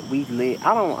we lit.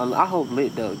 I hope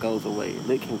lit goes away.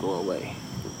 Lit can go away.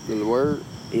 The word?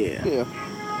 Yeah. Yeah.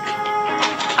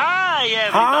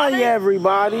 Hi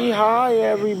everybody. Hi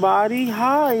everybody.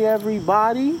 Hi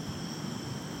everybody.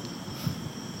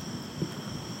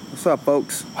 What's up,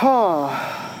 folks?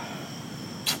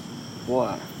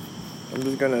 What? I'm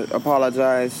just gonna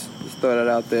apologize. Just throw that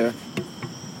out there.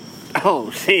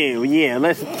 Oh shit,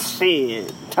 yeah,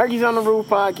 shit. Turkeys on the Roof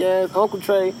podcast, Uncle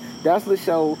Trey, that's the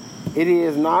show. It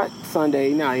is not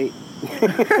Sunday night.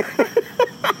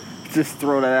 Just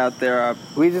throw that out there.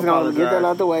 We just gonna get that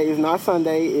out the way. It's not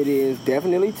Sunday, it is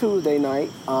definitely Tuesday night.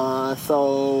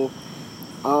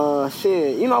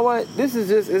 Shit, you know what?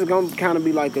 It's gonna kind of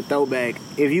be like a throwback.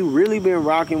 If you really been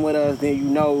rocking with us, then you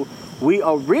know we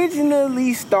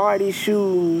originally started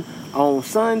shooting on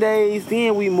Sundays,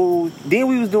 then we moved, then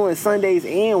we was doing Sundays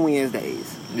and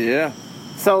Wednesdays. Yeah.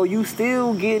 So you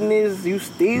still getting this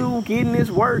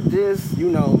work, just, you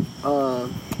know,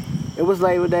 it was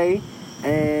Labor Day,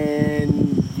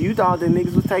 and you thought that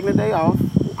niggas was taking a day off.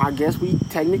 I guess we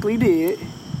technically did.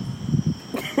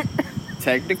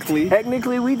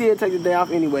 Technically we did take the day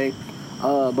off anyway,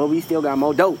 but we still got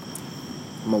more dope.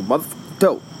 More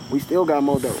dope. We still got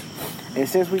more dope. And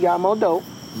since we got more dope,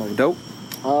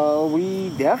 we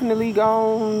definitely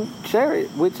gon' share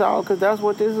it with y'all, because that's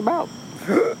what this is about.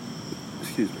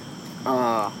 Excuse me.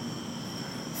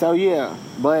 So yeah,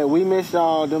 but we missed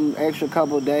y'all them extra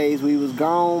couple days we was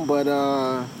gone, but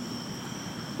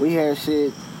we had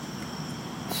shit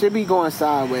be going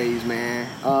sideways, man.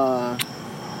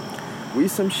 We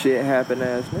some shit happen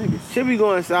ass niggas. Should be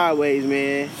going sideways,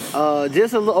 man.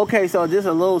 Just a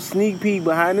little sneak peek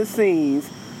behind the scenes.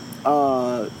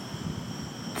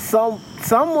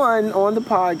 Someone on the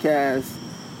podcast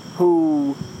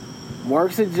who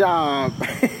works a job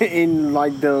in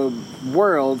like the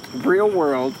real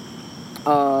world,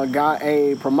 got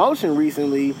a promotion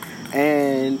recently,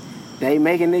 and they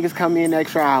making niggas come in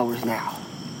extra hours now.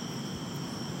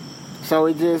 So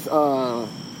it just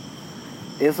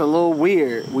it's a little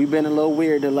weird. We've been a little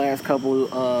weird the last couple.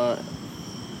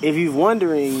 If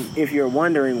you're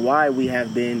wondering why we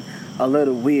have been a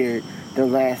little weird the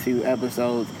last few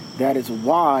episodes, that is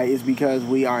why. Is because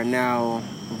we are now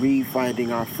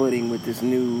refinding our footing with this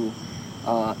new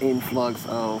influx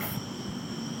of.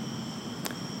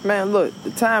 Man, look,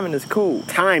 the timing is cool.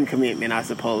 Time commitment, I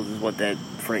suppose, is what that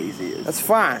phrase is. That's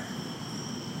fine.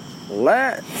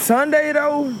 Sunday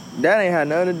though, that ain't had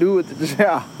nothing to do with the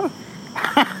job.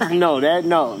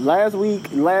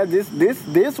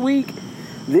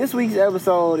 This week's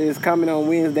episode is coming on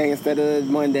Wednesday instead of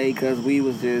Monday, because we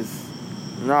was just...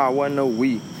 Nah, it wasn't no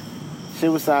week.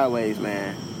 Shit was sideways,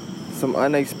 man. Some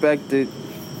unexpected...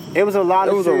 It was a lot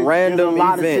of shit. It was a random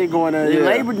event. Of shit going on. Yeah.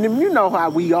 Labor, you know how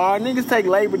we are. Niggas take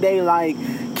Labor Day like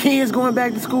kids going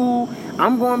back to school.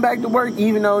 I'm going back to work,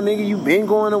 even though, nigga, you been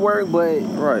going to work, but...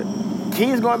 Right.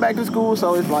 Kids going back to school,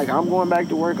 so it's like I'm going back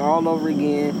to work all over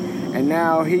again. And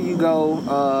now here you go.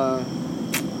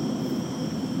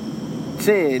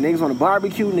 Shit, niggas want to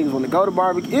barbecue, niggas want to go to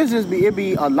barbecue. It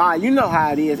be a lot. You know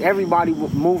how it is. Everybody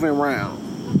moving around.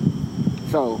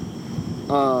 So,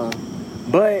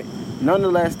 but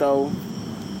nonetheless though,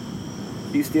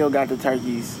 you still got the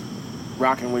turkeys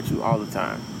rocking with you all the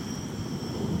time.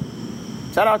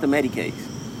 Shout out to Medicakes.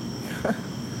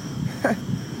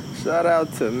 Shout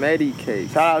out to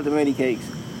Medicakes.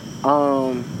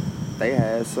 They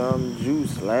had some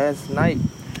juice last night.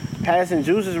 Passing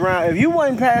juices around. If you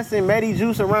wasn't passing Medi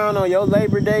juice around on your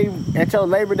Labor Day, at your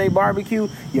Labor Day barbecue,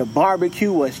 your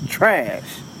barbecue was trash.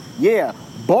 Yeah,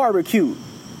 barbecue.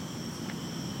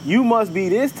 You must be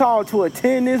this tall to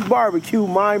attend this barbecue,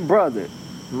 my brother.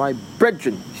 My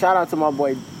brethren. Shout out to my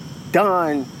boy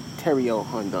Don Terrio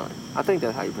Hundon. I think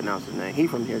that's how you pronounce his name. He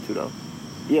from here too, though.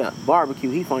 Yeah, barbecue.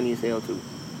 He funny as hell too.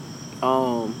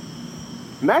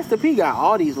 Master P got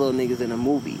all these little niggas in the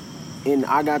movie, and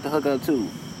I got the hookup too.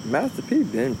 Master P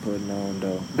been putting on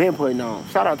though. Been putting on.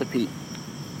 Shout out to P.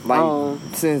 Like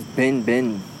since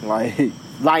been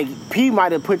like P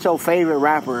might have put your favorite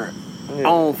rapper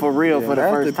on for real for the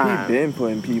first time. Master P been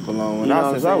putting people on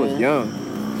since I was young.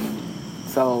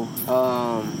 So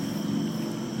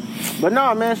but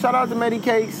no, man, shout out to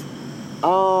Medicakes.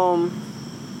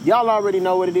 Y'all already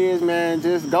know what it is, man.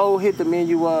 Just go hit the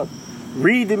menu up.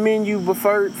 Read the menu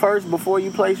first before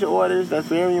you place your orders. That's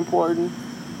very important.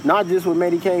 Not just with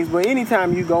Medicakes, but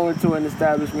anytime you go into an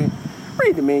establishment,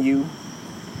 read the menu.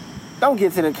 Don't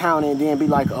get to the counter and then be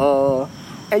like,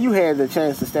 and you had the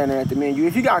chance to stand there at the menu.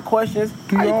 If you got questions,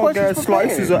 do y'all got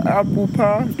slices of apple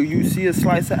pie? Do you see a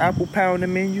slice of apple pie on the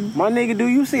menu? My nigga, do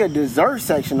you see a dessert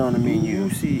section on the menu? Do you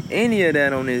see any of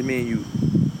that on this menu?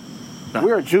 Nah.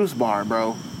 We're a juice bar,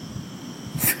 bro.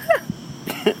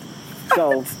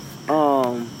 So,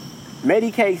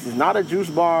 Medicakes is not a juice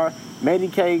bar.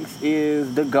 Medicakes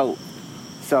is the GOAT.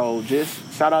 So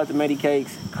just shout out to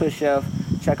Medicakes, Kush Chef.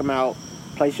 Check them out.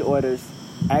 Place your orders.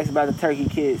 Ask about the turkey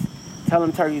kits. Tell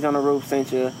them Turkeys on the Roof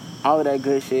sent you. All of that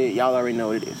good shit. Y'all already know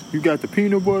what it is. You got the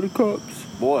peanut butter cups.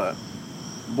 Boy.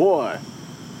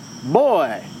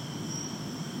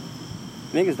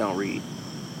 Niggas don't read.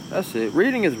 That's it.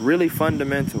 Reading is really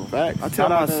fundamental. Facts. I tell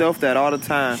myself that all the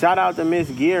time. Shout out to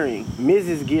Mrs.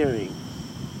 Gearing.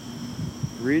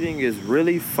 Reading is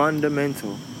really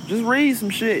fundamental. Just read some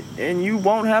shit, and you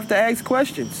won't have to ask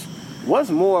questions. What's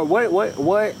more? What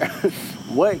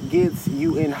what gets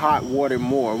you in hot water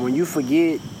more? When you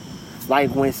forget,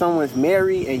 like when someone's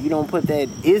married and you don't put that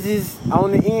 "is"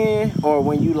 on the end, or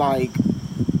when you like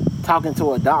talking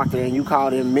to a doctor and you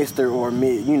call them Mr. or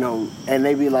Miss, you know, and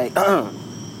they be like,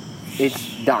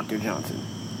 it's Dr. Johnson.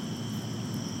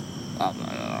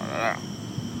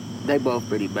 They both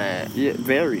pretty bad. Yeah,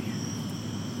 very.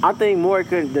 I think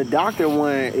the doctor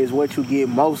one is what you get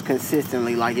most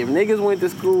consistently. Like if niggas went to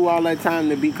school all that time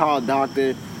to be called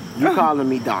doctor, you calling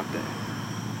me doctor.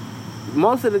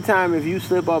 Most of the time, if you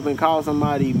slip up and call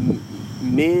somebody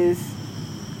Ms.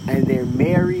 and they're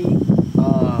married,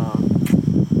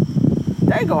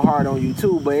 they go hard on you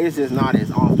too, but it's just not as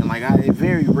often. Like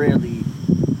very rarely,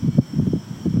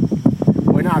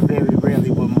 well, not very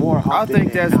rarely, but more often. I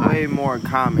think that's not. way more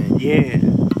common. Yeah.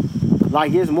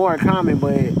 Like it's more common,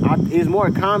 but it's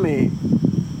more common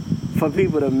for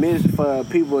people to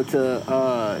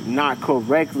not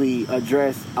correctly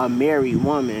address a married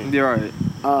woman. You're right.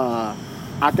 I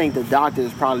think the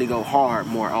doctors probably go hard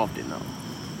more often though.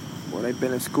 Well, they've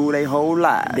been in school their whole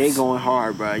lives. They going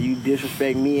hard, bro. You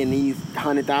disrespect me and these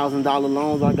 $100,000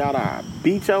 loans I got, I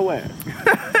beat your ass.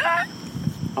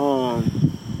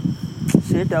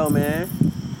 Shit though, man.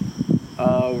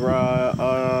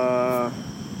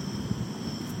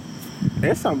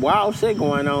 There's some wild shit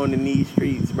going on in these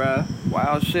streets, bruh.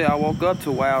 Wild shit. I woke up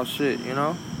to wild shit, you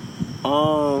know?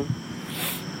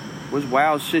 Which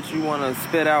wild shit you want to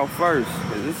spit out first?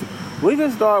 We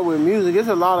can start with music. There's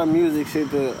a lot of music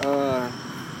shit to,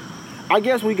 I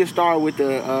guess we can start with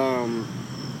the,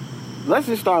 let's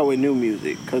just start with new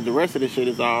music. Because the rest of the shit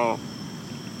is all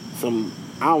some,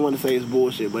 I don't want to say it's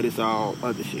bullshit, but it's all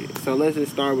other shit. So let's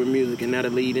just start with music and that'll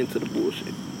lead into the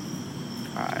bullshit.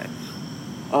 Alright.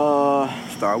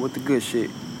 Start with the good shit.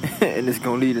 And it's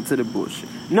gonna lead into the bullshit.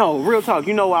 No, real talk.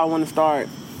 You know where I want to start?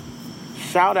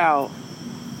 Shout out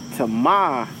to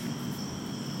my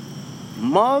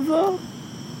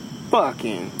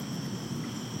motherfucking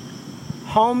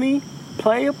homie,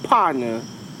 player partner,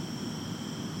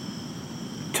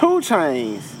 2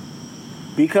 Chainz.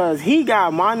 Because he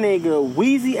got my nigga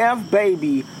Weezy F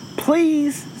Baby,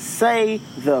 please say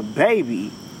the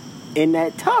baby, in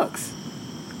that tux.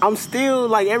 I'm still,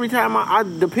 like, every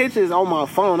time the picture's on my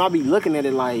phone, I'll be looking at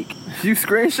it like... You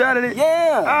screenshotted it?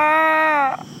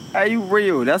 Yeah. Are you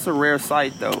real? That's a rare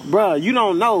sight, though. Bruh, you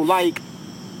don't know. Like,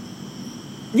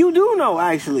 you do know,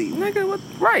 actually. Nigga, what?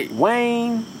 Right.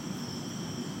 Wayne.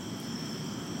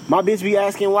 My bitch be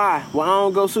asking why. Well, I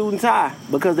don't go suit and tie.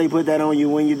 Because they put that on you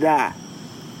when you die.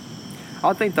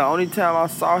 I think the only time I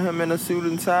saw him in a suit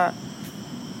and tie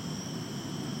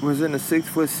was in the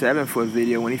 6-foot, 7-foot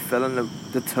video when he fell in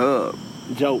the tub.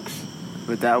 Jokes.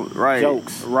 But that, right.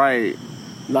 Jokes. Right.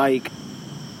 Like,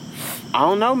 I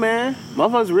don't know, man.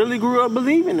 Motherfuckers really grew up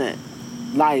believing that.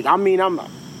 Like, I mean,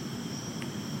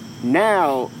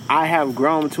 now I have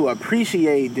grown to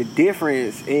appreciate the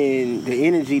difference in the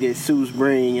energy that suits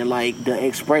bring and, like, the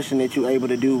expression that you're able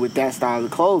to do with that style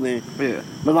of clothing. Yeah.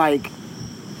 But, like,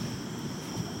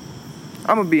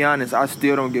 I'm gonna be honest, I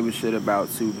still don't give a shit about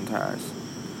suit and ties.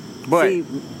 But see,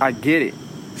 I get it.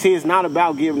 See, it's not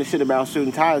about giving a shit about suit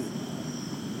and ties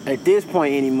at this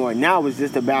point anymore. Now it's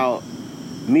just about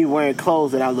me wearing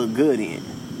clothes that I look good in.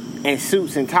 And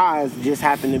suits and ties just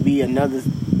happen to be another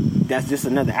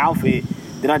outfit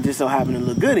that I just so happen to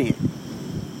look good in.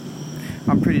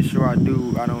 I'm pretty sure I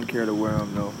do. I don't care to wear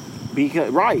them, though.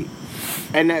 Because, right.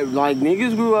 And that, like,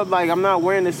 niggas grew up like, I'm not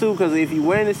wearing a suit, because if you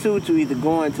wearing a suit, you either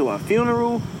going to a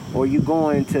funeral, or you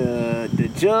going to the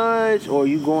judge, or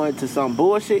you going to some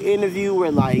bullshit interview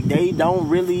where, like, they don't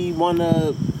really want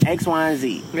to X, Y, and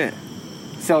Z. Yeah.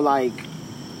 So, like,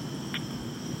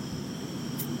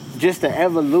 just the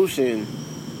evolution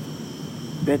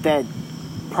that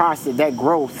process, that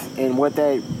growth, and what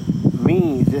that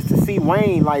means, just to see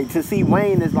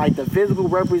Wayne is like the physical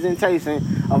representation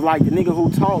of, like, the nigga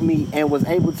who taught me and was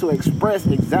able to express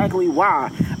exactly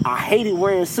why I hated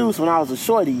wearing suits when I was a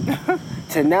shorty,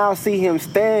 to now see him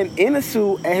stand in a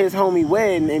suit at his homie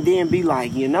wedding and then be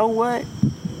like, you know what?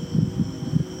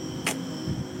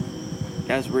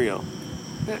 That's real.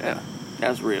 Yeah.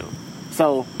 That's real.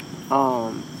 So,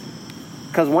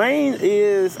 because Wayne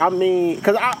is,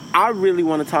 because I really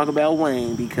want to talk about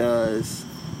Wayne because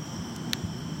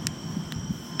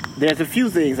there's a few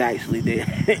things actually there.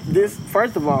 This,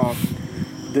 first of all,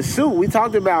 the suit, we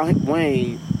talked about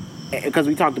Wayne because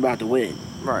we talked about the wedding.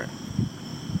 Right.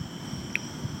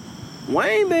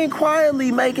 Wayne been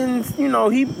quietly making, he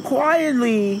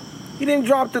didn't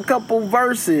drop a couple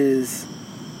verses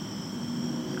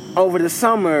over the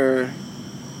summer.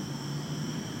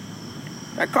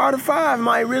 That Carter 5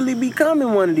 might really be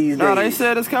coming one of these days. No, they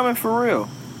said it's coming for real.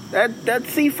 That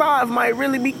C5 might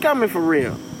really be coming for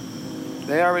real.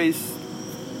 They already,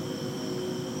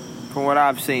 from what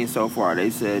I've seen so far, they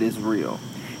said it's real.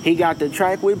 He got the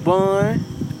track with Bun.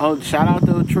 Oh, shout out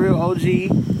to Trill OG.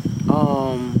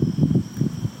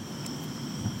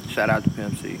 Shout out to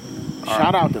Pimp C.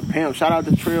 Shout out to Pimp. Shout out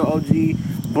to Trill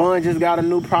OG. Bun just got a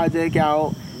new project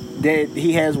out that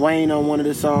he has Wayne on one of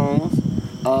the songs.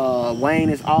 Wayne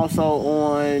is also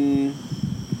on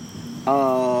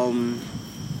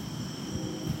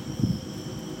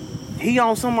he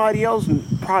on somebody else's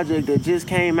project that just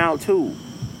came out too.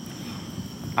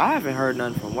 I haven't heard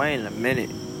nothing from Wayne in a minute.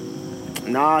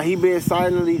 Nah, he been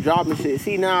silently dropping shit.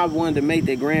 See, now I wanted to make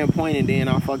that grand point and then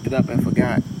I fucked it up and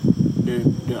forgot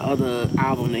the other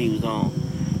album that he was on.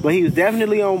 But he was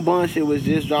definitely on Bun. Shit was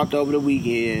just dropped over the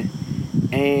weekend.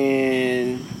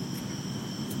 And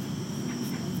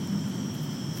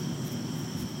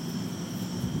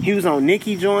he was on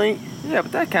Nicki joint. Yeah,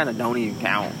 but that kind of don't even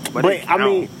count. But I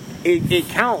mean, it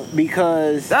count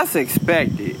because that's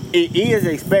expected. It is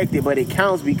expected, but it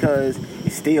counts because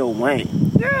it's still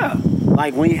Wayne. Yeah.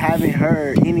 Like, we haven't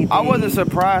heard anything. I wasn't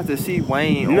surprised to see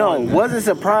Wayne on that. Wasn't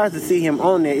surprised to see him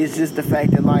on there. It's just the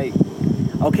fact that, like,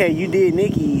 okay, you did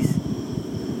Nicki's,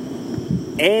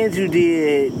 and you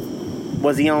did,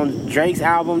 was he on Drake's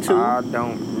album too? I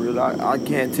don't really, I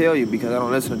can't tell you because I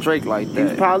don't listen to Drake like that. He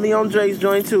was probably on Drake's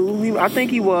joint too. I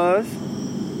think he was.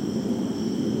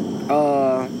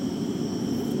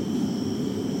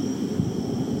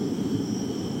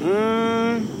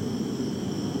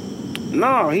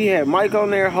 No, he had Mike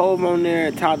on there, Hove on there,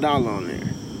 and Top Dollar on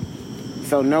there.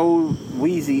 So no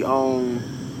Weezy on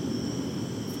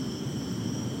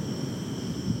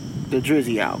the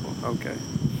Drizzy album. Okay.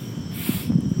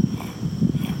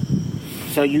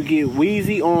 So you get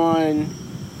Weezy on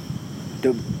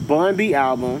the Bun B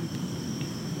album.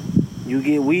 You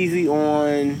get Weezy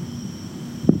on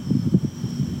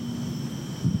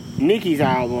Nicki's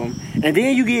album. And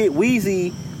then you get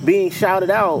Weezy being shouted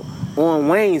out on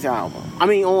Wayne's album. I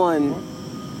mean, on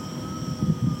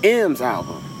M's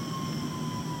album.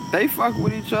 They fuck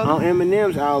with each other? On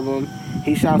Eminem's album,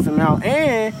 he shouts him out.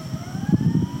 And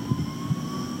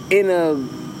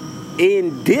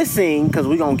in dissing, because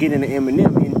we're going to get into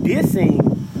Eminem, in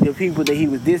dissing the people that he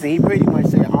was dissing, he pretty much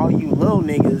said, all you little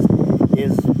niggas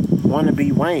is wanna be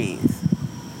Waynes.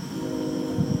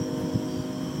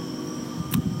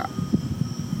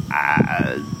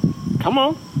 Come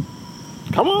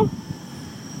on.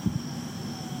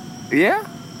 Yeah?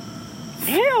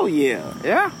 Hell yeah.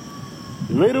 Yeah.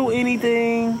 Little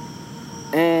anything,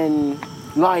 and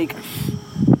like,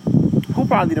 who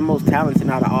probably the most talented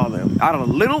out of all of them? Out of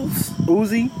the littles?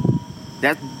 Uzi.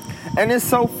 And it's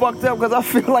so fucked up because I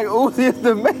feel like Uzi is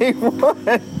the main one.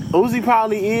 Uzi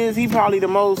probably is. He probably the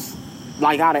most,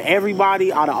 like, out of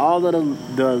everybody, out of all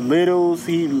of the littles,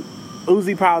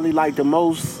 Uzi probably like the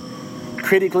most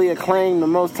critically acclaimed, the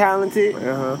most talented.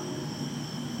 Uh-huh.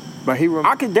 But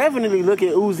I could definitely look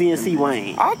at Uzi and see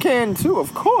Wayne. I can too,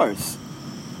 of course.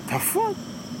 The fuck?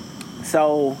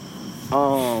 So,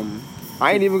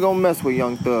 I ain't even gonna mess with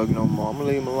Young Thug no more. I'm gonna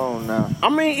leave him alone now. I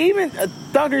mean, even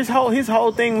Thugger's his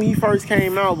whole thing when he first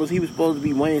came out was he was supposed to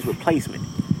be Wayne's replacement.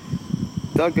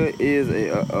 Thugger is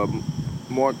a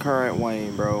more current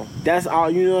Wayne, bro. That's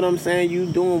all. You know what I'm saying? You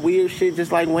doing weird shit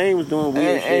just like Wayne was doing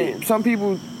weird shit. And some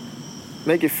people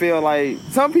make it feel like,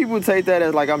 some people take that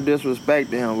as like I'm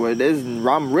disrespecting him, but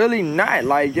I'm really not.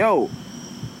 Like, yo,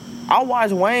 I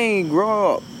watched Wayne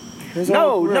grow up.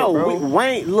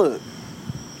 Wayne, look,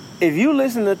 if you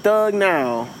listen to Thug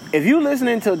now, if you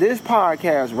listening to this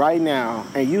podcast right now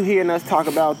and you hearing us talk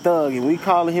about Thug and we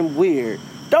calling him weird,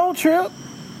 don't trip.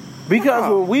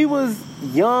 Because when we was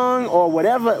young or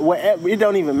whatever, it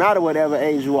don't even matter whatever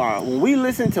age you are. When we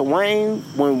listened to Wayne,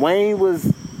 when Wayne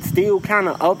was still kind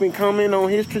of up and coming on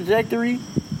his trajectory,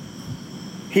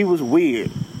 he was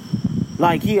weird.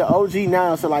 Like, he an OG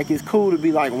now, so, like, it's cool to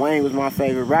be like, Wayne was my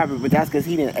favorite rapper, but that's because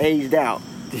he done aged out.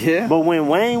 Yeah. But when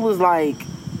Wayne was, like,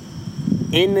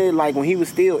 in the, like, when he was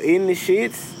still in the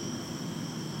shits,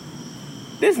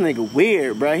 this nigga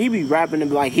weird, bro. He be rapping and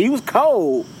be like, he was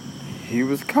cold. He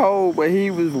was cold, but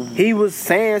he was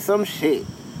saying some shit.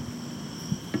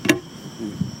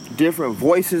 Different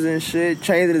voices and shit,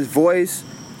 changing his voice.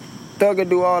 Thugger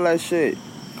do all that shit.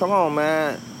 Come on,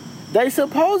 man. They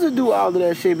supposed to do all of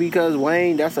that shit because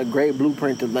Wayne, that's a great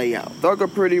blueprint to lay out.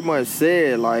 Thugger pretty much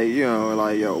said, like, you know,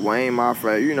 like, yo, Wayne my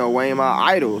friend, you know, Wayne my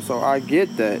idol, so I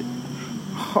get that.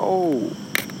 Oh.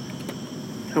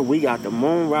 We got the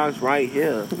moon rocks right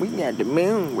here. We got the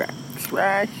moon rocks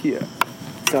right here.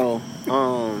 So,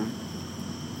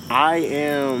 I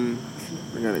am...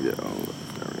 We're gonna get old.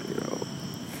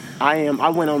 I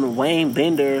went on the Wayne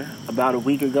Bender about a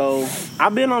week ago.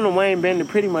 I've been on the Wayne Bender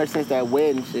pretty much since that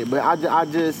wedding shit. But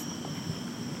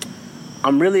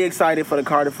I'm really excited for the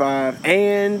Carter 5.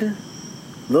 And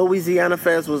Louisiana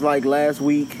Fest was like last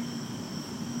week.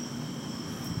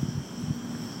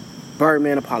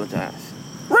 Birdman apologized.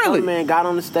 Really? Stunner Man got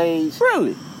on the stage.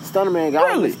 Really? Stunner Man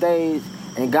got on the stage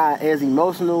and got as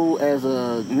emotional as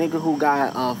a nigga who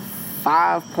got a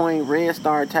 5-point red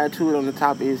star tattooed on the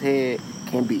top of his head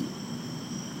can be.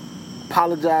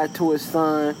 Apologize to his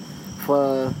son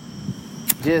for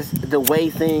just the way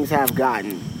things have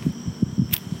gotten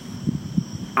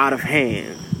out of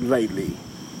hand lately,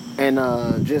 and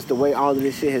just the way all of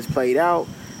this shit has played out.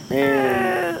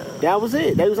 And that was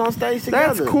it. They was on stage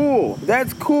together.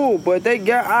 That's cool, but they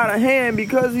got out of hand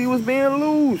because he was being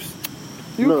loose.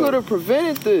 You could have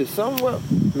prevented this somewhere.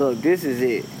 Look, this is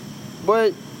it.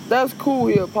 But that's cool,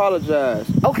 he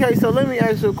apologized. Okay, so let me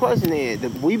ask you a question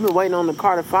then. We've been waiting on the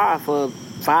Carter 5 for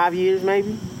 5 years,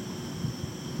 maybe?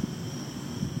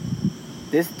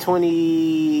 This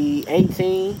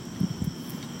 2018.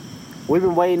 We've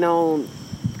been waiting on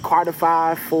Carter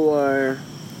 5 for...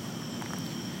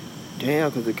 Damn,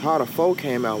 because the Carter 4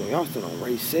 came out when y'all still on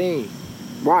Racine.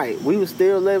 Right. We was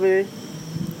still living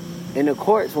in the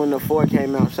courts when the 4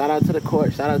 came out. Shout out to the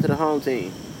courts. Shout out to the home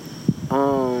team.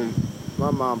 My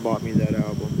mom bought me that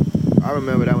album. I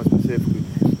remember that one specifically.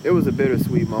 It was a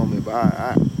bittersweet moment, but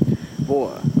I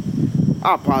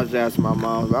apologize to my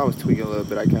mom. I was tweaking a little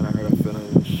bit. I kind of hurt her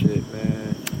feelings and shit,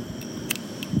 man.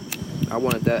 I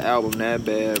wanted that album that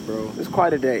bad, bro. It's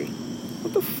quite a day.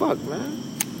 What the fuck, man?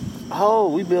 Oh,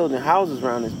 we building houses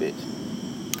around this bitch.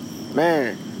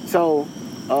 Man, so,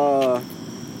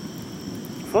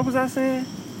 what was I saying?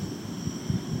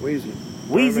 Weezy.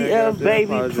 Weezy F,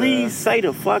 baby, please say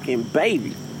the fucking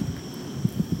baby.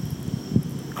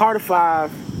 Carter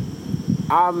 5,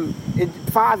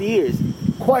 5 years.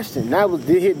 Question,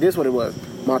 this what it was.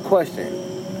 My question.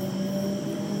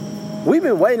 We've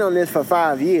been waiting on this for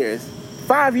 5 years.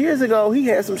 5 years ago, he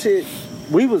had some shit.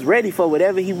 We was ready for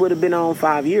whatever he would have been on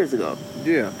 5 years ago.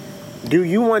 Yeah. Do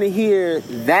you want to hear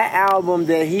that album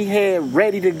that he had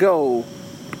ready to go,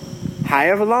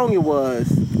 however long it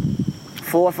was,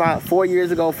 4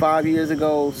 years ago, 5 years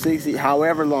ago, 6,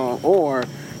 however long, or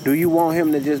do you want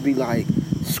him to just be like,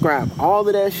 scrap all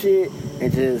of that shit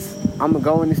and just, I'm gonna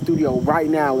go in the studio right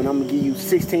now and I'm gonna give you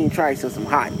 16 tracks of some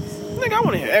hotness? Nigga, I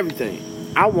want to hear everything.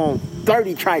 I want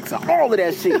 30 tracks of all of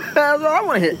that shit. I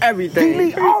want to hear everything.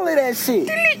 Delete all of that shit.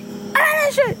 Delete all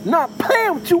that shit. Not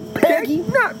playing with you, Peggy.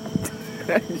 Not.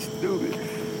 That's stupid.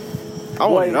 I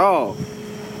want it all.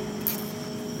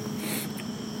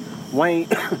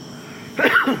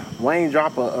 Wayne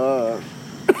drop a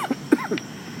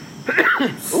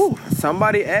Ooh,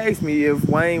 somebody asked me if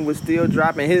Wayne was still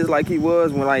dropping his like he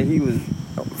was when like he was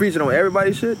featuring on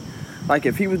everybody's shit. Like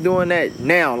if he was doing that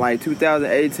now, like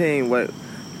 2018,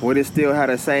 would it still have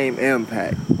the same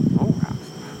impact?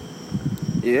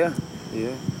 Yeah.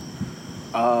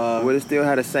 Would it still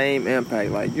have the same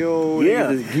impact? Like, yo,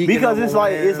 yeah, because it's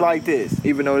like this.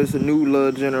 Even though it's a new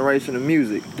little generation of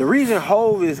music. The reason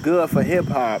Hove is good for hip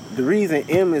hop, the reason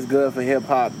M is good for hip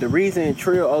hop, the reason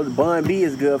Trill Bun B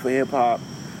is good for hip hop,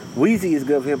 Weezy is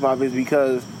good for hip hop is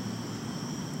because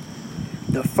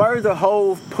the further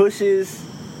Hove pushes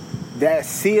that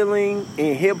ceiling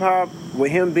in hip hop,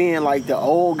 with him being like the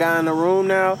old guy in the room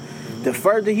now, the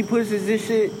further he pushes this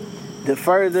shit, the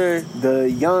further the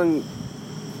young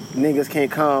niggas can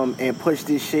come and push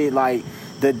this shit. Like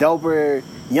the doper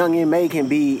Young M.A. can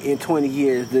be in 20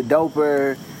 years, the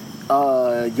doper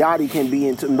Yachty can be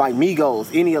in like Migos.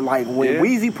 Any of like when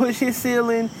Weezy push his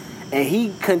ceiling and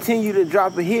he continue to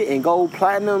drop a hit and go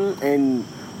platinum and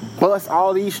bust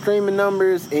all these streaming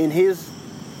numbers in his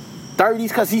 30s,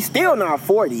 because he's still not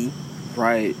 40.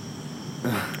 Right.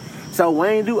 So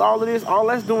Wayne do all of this. All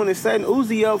that's doing is setting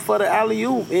Uzi up for the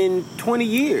alley-oop in 20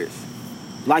 years.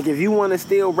 Like, if you want to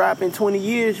still rap in 20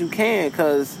 years, you can,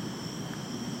 because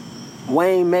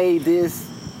Wayne made this.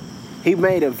 He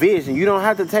made a vision. You don't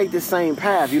have to take the same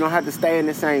path. You don't have to stay in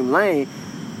the same lane.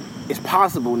 It's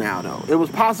possible now, though. It was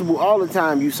possible all the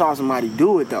time you saw somebody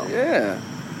do it, though. Yeah.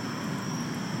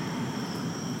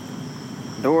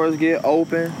 Doors get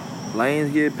open.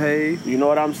 Lanes get paved. You know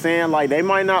what I'm saying? Like, they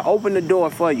might not open the door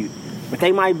for you, but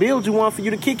they might build you one for you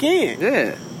to kick in.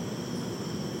 Yeah.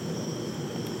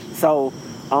 So,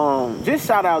 just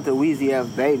shout out to Weezy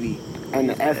F Baby, and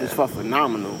the F is for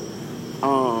phenomenal.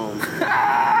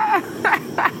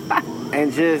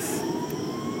 And just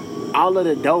all of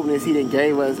the dopeness he done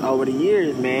gave us over the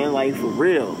years, man, like, for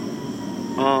real.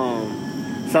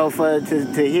 So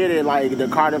to hear that, like, the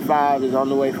Carter 5 is on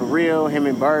the way for real, him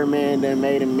and Birdman done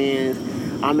made amends,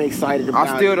 I'm excited about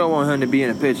it. I still don't want him to be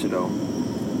in the picture, though.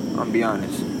 I'll be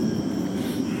honest.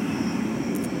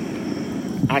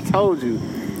 I told you,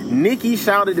 Nicki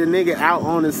shouted the nigga out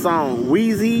on the song,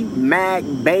 Weezy, Mac,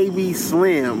 Baby,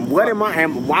 Slim. What am I,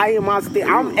 and why am I still,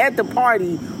 I'm at the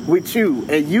party with you,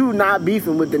 and you not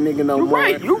beefing with the nigga no more.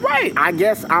 You right. I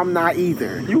guess I'm not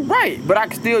either. You right. But I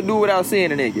can still do without seeing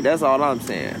the nigga. That's all I'm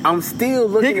saying. I'm still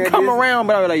looking at He can come around,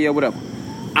 but I'll be like, yeah, whatever.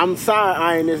 I'm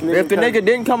side-eyeing this nigga. If the nigga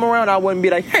didn't come around, I wouldn't be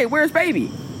like, hey, where's Baby?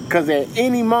 Because at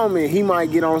any moment, he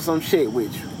might get on some shit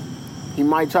with you. He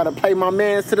might try to play my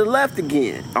mans to the left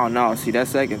again. Oh, no. See, that's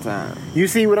second time. You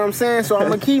see what I'm saying? So I'm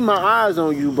going to keep my eyes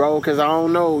on you, bro, because I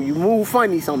don't know. You move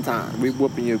funny sometimes. We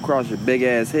whooping you across your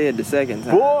big-ass head the second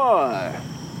time. Boy.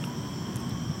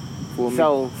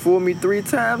 Fool me 3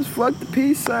 times, fuck the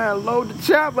peace sign, load the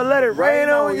chopper, let it rain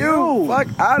on you. Fuck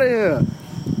out of here.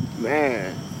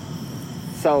 Man.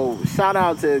 So, shout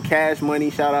out to Cash Money,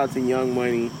 shout out to Young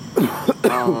Money.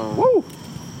 Woo.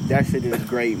 That shit is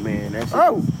great, man. That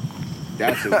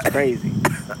shit is crazy.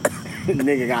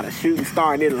 Nigga got a shooting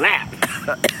star in his lap.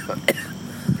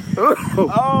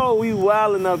 Oh, we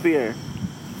wildin' up here.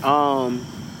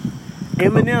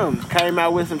 Eminem came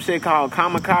out with some shit called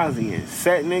Kamikaze and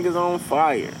set niggas on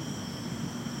fire.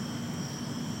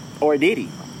 Or did he?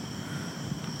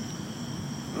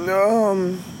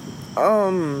 Moon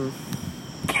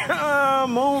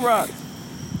rocks.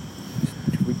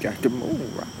 We got the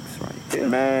moon rocks right here.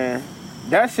 Man,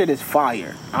 that shit is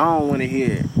fire. I don't want to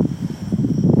hear it.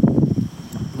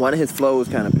 One of his flows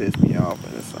kind of pissed me off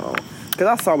in the song. Because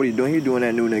I saw what he doing. He doing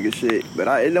that new nigga shit. But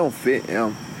it don't fit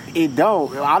him. It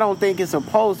don't. I don't think it's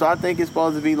supposed to. I think it's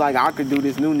supposed to be like, I could do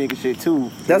this new nigga shit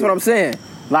too. That's what I'm saying.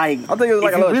 Like, I think it was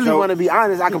like if a you little really joke. want to be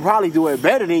honest, I could probably do it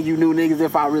better than you new niggas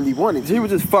if I really wanted to. He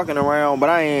was just fucking around, but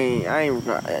I ain't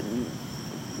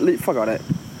fuck all that.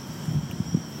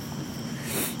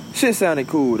 Shit sounded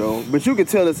cool though, but you could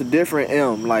tell it's a different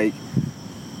M, like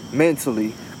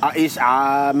mentally.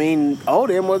 I mean,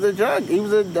 Odin was a drug. He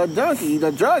was a junkie,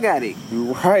 a drug addict.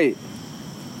 Right.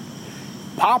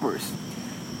 Poppers.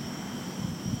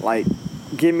 Like,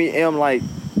 give me M like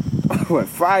what,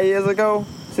 5 years ago,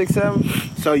 6, 7.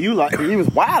 So you like, He was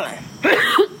wildin'.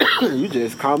 you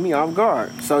just caught me off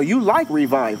guard. So you like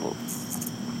Revival?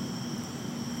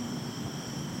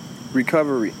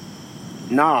 Recovery.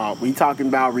 Nah, we talking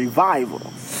about Revival.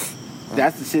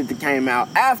 That's the shit that came out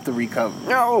after Recovery.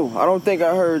 No, I don't think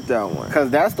I heard that one. Cause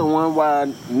that's the one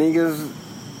why niggas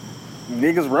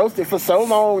roasted for so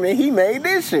long that he made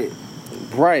this shit.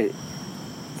 Right.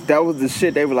 That was the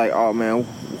shit they were like, oh man,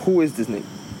 who is this nigga?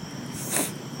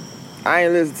 I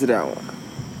ain't listened to that one.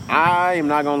 I am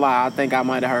not gonna lie, I think I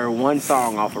might have heard one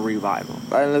song off of Revival.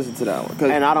 I didn't listen to that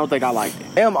one. And I don't think I liked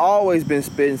it. M always been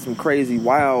spitting some crazy,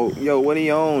 wild, yo, what he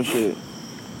on shit?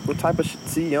 What type of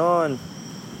shit's he on?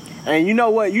 And you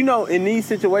know what? You know, in these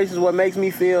situations, what makes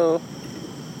me feel...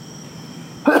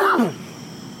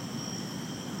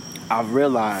 I've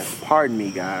realized, pardon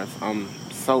me guys, I'm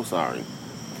so sorry.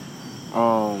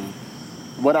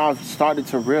 What I've started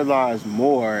to realize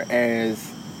more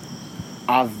as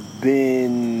I've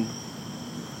been...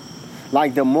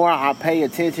 Like, the more I pay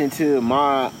attention to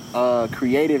my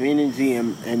creative energy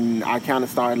and I kind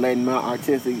of start letting my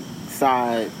artistic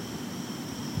side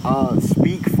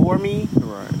speak for me,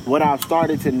 Right. what I've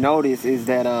started to notice is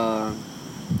that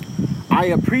I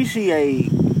appreciate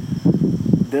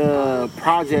the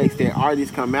projects that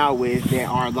artists come out with that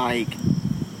are like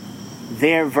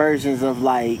their versions of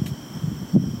like,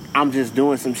 I'm just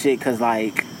doing some shit because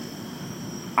like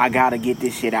I gotta get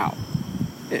this shit out.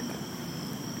 Yeah.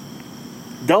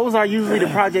 Those are usually the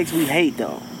projects we hate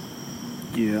though.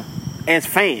 Yeah. As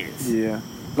fans. Yeah.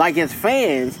 Like as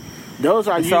fans, those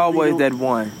are It's usually always that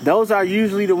one. Those are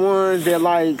usually the ones that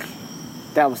like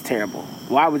That was terrible.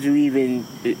 Why would you even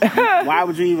do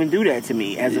that to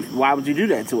me? Why would you do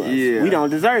that to us? Yeah. We don't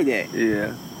deserve that.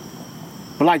 Yeah.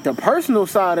 But like the personal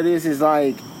side of this is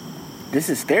like, this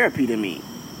is therapy to me.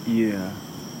 Yeah.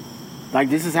 Like,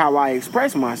 this is how I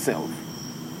express myself.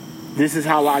 This is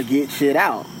how I get shit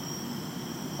out.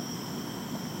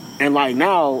 And like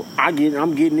now, I'm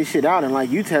getting this shit out, and like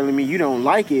you telling me you don't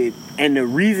like it, and the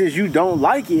reasons you don't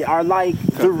like it are like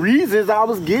the reasons I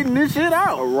was getting this shit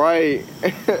out. Right.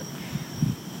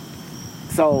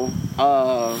 So,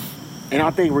 and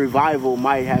I think Revival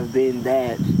might have been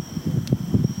that.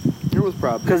 It was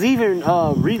probably. Because even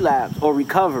Relapse or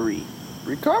Recovery.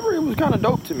 Recovery was kind of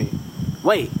dope to me.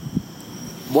 Wait.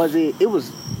 Was it? It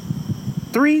was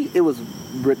 3. It was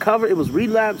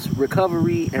Relapse,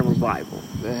 Recovery, and Revival.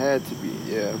 It had to be,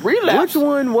 yeah. Relapse. Which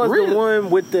one was the one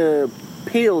with the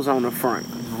pills on the front?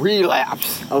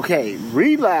 Relapse. Okay,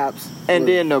 Relapse. And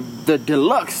then the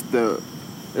deluxe,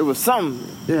 it was something.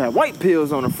 It had white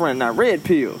pills on the front, not red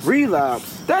pills.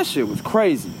 Relapse. That shit was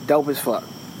crazy. Dope as fuck.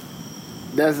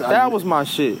 That was my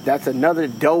shit. That's another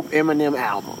dope Eminem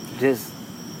album. Just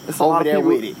over there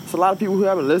with it. It's a lot of people who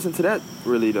haven't listened to that,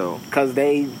 really, though. Because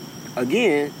they,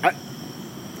 again,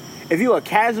 if you're a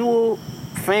casual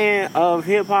fan of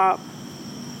hip-hop,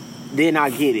 then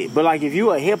I get it. But, like, if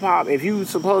you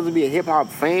supposed to be a hip-hop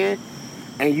fan,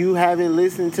 and you haven't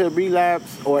listened to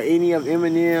Relapse or any of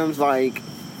Eminem's, like,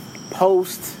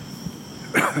 post,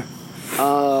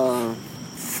 I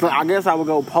guess I would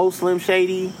go post Slim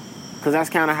Shady, because that's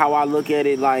kind of how I look at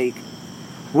it, like,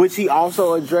 which he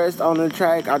also addressed on the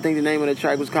track. I think the name of the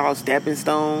track was called Stepping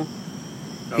Stone.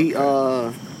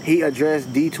 Okay. He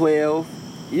addressed D12.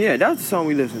 Yeah, that's the song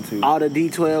we listened to. All the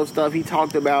D12 stuff. He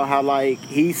talked about how, like,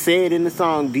 he said in the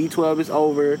song, D12 is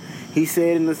over. He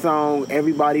said in the song,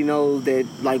 everybody knows that,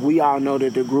 like, we all know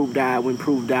that the group died when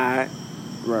Proof died.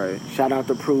 Right. Shout out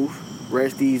to Proof.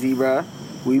 Rest easy, bruh.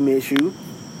 We miss you.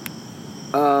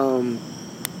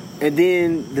 And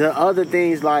then the other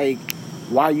things, like,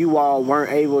 why you all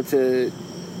weren't able to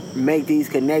make these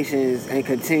connections and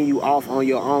continue off on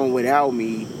your own without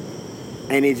me,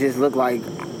 and it just looked like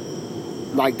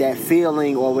that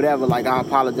feeling or whatever, like, I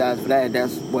apologize for that.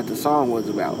 That's what the song was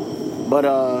about. But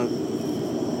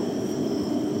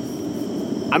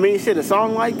I mean, shit, a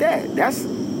song like that, this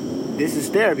is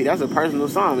therapy. That's a personal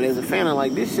song. And as a fan, I'm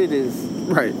like, this shit is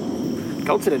right.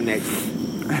 Go to the next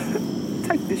one.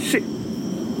 Take this shit.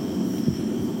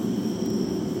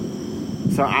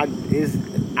 So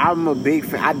I'm a big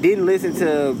fan. I didn't listen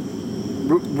to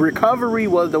Recovery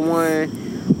was the one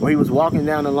where he was walking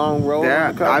down the long road.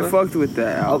 Yeah, I fucked with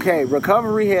that album. Okay,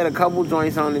 Recovery had a couple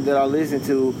joints on it that I listened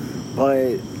to,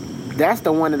 but that's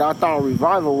the one that I thought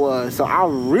Revival was. So I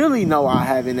really know I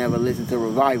haven't ever listened to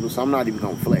Revival, so I'm not even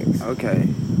gonna flex. Okay.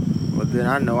 Well, then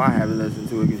I know I haven't listened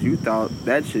to it because you thought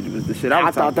that shit was the shit I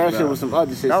was thought that about. shit was some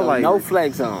other shit. So like, no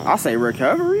flex on. I say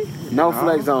Recovery? No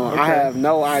flex on. Okay. I have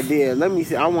no idea. Let me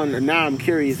see. Now I'm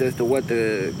curious as to what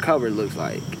the cover looks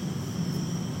like.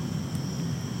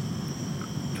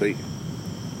 Tweet.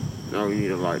 No, we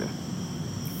need a lighter.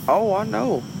 Oh, I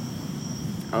know.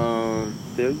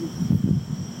 There you.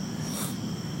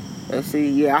 Let's see.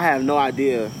 Yeah, I have no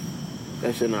idea.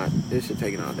 This should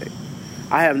take it all day.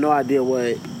 I have no idea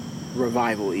what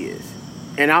Revival is.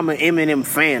 And I'm an Eminem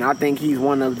fan. I think he's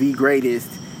one of the greatest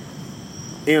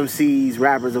MCs,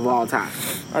 rappers of all time.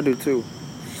 I do too.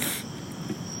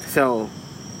 So,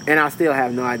 and I still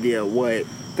have no idea what.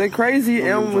 The Crazy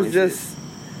M was just.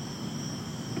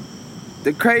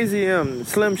 The Crazy M,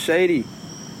 Slim Shady.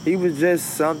 He was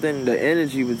just something, the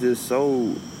energy was just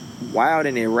so wild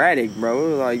and erratic, bro. It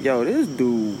was like, yo, this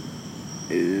dude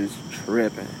is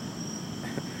tripping.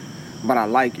 But I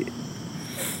like it.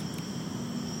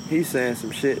 He's saying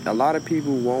some shit a lot of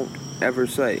people won't ever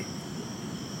say.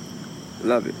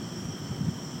 Love it.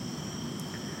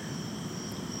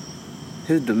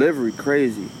 His delivery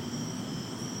crazy.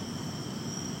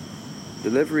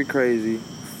 Delivery crazy.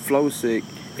 Flow sick.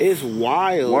 It's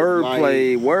wild.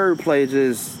 Wordplay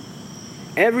just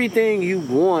everything you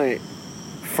want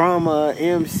from a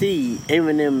MC,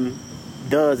 Eminem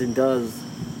does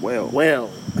well.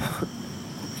 Well,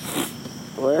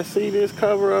 let's see this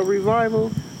cover of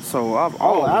Revival. So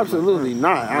absolutely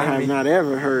not. I have not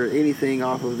ever heard anything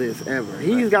off of this ever.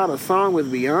 He's got a song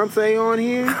with Beyonce on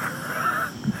here.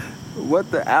 What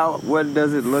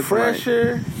does it look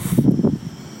Fresher,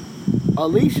 like?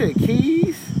 Alicia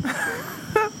Keys,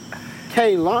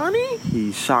 Kehlani.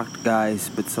 He's shocked, guys,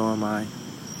 but so am I.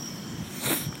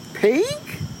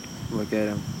 Pink. Look at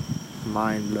him,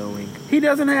 mind blowing. He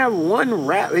doesn't have one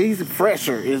rap. He's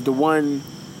Fresher is the one.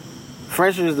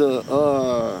 Fresher is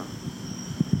the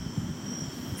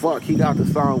fuck, he got the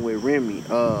song with Remy.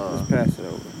 Let's pass it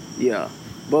over. Yeah.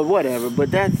 But whatever.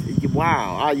 But that's,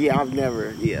 wow. I've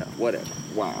never, yeah, whatever.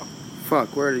 Wow.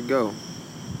 Fuck, where'd it go?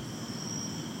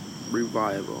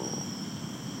 Revival.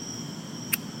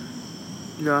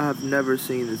 No, I have never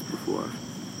seen this before.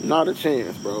 Not a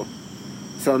chance, bro.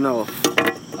 So, no.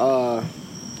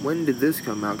 When did this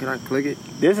come out? Can I click it?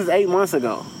 This is 8 months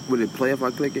ago. Would it play if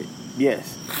I click it?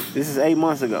 Yes. This is 8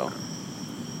 months ago.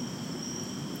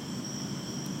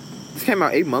 This came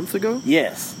out 8 months ago?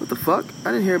 Yes. What the fuck?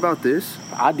 I didn't hear about this.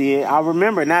 I did. I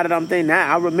remember. Now that I'm thinking that,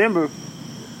 I remember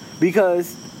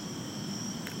because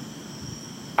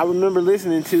I remember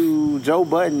listening to Joe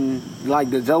Budden, like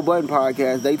the Joe Budden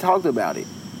podcast. They talked about it.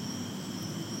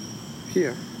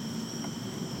 Here.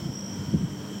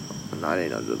 No, it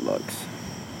ain't no deluxe.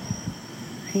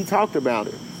 He talked about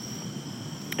it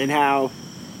and how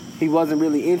he wasn't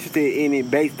really interested in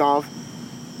it based off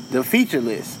the feature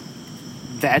list.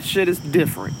 That shit is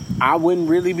different. I wouldn't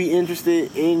really be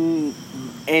interested in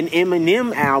an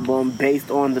Eminem album based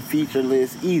on the feature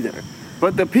list either.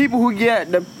 But the people who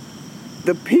get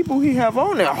the people he have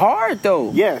on it hard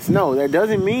though. Yes, no, that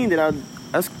doesn't mean that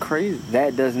That's crazy.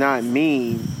 That does not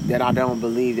mean that I don't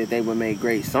believe that they would make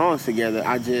great songs together.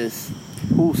 I just,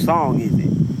 whose song is it?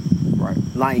 Right.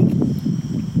 Like,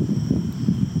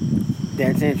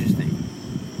 that's interesting.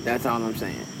 That's all I'm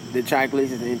saying. The track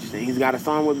list is interesting. He's got a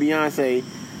song with Beyonce.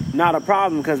 Not a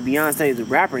problem because Beyonce is a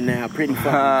rapper now. Pretty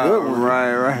fucking good one.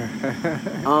 Right.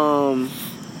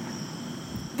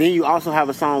 Then you also have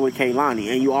a song with Kehlani.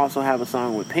 And you also have a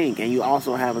song with Pink. And you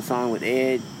also have a song with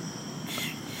Ed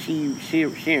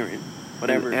Sheeran.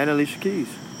 Whatever. And Alicia Keys.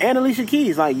 And Alicia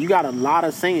Keys. Like, you got a lot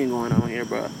of singing going on here,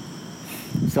 bro.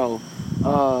 So,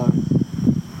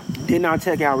 did not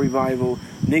check out Revival.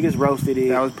 Niggas roasted it.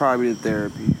 That was probably the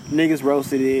therapy. Niggas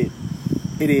roasted it.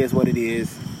 It is what it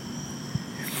is.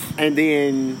 And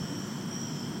then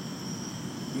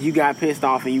you got pissed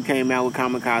off and you came out with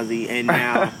Kamikaze, and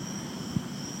now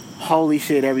holy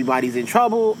shit, everybody's in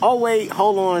trouble. Oh wait,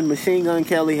 hold on, Machine Gun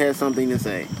Kelly has something to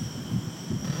say.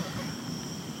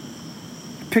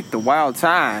 Picked the wild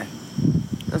time.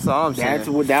 That's all I'm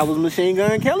saying. That was Machine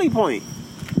Gun Kelly point.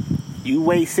 You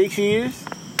wait 6 years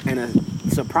and a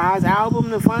surprise album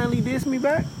to finally diss me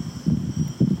back?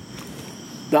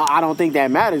 No, I don't think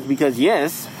that matters because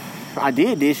yes, I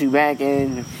did diss you back,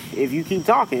 and if you keep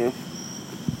talking.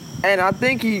 And I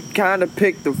think he kind of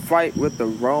picked the fight with the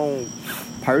wrong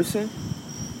person.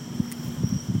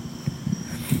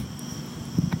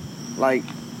 Like,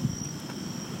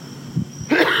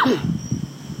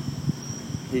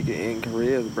 he can end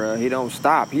careers, bro. He don't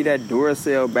stop. He that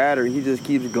Duracell battery. He just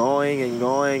keeps going and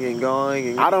going and going.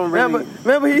 And I don't really...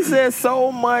 Remember he said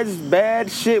so much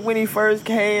bad shit when he first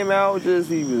came out. Just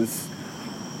he was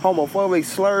homophobic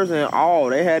slurs and all.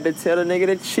 They had to tell the nigga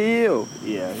to chill.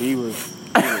 Yeah, he was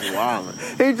wild.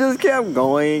 He just kept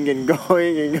going and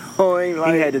going and going.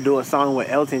 Like, he had to do a song with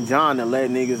Elton John to let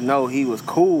niggas know he was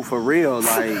cool for real.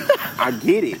 Like, I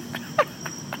get it.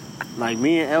 Like,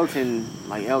 me and Elton,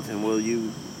 like, Elton, will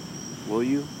you?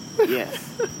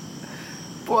 Yes.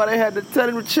 Boy, they had to tell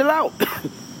him to chill out.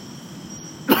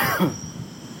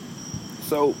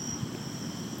 So,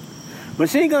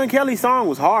 Machine Gun Kelly's song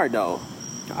was hard, though.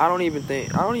 I don't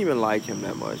even like him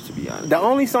that much, to be honest. The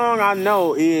only song I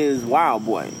know is Wild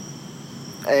Boy.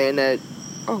 And that,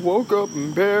 I woke up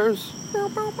in Paris.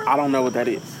 I don't know what that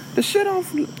is. The shit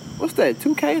off, what's that,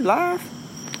 2K Live?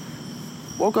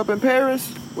 Woke up in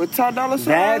Paris with Ty Dolla $ign.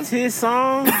 That's his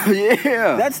song?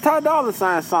 Yeah. That's Ty Dolla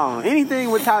 $ign's song.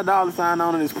 Anything with Ty Dolla $ign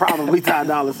on it is probably Ty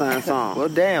Dolla $ign's song. Well,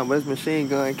 damn, what's Machine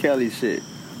Gun Kelly shit?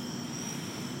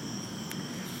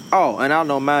 Oh, and I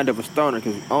know Mind of a Stoner,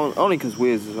 only because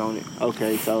Wiz is on it.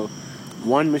 Okay, so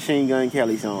one Machine Gun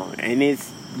Kelly song. And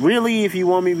it's really, if you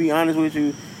want me to be honest with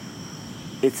you,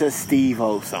 it's a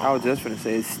Steve-O song. I was just finna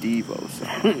say it's Steve-O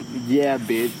song. Yeah,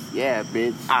 bitch.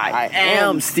 I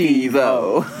am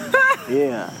Steve-O.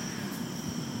 Yeah.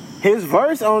 His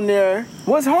verse on there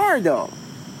was hard, though.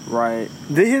 Right.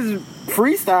 His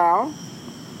freestyle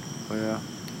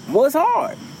was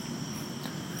hard.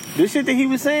 The shit that he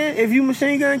was saying, if you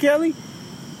Machine Gun Kelly,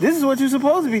 this is what you're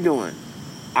supposed to be doing.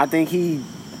 I think he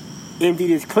emptied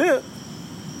his clip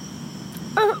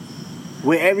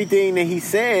with everything that he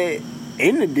said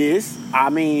in the diss. I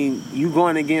mean, you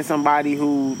going against somebody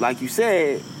who, like you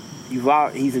said, he's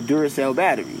a Duracell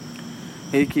battery.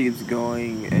 He keeps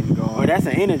going and going. Or that's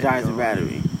an Energizer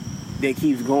battery that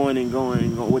keeps going and going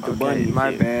and going with the button.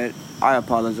 My bad. I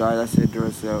apologize. I said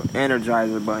Duracell.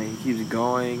 Energizer button. He keeps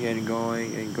going and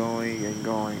going and going and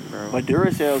going, bro. But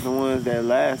Duracell's the ones that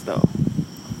last, though.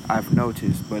 I've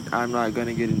noticed, but I'm not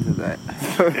gonna get into that.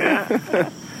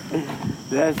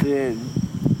 That's it.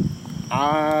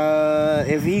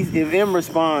 If M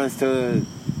responds to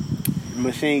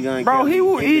Machine Gun Bro, Kelly, he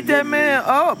will eat that man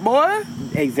up, boy.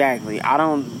 Exactly. I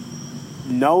don't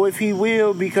know if he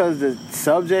will because the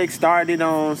subject started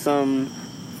on some.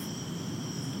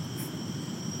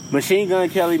 Machine Gun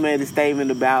Kelly made a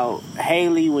statement about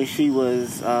Haley when she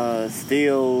was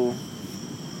still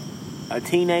a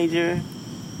teenager.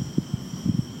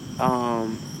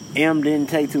 M didn't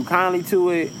take too kindly to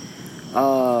it.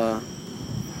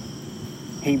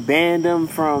 He banned him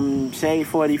from Shade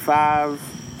 45,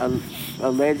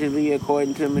 allegedly,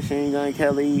 according to Machine Gun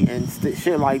Kelly, and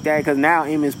shit like that. Because now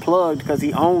M is plugged because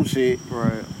he owns shit.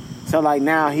 Right. So, like,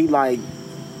 now he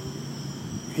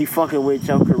fucking with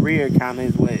your career, kind of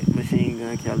is what Machine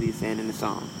Gun Kelly is saying in the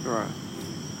song. Right.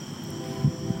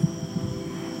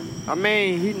 I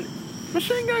mean,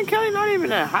 Machine Gun Kelly not even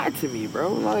that hot to me,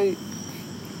 bro. Like,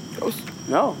 go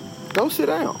sit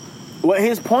down. Well,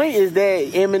 his point is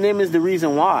that Eminem is the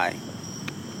reason why.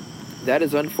 That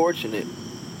is unfortunate.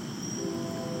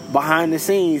 Behind the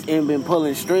scenes, M been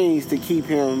pulling strings to keep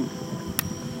him.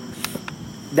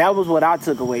 That was what I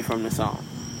took away from the song.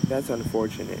 That's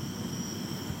unfortunate.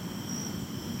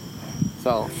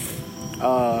 So,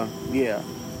 yeah.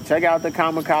 Check out the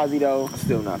Kamikaze, though.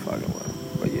 Still not fucking with him,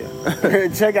 but yeah.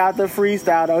 Check out the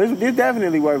freestyle, though. It's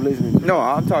definitely worth listening to. No,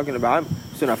 I'm talking about... I'm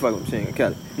still not fucking with Machine Gun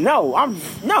Kelly.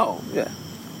 No. Yeah.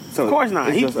 So of course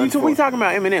not. We talking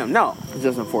about Eminem. No. It's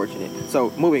just unfortunate.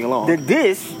 So, moving along. The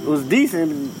diss was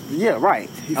decent. Yeah, right.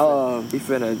 He not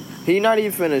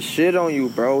even finna shit on you,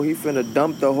 bro. He finna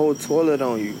dump the whole toilet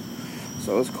on you.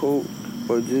 So, it's cool.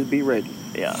 But just be ready.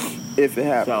 Yeah. If it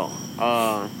happens.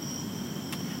 So,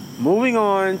 moving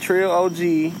on, Trill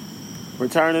OG,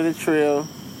 Return of the Trill.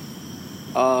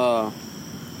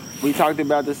 We talked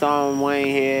about the song Wayne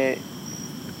had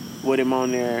with him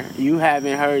on there. You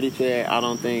haven't heard it yet, I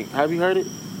don't think. Have you heard it?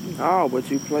 Oh, but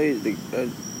you played the...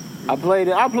 I played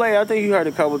it. I think you heard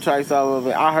a couple tracks off of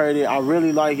it. I heard it. I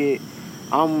really like it.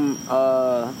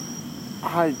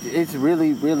 It's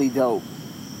really, really dope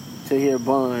to hear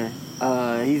Bun.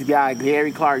 He's got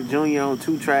Gary Clark Jr. on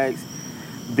 2 tracks.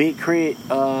 Big Crit,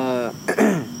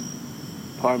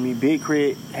 Big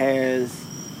Crit has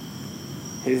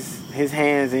his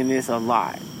hands in this a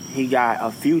lot. He got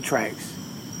a few tracks.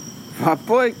 My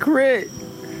boy Crit.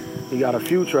 He got a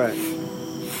few tracks.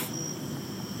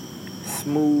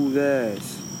 Smooth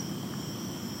ass.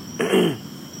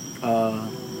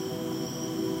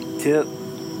 Tip.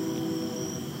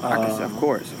 Of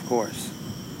course.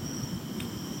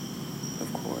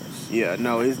 Yeah,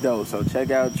 no, it's dope. So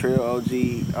check out Trill OG.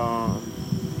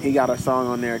 He got a song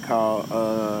on there called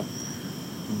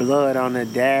Blood on the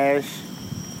Dash.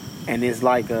 And it's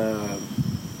like a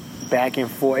back and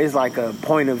forth. It's like a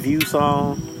point of view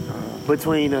song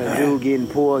between a dude getting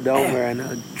pulled over and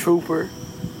a trooper.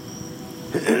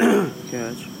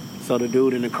 Catch. So the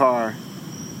dude in the car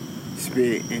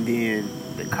spit, and then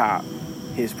the cop,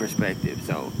 his perspective.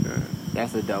 So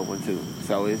that's a dope one too.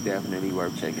 So it's definitely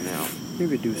worth checking out. You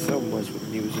could do so much with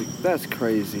music. That's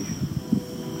crazy.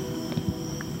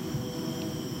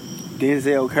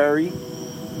 Denzel Curry.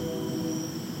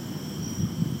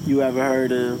 You ever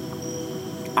heard of?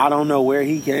 I don't know where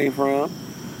he came from.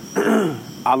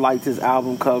 I liked his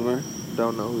album cover.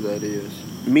 Don't know who that is.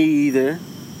 Me either.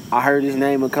 I heard his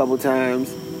name a couple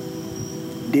times.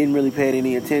 Didn't really pay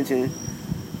any attention.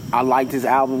 I liked his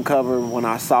album cover when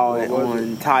I saw it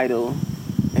on Tidal.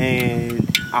 And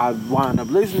I wound up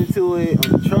listening to it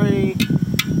on the train.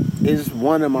 It's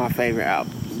one of my favorite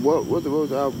albums. What was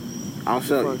the album? I'll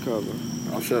show you. Cover.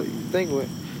 I'll show you.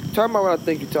 Talk about what I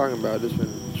think you're talking about. This one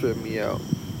tripped me out.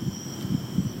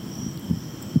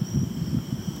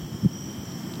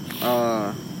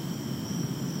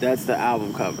 That's the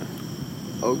album cover.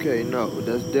 Okay, no,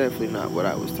 that's definitely not what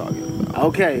I was talking about.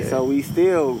 Okay, so we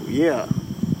still, yeah.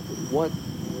 What?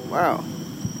 Wow.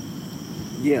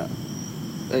 Yeah.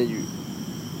 And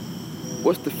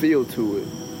what's the feel to it?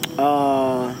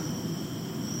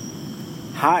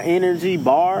 High energy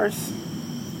bars.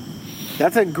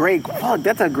 That's a great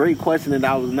question that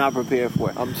I was not prepared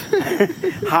for.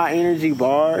 High energy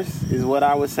bars is what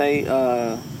I would say.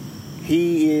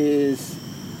 He is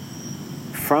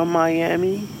from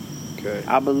Miami, okay,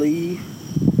 I believe.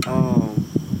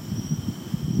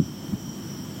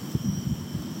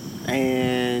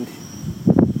 And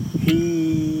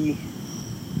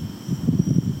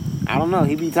I don't know,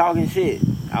 he be talking shit.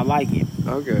 I like him.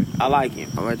 Okay. I like him.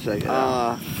 I'm gonna check it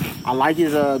out. I like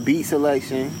his beat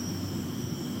selection.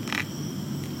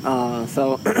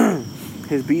 So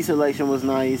his beat selection was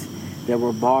nice. There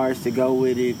were bars to go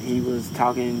with it. He was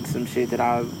talking some shit that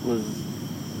I was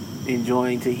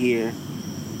enjoying to hear.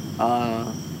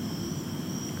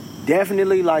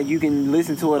 Definitely, like, you can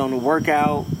listen to it on the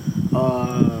workout.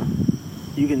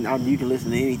 You can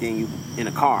listen to anything in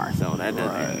a car, so that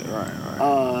doesn't.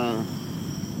 Right.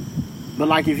 But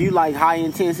like, if you like high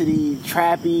intensity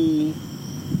trappy,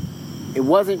 it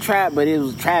wasn't trap, but it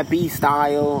was trappy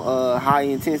style, high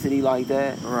intensity like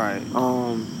that. Right.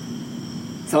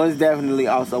 So it's definitely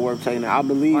also worth checking out. I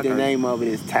believe like the name of it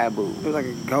is Taboo. It was like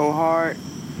a Go Hard.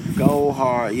 Go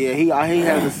Hard. Yeah, he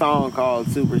has a song called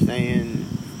Super Saiyan.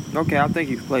 Okay, I think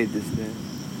you've played this then.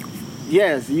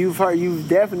 Yes, you've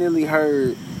definitely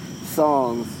heard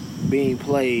songs being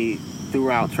played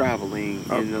throughout traveling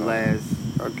in the last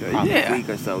week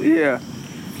or so. Yeah.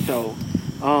 So,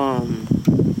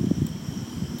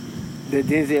 the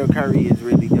Denzel Curry is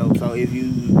really dope. So if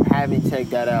you haven't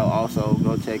checked that out, also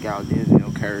go check out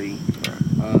Denzel Curry,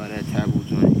 that Taboo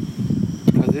joint.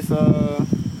 Cause it's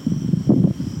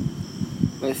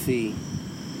let's see,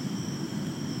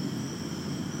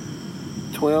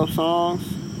 12 songs,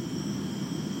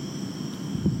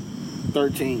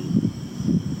 13.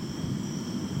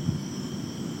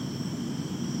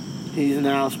 He's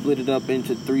now split it up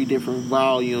into 3 different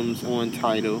volumes on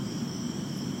Tidal.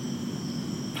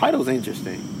 Tidal's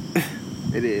interesting.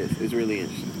 It is. It's really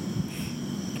interesting.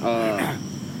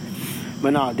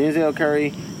 But no, Denzel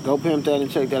Curry, go pimp that and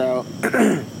check that out.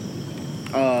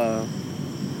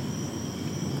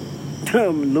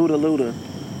 Luda.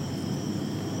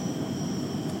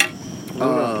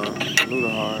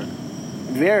 Luda hard.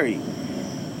 Very.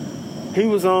 He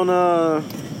was on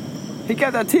he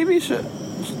got that TV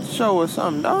show or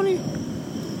something, don't he?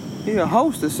 He a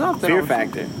host or something. Fear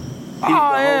Factor.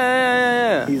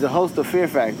 Yeah. He's a host of Fear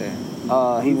Factor.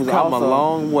 He was come also a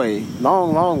long way.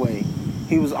 Long way.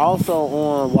 He was also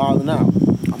on Wild 'N Out.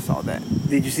 I saw that.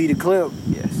 Did you see the clip?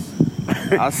 Yes.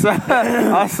 I saw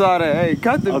that. Hey,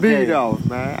 cut the beat off,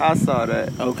 man. I saw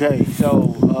that. Okay,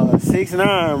 so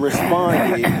 6ix9ine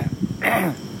responded.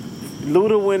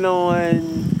 Luda went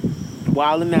on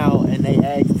Wild 'N Out, and they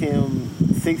asked him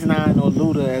 6ix9ine or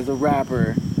Luda as a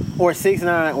rapper, or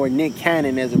 6ix9ine or Nick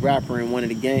Cannon as a rapper in one of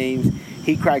the games.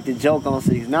 He cracked a joke on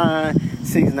 6ix9ine.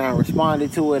 6ix9ine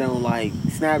responded to it on like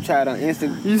Snapchat, on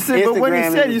Instagram. You see, but when he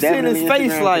said, you see in his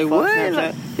face like, what?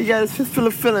 Like, he got his fist full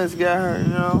of feelings, got hurt, you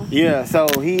know? Yeah, so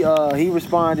he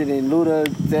responded, and Luda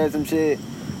said some shit.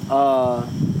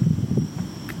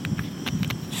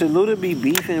 Should Luda be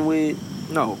beefing with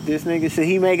this nigga? Should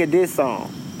he make a diss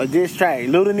song? A diss track?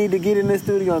 Luda need to get in the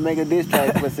studio and make a diss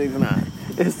track for 6ix9ine.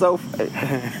 It's so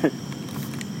fake.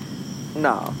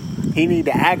 No. He need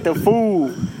to act a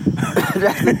fool.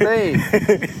 That's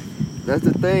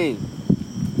the thing.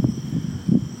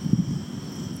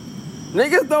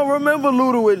 Niggas don't remember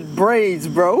Luda with braids,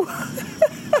 bro.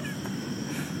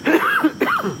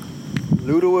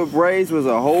 Luda with braids was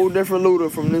a whole different Luda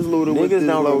from this Luda with this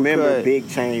don't low remember cut. Big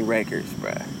Chain Records,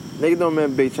 bruh. Niggas don't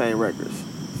remember Big Chain Records.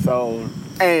 So,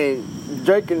 and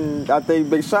Drake and I think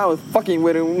Big Sean was fucking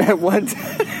with him that one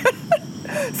time.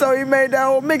 So he made that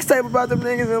whole mixtape about them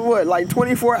niggas in what, like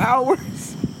 24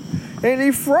 hours? And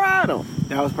he fried them.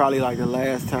 That was probably like the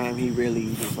last time he really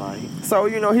was like. So,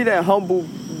 you know, he that humble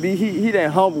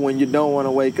when you don't want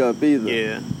to wake up either.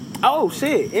 Yeah. Oh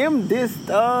shit, M dissed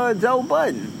Joe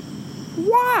Budden.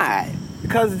 Why?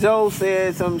 Because Joe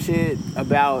said some shit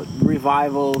about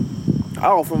Revival.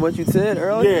 Oh, from what you said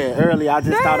earlier? Yeah, earlier. I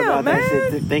just thought about man.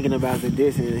 that shit, thinking about the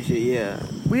dissing and shit, yeah.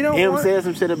 M said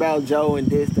some shit about Joe and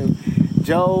dissed him.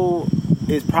 Joe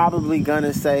is probably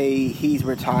gonna say he's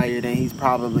retired and he's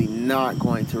probably not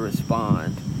going to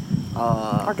respond.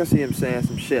 I can see him saying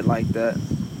some shit like that.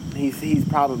 He's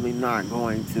probably not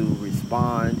going to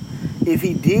respond. If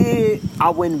he did, I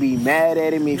wouldn't be mad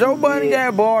at him. Joe Budden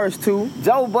got bars too.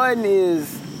 Joe Budden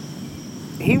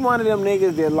he one of them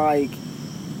niggas that like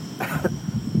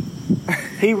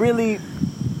he really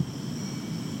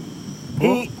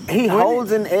he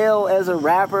holds an L as a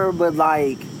rapper, but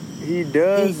like he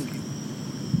does.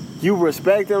 You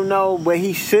respect him, no, but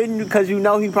he shouldn't, because you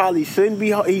know he probably shouldn't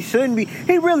be.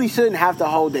 He really shouldn't have to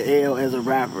hold the L as a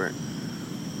rapper.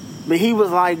 But he was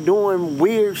like doing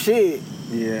weird shit.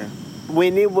 Yeah.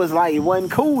 When it was like, it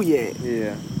wasn't cool yet.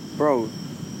 Yeah. Bro,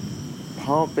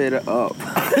 pump it up.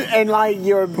 And like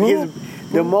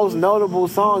the most notable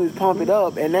song is Pump It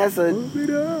Up, and that's Pump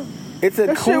It Up. It's a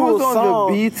that cool shit was on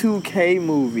song. The B2K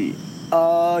movie.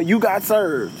 You Got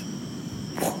Served.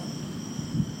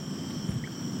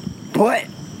 But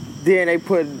then they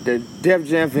put the Def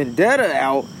Jam Vendetta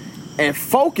out, and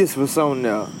Focus was on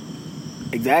there.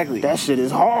 Exactly. That shit is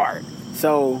hard.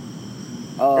 So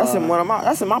That's in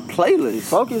my playlist.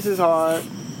 Focus is hard.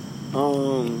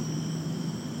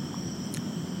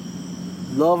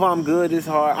 Love I'm Good is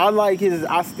hard.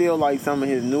 I still like some of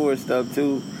his newer stuff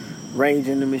too. Rage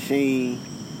in the Machine.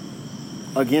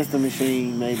 Against the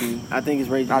Machine, maybe. I think it's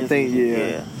Rage Against the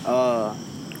Machine. Yeah.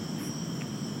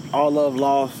 All Love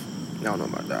Lost. I don't know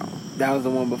about that one. That was the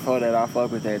one before that. I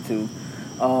fuck with that too.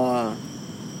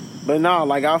 But no,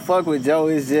 like I fuck with Joe.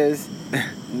 It's just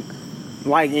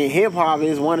like in hip hop,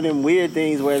 it's one of them weird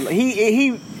things where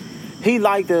he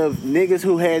like the niggas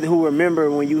who remember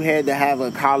when you had to have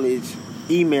a college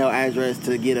email address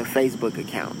to get a Facebook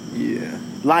account. Yeah.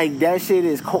 Like that shit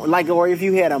is like, or if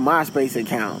you had a MySpace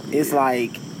account, it's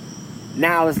like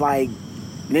now it's like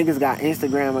niggas got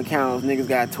Instagram accounts, niggas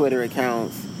got Twitter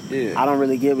accounts. Yeah. I don't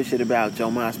really give a shit about Joe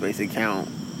MySpace account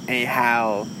and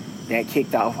how that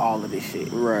kicked off all of this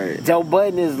shit. Right. Joe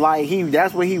Budden is like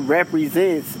that's what he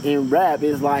represents in rap.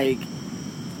 Is like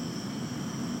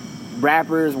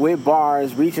rappers with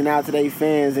bars reaching out to their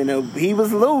fans, and he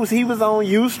was loose. He was on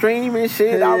Ustream and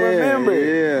shit. Yeah, I remember.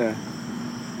 Yeah.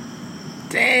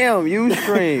 Damn,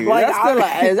 Ustream.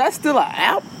 Like, is that still an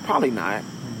app? Probably not.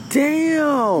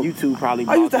 Damn. YouTube probably.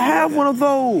 I used to have one of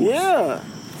those. Yeah.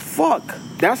 Fuck.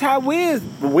 That's how Wiz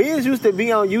used to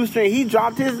be on Ustream. He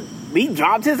dropped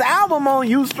his album on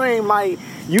Ustream. Like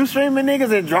Ustreaming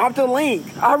niggas and dropped a link.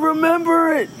 I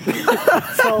remember it.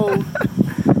 So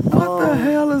what the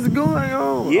hell is going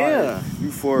on? Yeah.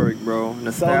 Euphoric, bro.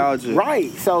 Nostalgia. So,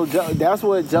 right. So that's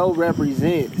what Joe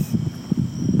represents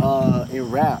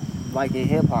in rap, like in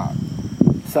hip hop.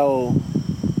 So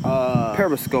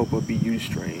Periscope would be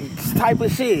Ustream. Type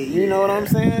of shit. You know what I'm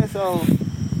saying? So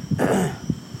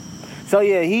so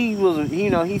yeah, he was,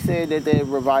 he said that the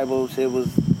revival shit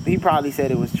was, he probably said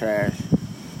it was trash.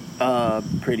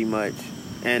 Pretty much.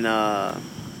 And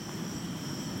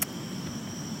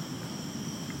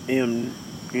him,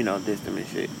 dissed him and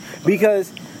shit.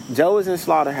 Because Joe is in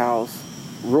Slaughterhouse,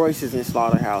 Royce is in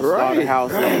Slaughterhouse. Right.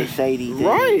 Slaughterhouse is a shady thing.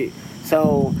 Right.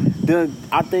 So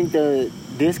I think the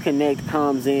disconnect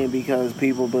comes in because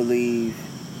people believe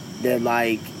that,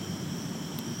 like,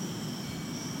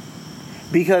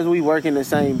 because we work in the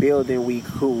same building, we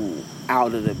cool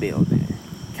out of the building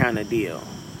kind of deal.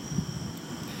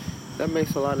 That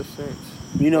makes a lot of sense.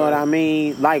 You know what I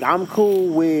mean? Like, I'm cool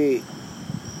with,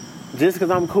 just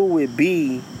because I'm cool with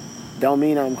B don't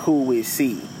mean I'm cool with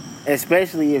C.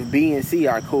 Especially if B and C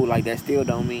are cool, like, that still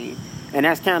don't mean. And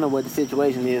that's kind of what the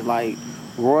situation is. Like,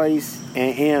 Royce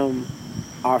and M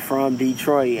are from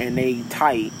Detroit and they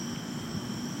tight.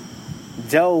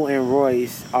 Joe and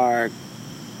Royce are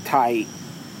tight.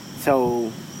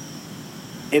 So,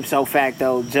 ipso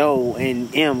facto, Joe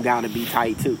and M gotta be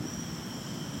tight too.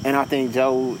 And I think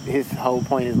Joe, his whole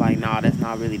point is like, nah, that's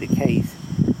not really the case.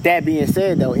 That being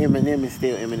said, though, Eminem is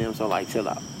still Eminem, so, like, chill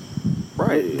out.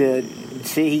 Right. The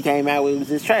shit he came out with was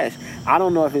just trash. I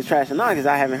don't know if it's trash or not because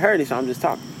I haven't heard it, so I'm just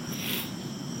talking.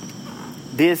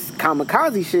 This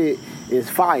Kamikaze shit is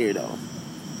fire, though.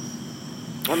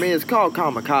 I mean, it's called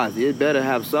Kamikaze. It better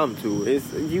have something to it.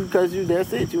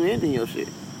 That's it. You ending your shit.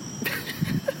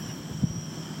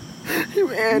 You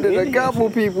ended a couple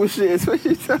people's shit. What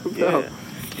you talking about?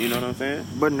 You know what I'm saying?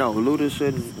 But no, Luda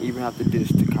shouldn't even have to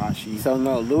diss Tekashi. So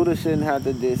no, Luda shouldn't have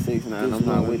to diss 6ix9ine. I'm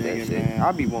not with that shit. Man.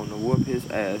 I be wanting to whoop his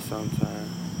ass sometimes.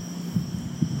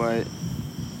 But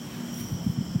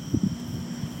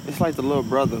it's like the little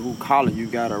brother who collar you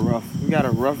got a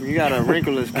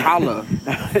wrinkleless collar.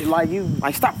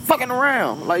 Like stop fucking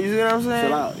around. Like, you see what I'm saying?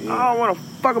 Chill out, yeah. I don't want to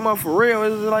fuck him up for real.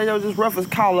 It's like, yo, just rough his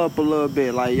collar up a little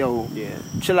bit. Like, yo,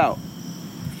 chill out.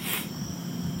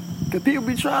 Cause people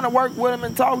be trying to work with him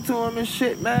and talk to him and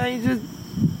shit, man. He just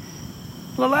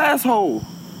a little asshole.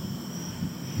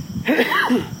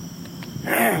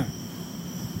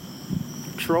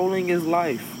 Trolling is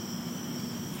life.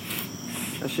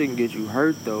 That shit can get you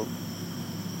hurt though.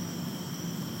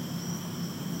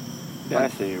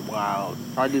 That shit wild.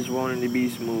 I just wanted to be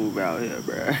smooth out here,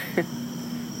 bruh.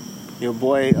 Your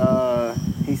boy,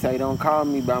 he say, don't call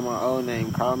me by my old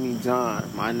name. Call me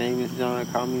John. My name is John.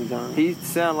 Call me John. He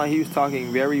sounded like he was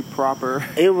talking very proper.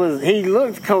 He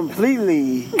looked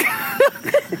completely...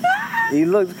 he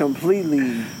looked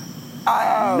completely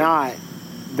not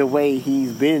the way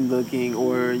he's been looking,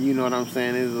 or, you know what I'm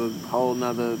saying, is a whole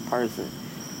nother person.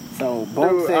 So,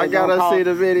 Boom said, I gotta see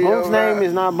the video. Boom's name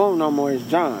is not Boom no more, it's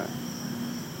John.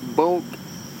 Boom.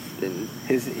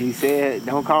 He said,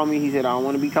 "Don't call me." He said, "I don't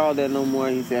want to be called that no more."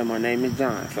 He said, "My name is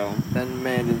John." So that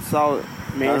man done saw it.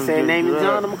 Man said, "Name is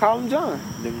John." I'm gonna call him John.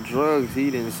 Them drugs, he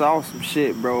done saw some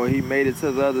shit, bro. He made it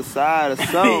to the other side or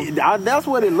something. That's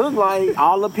what it looked like.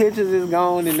 All the pictures is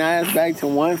gone, and now it's back to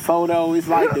one photo. It's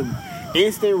like the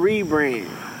instant rebrand.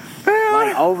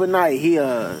 Like overnight, he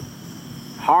a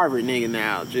Harvard nigga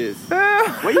now. Just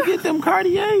where you get them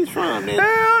Cartiers from?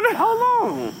 Hold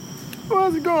on.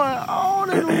 What's going on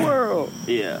in the world?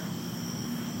 Yeah.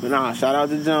 But nah, shout out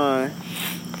to John.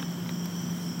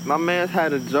 My man's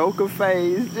had a Joker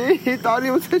face. He thought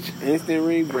he was instant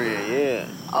rebrand, yeah.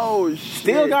 Oh shit.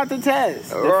 Still got the test.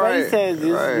 The face test is,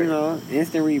 right.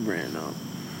 Instant rebrand though.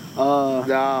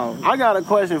 No. I got a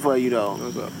question for you though.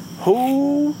 What's up?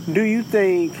 Who do you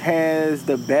think has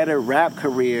the better rap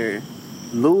career,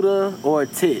 Luda or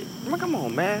Tit? Come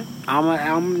on, man.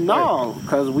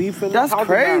 Because we finna That's talk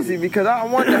crazy about it. because I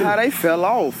wonder how they fell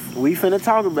off. We finna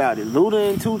talk about it.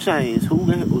 Luda and 2 Chainz.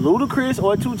 Ludacris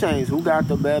or 2 Chainz? Who got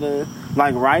the better?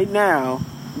 Like right now.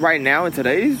 Right now in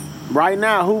today's? Right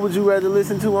now, who would you rather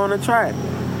listen to on a track?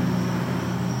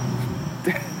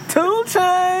 2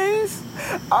 Chainz.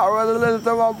 I'd rather listen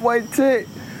to my boy Tit.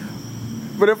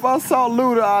 But if I saw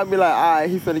Luda, I'd be like, alright,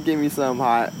 he finna give me something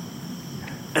hot.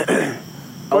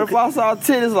 But if I saw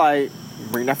Tit, it's like,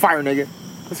 bring that fire, nigga.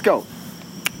 Let's go.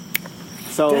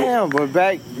 So damn, but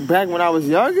back when I was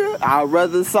younger, I'd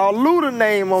rather saw Luda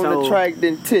name on the track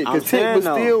than Tit. Because Tit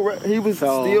was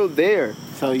still there.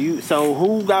 So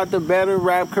who got the better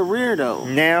rap career though?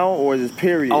 Now or just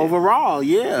period? Overall,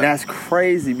 yeah. That's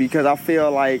crazy because I feel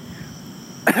like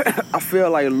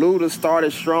Luda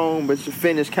started strong, but you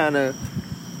finished kind of,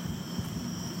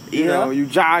 you know, you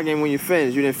jogging when you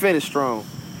finish. You didn't finish strong.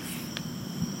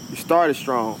 You started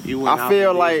strong. I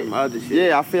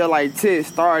feel like Tit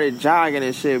started jogging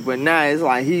and shit, but now it's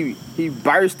like he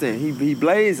bursting, he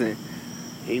blazing,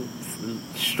 he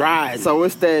strides. So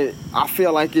it's that. I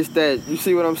feel like it's that. You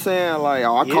see what I'm saying? Like,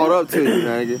 I caught up to you,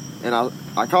 nigga, and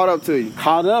I caught up to you.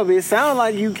 Caught up. It sounds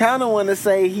like you kind of want to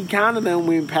say he kind of done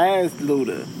went past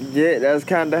Luda. Yeah, that's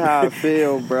kind of how I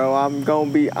feel, bro. I'm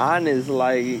gonna be honest.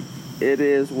 Like, it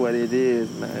is what it is,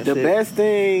 man. The best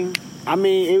thing. I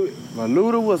mean, but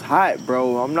Luda was hot,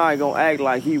 bro. I'm not gonna act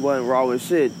like he wasn't raw as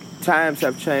shit. Times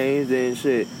have changed and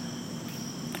shit.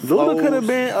 Luda could have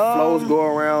been flows go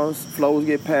around, flows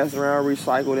get passed around,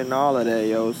 recycled and all of that,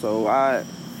 yo. So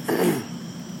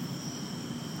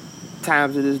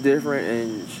times are just different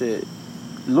and shit.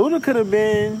 Luda could have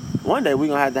been. One day we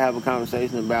gonna have to have a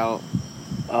conversation about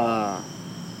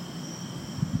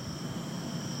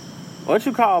what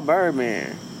you call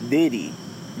Birdman, Diddy,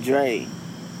 Dre.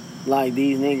 Like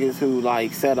these niggas who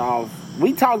like set off.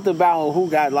 We talked about who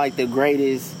got like the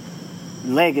greatest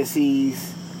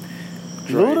legacies.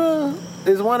 Dre. Luda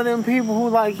is one of them people who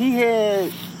like he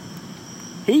had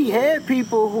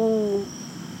people who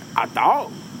I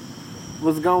thought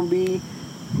was gonna be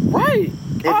right.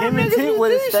 If him and Tit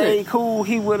would have stayed cool,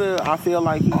 he would have. I feel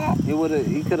like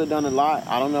he could have done a lot.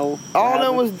 I don't know. All of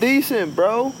them was decent,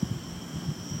 bro.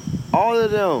 All of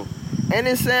them. And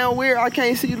it sound weird. I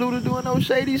can't see Luda doing no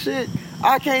shady shit.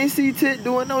 I can't see Tit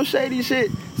doing no shady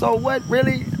shit. So what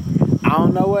really? I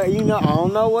don't know what I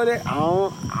don't know what it.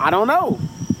 I don't know.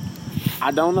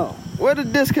 I don't know. Where the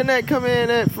disconnect come in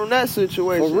at from that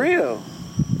situation? For real.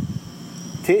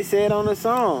 Tit said on the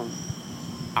song,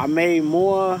 I made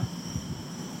more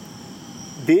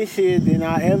this year than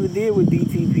I ever did with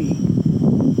DTP.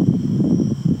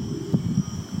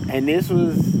 And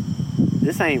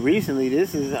this ain't recently.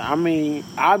 This is, I mean,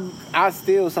 I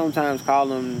still sometimes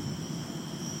call him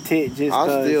Tit just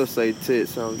I still say Tit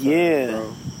sometimes, yeah.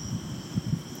 Bro.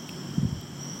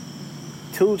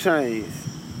 2 Chainz.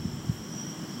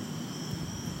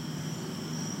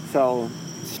 So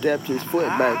stepped his foot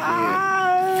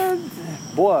back in.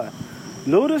 Boy,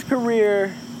 Luda's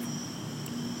career.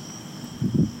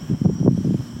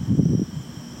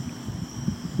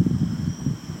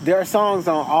 There are songs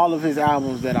on all of his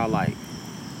albums that I like.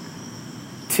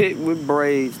 Tit with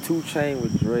braids, 2 Chainz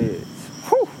with dreads.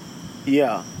 Whew.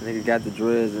 Yeah. Nigga got the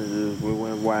dreads and just we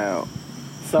went wild.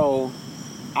 So,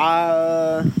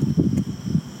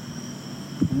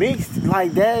 mixed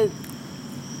like that.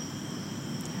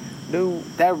 Dude,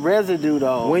 that residue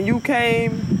though. When you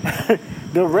came,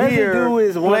 the residue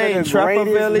is one of the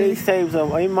greatest mixtapes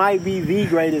of. It might be the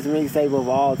greatest mixtape of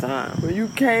all time. When you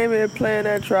came in playing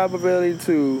that Trapability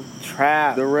 2,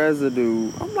 the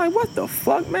residue, I'm like, what the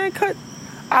fuck, man?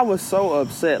 I was so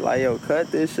upset. Like, yo, cut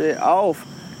this shit off.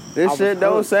 This shit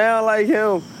don't sound like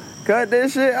him. Cut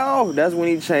this shit off. That's when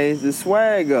he changed the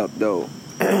swag up though.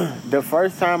 The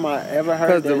first time I ever heard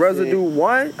Because that the Residue shit,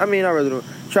 1, I mean, not Residue,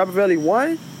 Trapavelli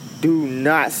 1 do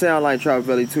not sound like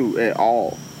Trapavelli 2 at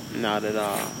all. not at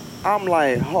all. I'm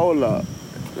like, hold up.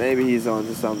 Maybe he's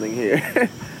onto something here.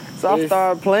 So I It's-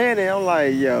 started playing it. I'm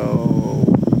like, yo,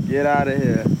 get out of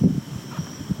here.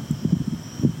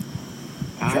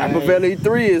 Trapavelli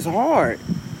 3 is hard.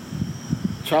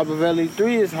 Trapavelli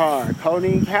 3 is hard.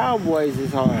 Codeine Cowboys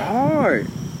is hard. Hard.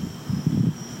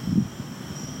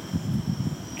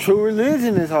 True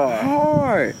Religion is hard.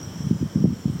 Hard.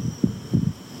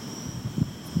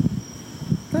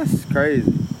 That's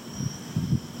crazy.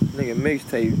 Nigga,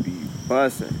 mixtapes be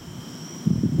bussin'.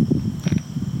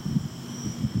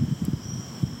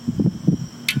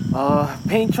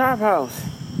 Pink Trap House.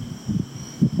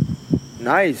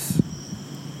 Nice.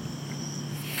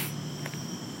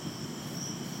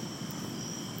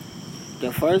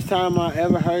 The first time I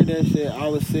ever heard that shit, I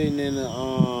was sitting in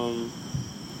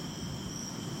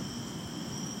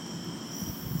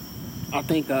I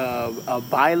think a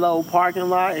Bilo parking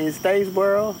lot in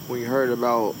Statesboro. When you heard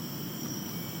about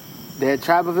That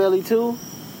Trapavelli 2.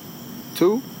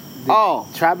 2? Oh,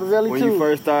 Trapavelli 2. when you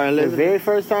first started The listening? very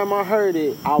first time I heard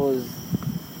it, I was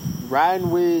riding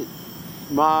with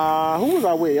who was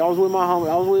I with? I was with my homie.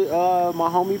 I was with my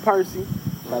homie Percy.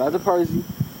 Shout out to Percy.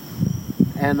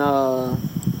 And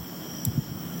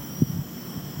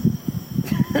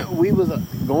we was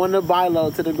going to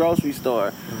Bilo to the grocery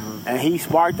store, and he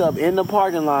sparked up in the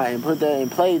parking lot and put that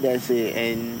and played that shit,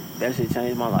 and that shit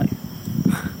changed my life.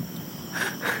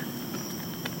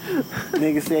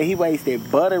 Nigga said he wasted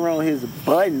butter on his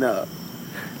button up.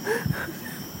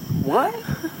 What?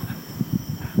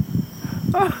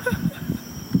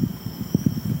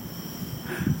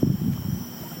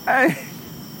 Hey.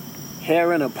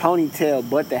 Hair in a ponytail,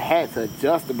 but the hat's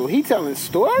adjustable. He telling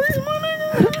stories, my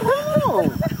nigga? Hold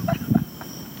on.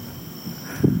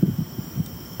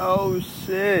 Oh,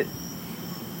 shit.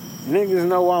 Niggas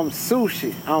know I'm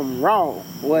sushi. I'm raw.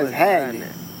 What's happening?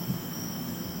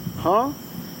 Huh?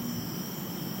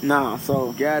 Nah,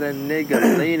 so Got a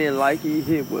nigga leaning like he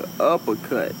hit with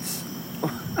uppercuts.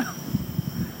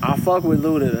 I fuck with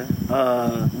Luda.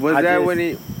 Was I that just- when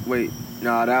he... Wait.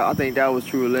 No, I think that was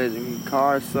True Religion.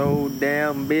 Car so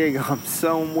damn big, I'm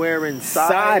somewhere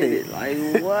inside Inside it.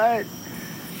 Like, what?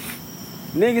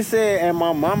 Nigga said, and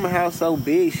my mama house so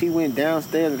big, she went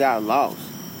downstairs and got lost.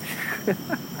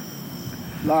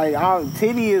 Like,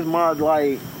 Titty is my,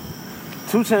 like,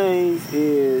 2 Chainz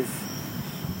is,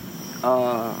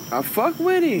 I fuck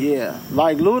with him. yeah.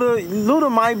 Like, Luda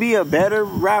might be a better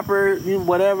rapper,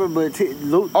 whatever, but Okay, 2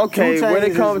 when Chainz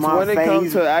it comes is my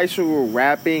favorite. to actual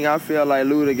rapping, I feel like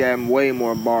Luda got way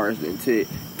more bars than Tit.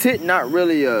 Tit not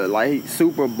really a like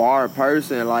super bar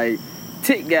person. Like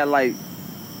Tit got like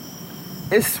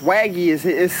it's swaggy,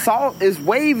 it's salt, it's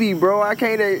wavy, bro. I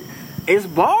can't. It's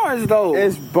bars, though.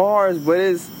 It's bars, but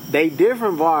it's They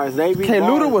different bars. They be okay.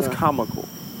 bars, Luda was though. comical,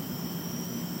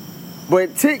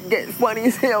 but Tit get funny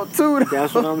as hell too. Though.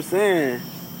 That's what I'm saying.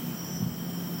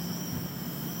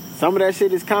 Some of that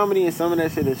shit is comedy and some of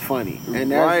that shit is funny.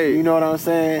 And that's, Right. you know what I'm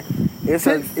saying? It's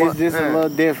just a little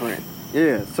different.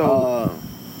 Yeah. So,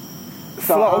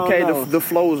 flow, okay, the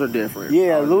flows are different.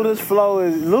 yeah, Luda's flow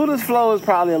is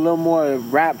probably a little more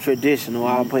rap traditional.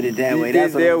 I'll put it that way.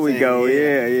 That's what there I'm we saying. go.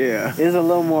 Yeah. It's a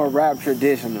little more rap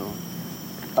traditional.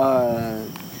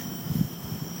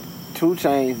 2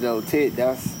 Chainz though, Tit,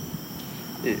 that's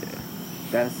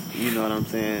you know what I'm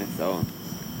saying. So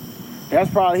that's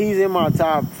probably he's in my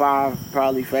top 5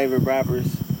 probably favorite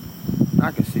rappers.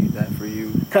 I can see that for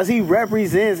you. Cause he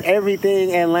represents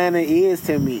everything Atlanta is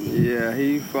to me. Yeah,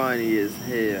 he funny as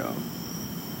hell.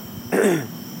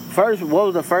 What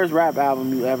was the first rap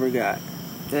album you ever got?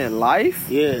 In life,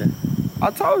 Yeah. I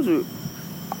told you,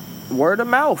 word of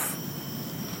mouth.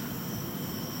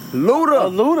 A Luda.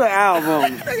 Luda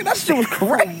album. Nigga, that shit was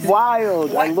crazy.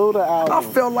 Wild. What? A Luda album. I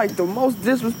felt like the most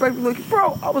disrespectful looking.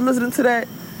 Bro, I was listening to that.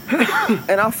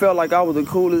 And I felt like I was the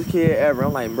coolest kid ever.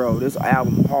 I'm like, bro, this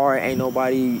album hard. Ain't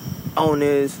nobody on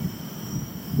this.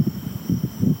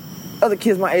 Other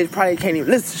kids my age probably can't even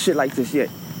listen to shit like this yet.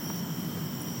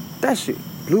 That shit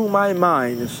blew my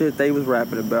mind, the shit they was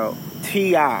rapping about.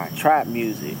 T.I. Trap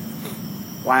music.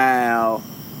 Wow.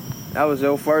 That was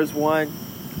your first one?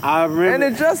 I remember. And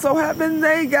it just so happened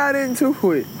they got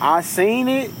into it. I seen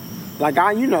it. Like,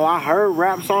 I heard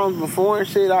rap songs before and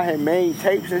shit. I had made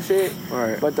tapes and shit.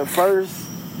 Right. But the first,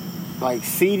 like,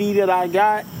 CD that I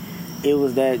got, it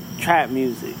was that trap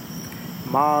music.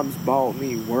 Moms bought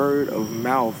me word of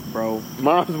mouth, bro.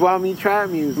 Moms bought me trap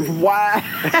music. Why?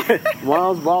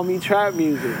 Moms bought me trap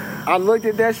music. I looked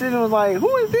at that shit and was like,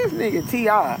 who is this nigga?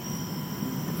 T.I.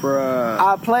 Bruh.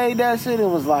 I played that shit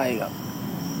and was like,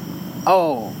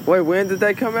 oh, Wait, when did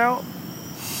they come out?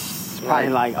 probably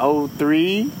like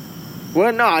 03.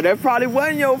 Well, nah, that probably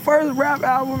wasn't your first rap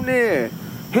album then.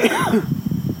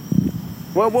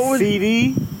 What was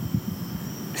CD?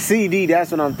 CD,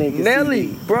 that's what I'm thinking. Nelly?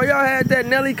 CD. Bro, y'all had that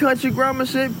Nelly Country Grammar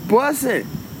shit bussin'.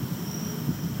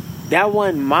 That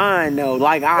wasn't mine though.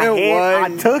 Like I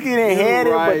It took it and You had it,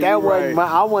 right, but that you wasn't right. mine.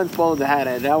 I wasn't supposed to have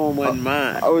that. That one wasn't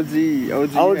mine.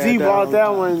 OG OG brought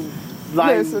that one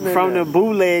like Listen to from that. the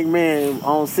bootleg man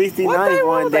on 69th What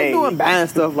one they day. doing buying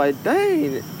stuff like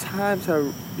dang, times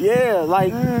have Yeah,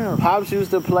 like Damn. Pops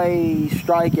used to play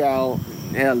Strikeout.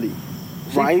 Nelly.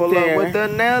 She Right pull there. up with the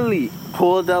Nelly.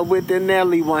 Pulled up with the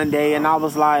Nelly one day, and I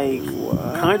was like,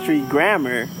 What? country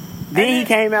grammar. Then he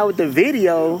came out with the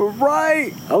video.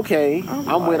 Right. Okay, I'm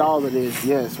I'm with like- all of this.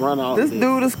 Yes, run all This of this.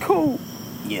 dude is cool.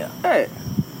 Yeah. Hey.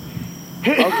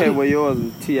 Okay, well yours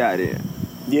was T.I. then.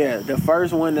 Yeah, the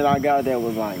first one that I got that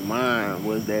was like mine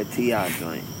was that T.I.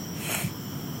 joint.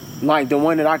 Like the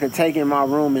one that I could take in my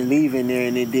room and leave in there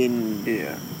and it didn't.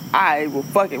 Yeah. Alright, well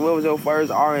fuck it. What was your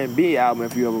first R&B album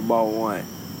if you ever bought one?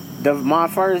 My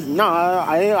first, no,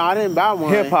 I didn't buy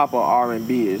one. Hip hop or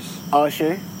R&B is.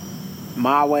 Usher,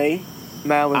 My Way.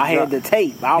 Mine was I had the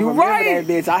tape. I You remember right.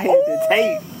 that bitch. I had the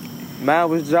tape. Mine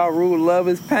was Ja Rule, Love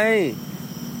Is Pain.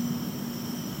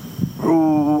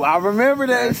 Ooh, I remember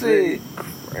that That shit.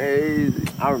 Crazy.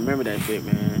 I remember that shit,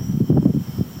 man.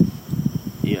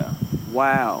 Yeah.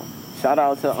 Wow. Shout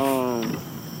out to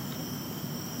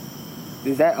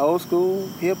is that old school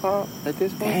hip hop at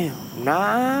this point? Damn.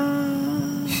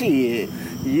 Nah. Shit.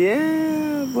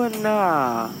 Yeah, but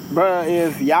nah. Bruh,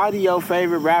 if Yachty your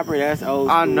favorite rapper, that's old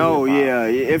school I know, hip-hop. yeah.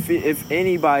 If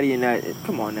anybody in that,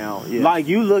 come on now. Yeah. Like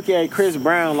you look at Chris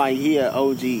Brown like he a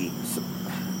OG.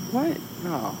 What?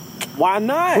 No. Why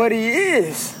not? But he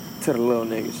is to the little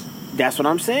niggas. That's what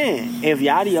I'm saying. If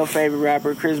Yachty your favorite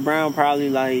rapper, Chris Brown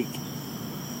probably like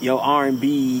your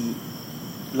R&B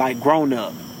like grown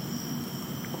up.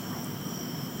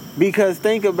 Because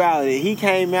think about it, he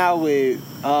came out with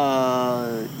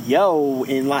Yo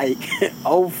in like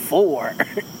 04.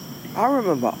 I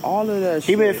remember all of that shit.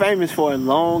 He been famous for a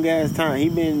long ass time. He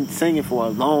been singing for a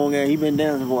long ass. He been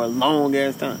dancing for a long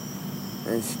ass time.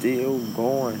 And still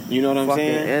going. You know what I'm Fucking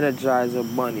saying?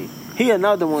 Energizer Bunny. He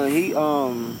another one. He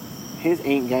his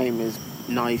ink game is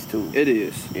nice too. It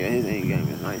is. Yeah, his ink game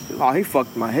is nice too. Oh, he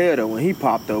fucked my head up when he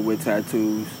popped up with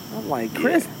tattoos. I'm like,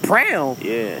 Chris Brown?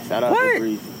 Yeah, shout out What? to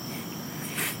Breezy.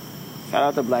 Shout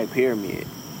out to Black Pyramid.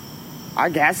 I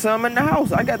got some in the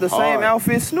house. I got the same Hard.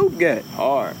 outfit Snoop got.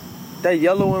 Hard. That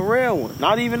yellow and red one.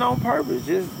 Not even on purpose.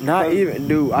 Just Not cause, even,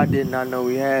 dude. I did not know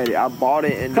he had it. I bought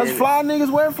it and Cause then fly niggas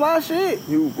wear fly shit.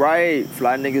 you right.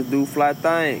 Fly niggas do fly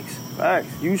things. Facts.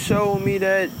 You showed me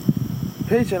that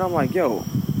picture and I'm like, yo,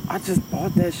 I just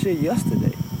bought that shit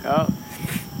yesterday. Yeah.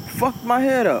 Fucked my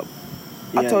head up.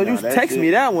 I Yeah, told nah, you that text shit- me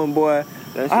that one, boy.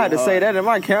 That I had to shit say hard. that in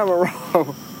my camera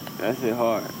roll. That shit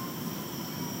hard.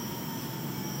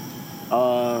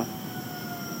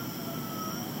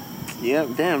 Yeah,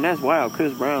 damn, that's wild.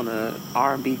 Chris Brown,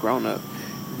 R&B grown up.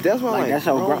 That's what Like I'm that's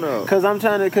like, so grown grown. up. Cause I'm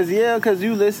trying to, cause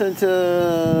you listen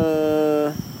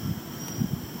to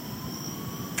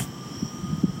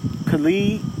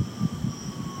Khalid.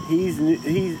 He's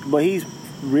new, but he's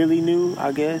really new,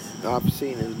 I guess. I've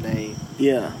seen his name.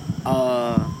 Yeah.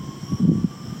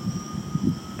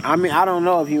 I mean, I don't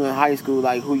know if you in high school,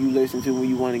 like who you listen to when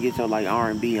you want to get your like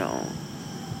R&B on.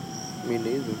 Me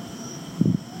neither.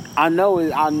 I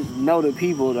know the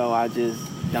people though. I just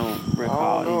don't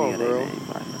recall know, any of their bro. names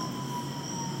right now.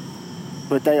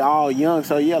 But they all young,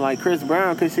 so yeah, like Chris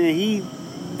Brown, cause see, he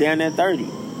down at 30.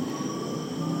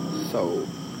 So,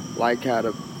 like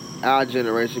how our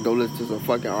generation go listen to some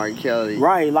fucking R. Kelly.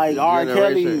 Right, like R.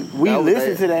 Kelly, Generation. we That was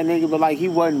listened to that nigga, but like he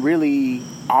wasn't really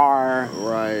our.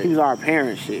 Right. He was our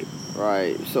parent shit.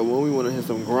 Right. So when we want to hear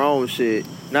some grown shit,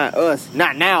 not us,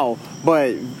 not now,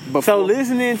 but So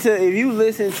listening to, if you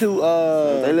listen to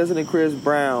if they listen to Chris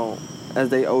Brown as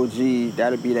they OG,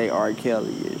 that'll be they R.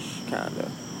 Kelly-ish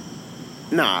kinda.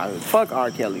 nah, fuck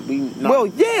R. Kelly. Well,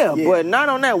 yeah, but not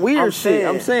on that weird I'm shit. saying-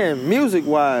 I'm saying music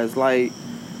wise, like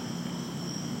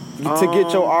to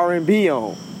get your R&B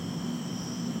on.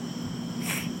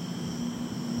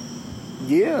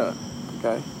 yeah,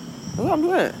 Okay. That's what I'm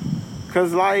saying.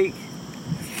 cause like,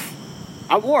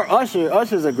 or Usher.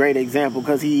 Usher's a great example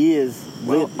because he is.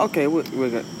 Well, okay, we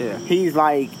got, yeah. He's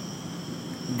like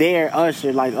their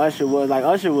Usher, like Usher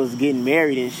was getting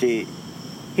married and shit.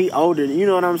 He older, you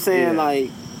know what I'm saying? Yeah.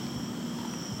 Like,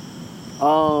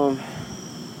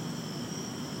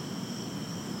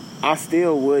 I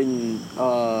still wouldn't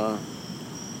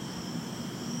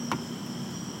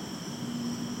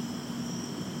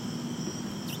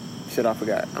shit I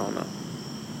forgot. I don't know.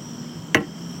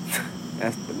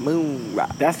 That's the moon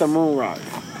rock. That's the moon rock.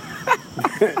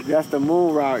 That's the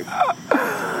moon rock.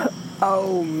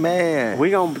 Oh man.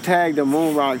 We gonna tag the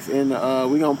moon rocks in the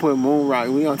we gonna put moon rock.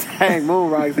 We gonna tag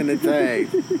moon rocks in the tag.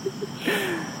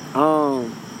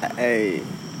 Hey.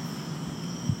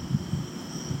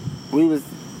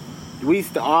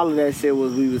 All of that shit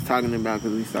was we was talking about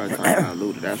because we started talking about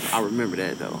Luda. I remember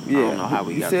that though. Yeah. I don't know how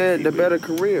we got. You said to the better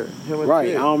career. Right.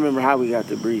 I don't remember how we got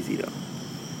to Breezy though.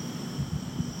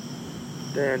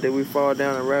 Damn, did we fall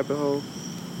down a rabbit hole?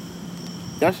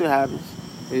 That shit happens.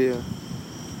 Yeah.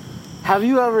 Have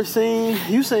you ever seen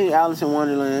Alice in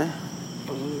Wonderland?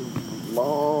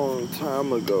 Long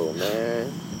time ago,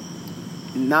 man.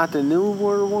 Not the new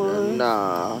one?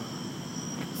 Nah.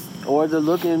 Or the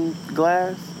Looking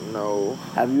Glass? No.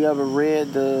 Have you ever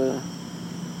read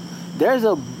there's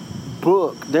a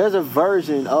book, there's a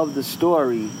version of the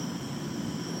story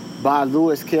by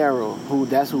Lewis Carroll, who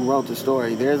wrote the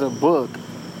story. There's a book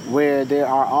where there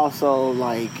are also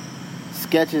like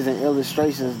sketches and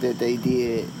illustrations that he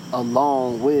did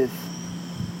along with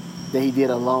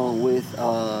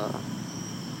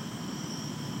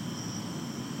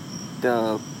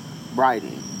the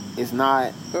writing. It's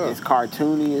not it's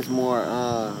cartoony, it's more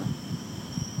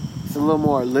it's a little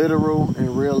more literal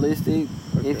and realistic,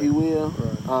 if you will.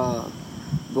 Right.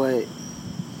 But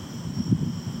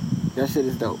that shit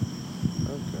is dope.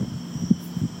 Okay.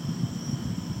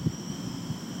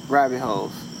 Rabbit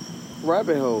holes,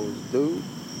 dude.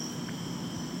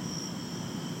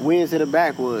 Winds hit a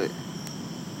backwood.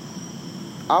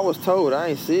 I was told, I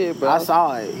ain't see it, but I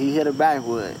saw it. He hit a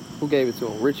backwood. Who gave it to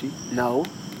him? Richie? No.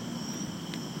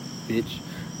 Bitch.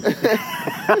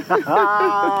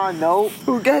 Nope.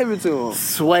 Who gave it to him?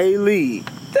 Sway Lee.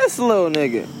 This little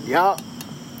nigga. Yup.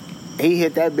 He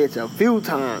hit that bitch a few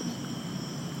times.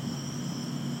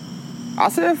 I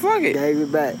said, fuck it. Gave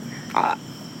it back.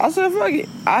 I said, fuck it.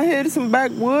 I hit some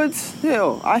backwoods.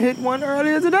 Hell, I hit one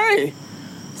earlier today.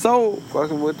 So,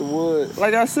 fucking with the woods.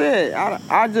 Like I said,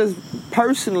 I just,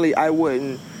 personally, I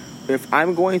wouldn't. If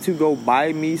I'm going to go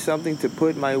buy me something to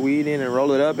put my weed in and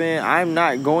roll it up in, I'm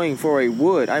not going for a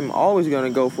wood. I'm always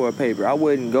going to go for a paper. I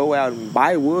wouldn't go out and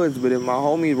buy woods, but if my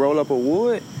homies roll up a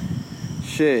wood,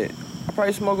 shit, I'll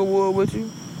probably smoke a wood with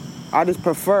you. I just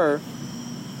prefer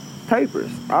papers.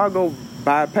 I'll go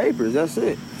buy papers. That's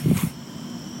it.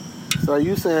 So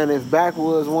you saying if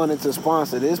Backwoods wanted to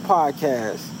sponsor this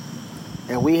podcast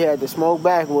and we had to smoke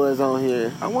Backwoods on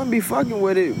here, I wouldn't be fucking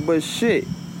with it, but shit,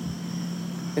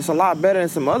 it's a lot better than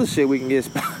some other shit we can get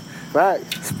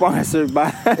sponsored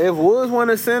by. If Woods want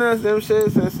to send us them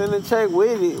shits and send a check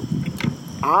with it,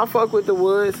 I'll fuck with the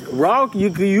Woods. Rock, you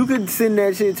could send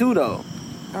that shit too though.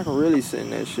 I can really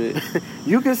send that shit.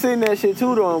 You can send that shit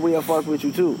too though, and we'll fuck with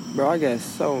you too. Bro, I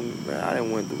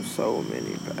done went through so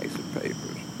many packs of papers.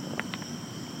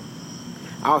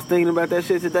 I was thinking about that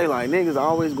shit today. Like, niggas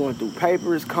always going through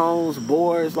papers, cones,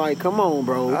 boards. Like, come on,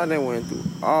 bro. I done went through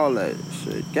all that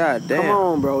shit. God damn. Come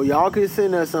on, bro. Y'all can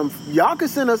send us some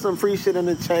free shit in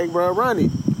the check, bro. Run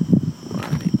it.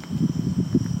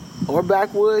 Or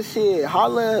Backwoods shit.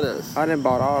 Holla at us. I done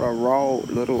bought all the raw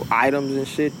little items and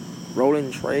shit.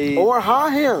 Rolling trade. Or high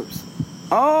hemps.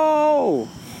 Oh.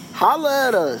 Holla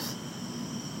at us.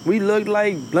 We look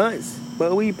like blunts,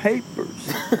 but we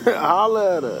papers.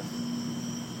 Holla at us.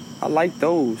 I like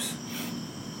those.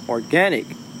 Organic.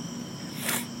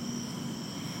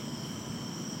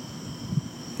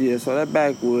 Yeah, so that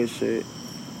backwoods shit,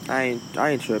 I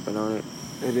ain't tripping on it.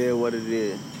 It is what it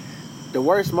is. The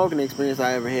worst smoking experience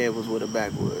I ever had was with a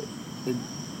backwood. It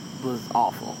was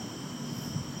awful.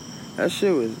 That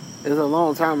shit was... It was a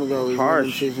long time ago. It was harsh. One of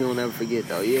them shit you don't ever forget,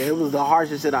 though. Yeah, it was the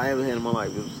harshest shit I ever had in my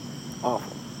life. It was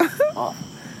awful. Awful.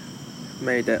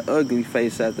 Made that ugly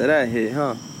face after that hit,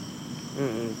 huh?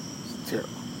 It's terrible.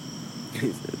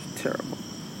 It's terrible.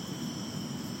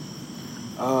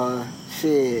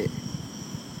 Shit.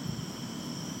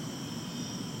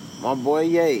 My boy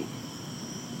Ye.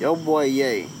 Your boy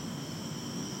Ye.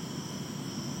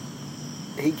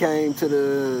 He came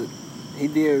to he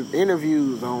did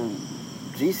interviews on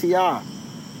GCI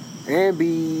and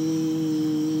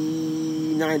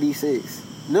B96.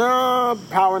 No,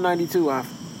 Power 92, I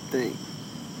think.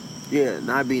 Yeah,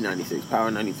 not B96,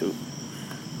 Power 92.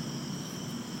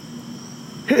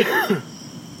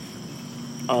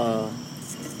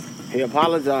 He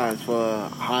apologized for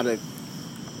how the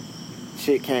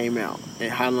shit came out and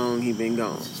how long he been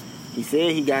gone. He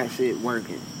said he got shit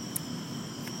working.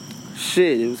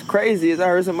 Shit, it was crazy as I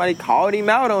heard somebody called him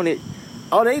out on it.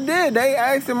 Oh, they did. They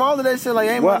asked him all of that shit like,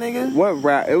 hey, my nigga. What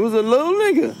rap? It was a little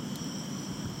nigga.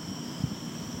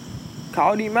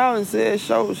 called him out and said,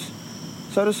 show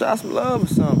the shot some love or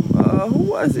something. Who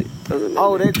was it?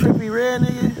 Oh, that Trippie Redd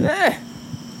nigga? Yeah.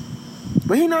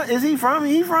 But is he from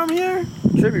here?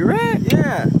 Trippie Redd?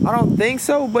 Yeah. I don't think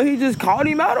so, but he just called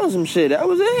him out on some shit. That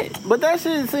was it. But that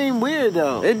shit seemed weird,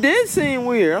 though. It did seem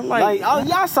weird. I'm like, oh,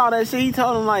 y'all saw that shit. He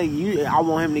told him, like, I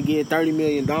want him to get $30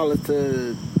 million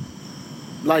to...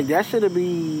 Like, that should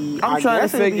be... I'm trying to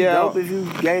figure out... if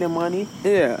you gave him money.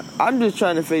 Yeah. I'm just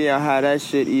trying to figure out how that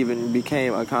shit even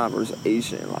became a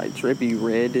conversation. Like, Trippie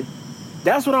Redd.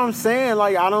 That's what I'm saying.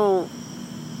 Like, I don't...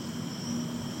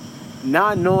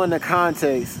 Not knowing the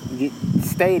context,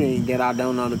 stating that I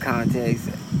don't know the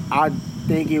context, I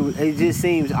think it just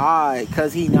seems odd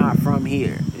because he's not from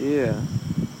here. Yeah.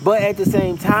 But at the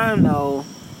same time, though,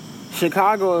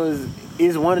 Chicago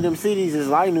is one of them cities. It's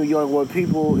like New York, where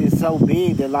people is so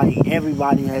big that like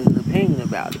everybody has an opinion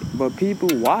about it. But people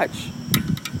watch.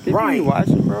 People right. be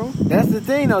watching, bro. That's the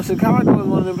thing, though. Chicago is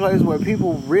one of them places where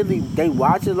people really they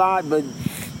watch a lot, but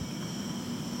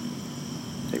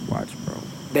they watch, bro.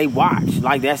 They watch.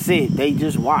 Like, that's it. They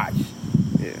just watch.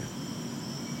 Yeah.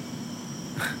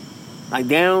 Like,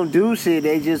 they don't do shit.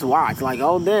 They just watch. Like,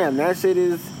 oh, damn, that shit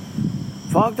is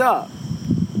fucked up.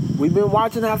 We've been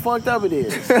watching how fucked up it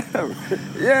is.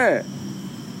 Yeah.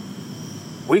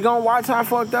 We gonna watch how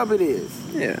fucked up it is.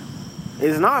 Yeah.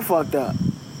 It's not fucked up.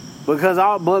 Because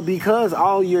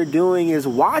all you're doing is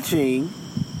watching,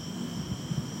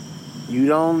 you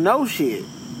don't know shit.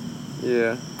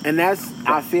 Yeah. And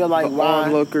I feel like why...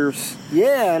 onlookers.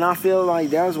 Yeah, and I feel like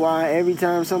that's why every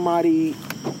time somebody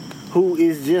who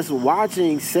is just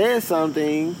watching says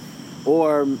something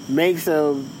or makes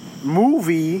a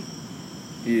movie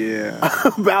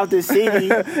about the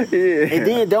city and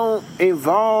then don't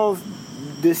involve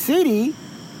the city,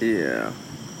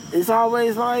 it's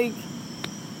always like,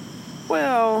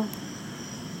 well,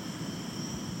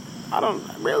 I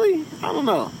don't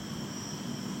know.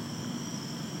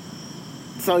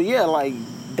 So yeah, like,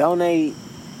 donate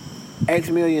X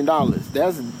million dollars.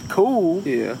 That's cool.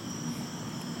 Yeah.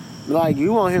 Like,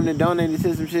 you want him to donate it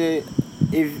to some shit.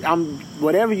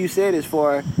 Whatever you said is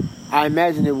for, I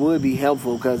imagine it would be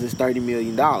helpful because it's $30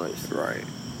 million. Right.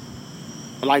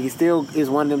 Like, it still is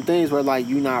one of them things where, like,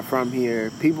 you're not from here.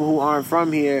 People who aren't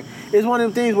from here, it's one of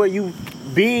them things where you,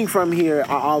 being from here,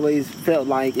 I always felt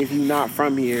like if you're not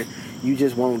from here, you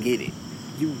just won't get it.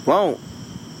 You won't.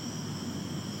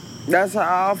 That's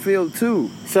how I feel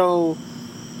too. So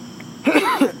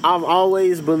I've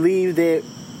always believed that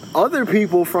other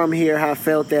people from here have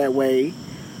felt that way,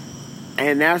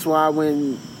 and that's why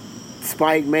when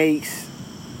Spike makes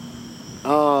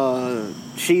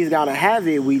She's Gotta Have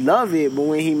It, we love it, but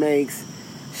when he makes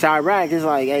Chirac, it's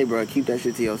like, hey bro, keep that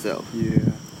shit to yourself.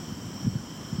 Yeah.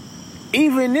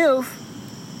 Even if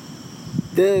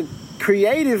the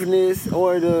creativeness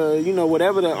or the,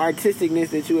 whatever the artisticness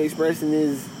that you're expressing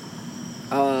is,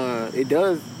 it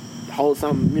does hold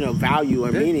some, value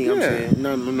or meaning. Yeah. I'm saying.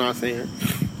 No, I'm not saying.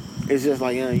 It's just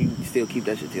like, you still keep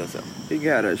that shit to yourself. You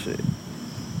got that shit.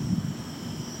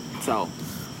 So,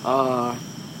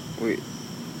 wait.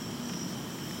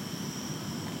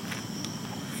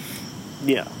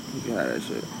 Yeah. You got that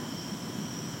shit.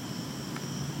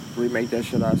 Remake that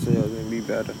shit ourselves and be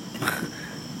better.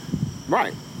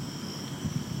 Right.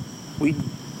 We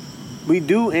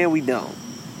do and we don't.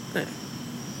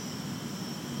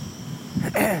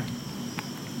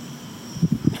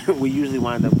 We usually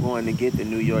wind up going to get the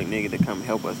New York nigga to come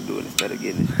help us do it instead of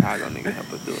getting the Chicago nigga to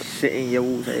help us do it. Shit in your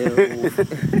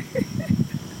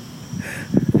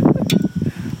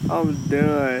I'm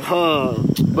done.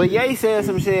 But Ye said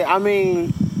some shit. I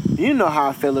mean, you know how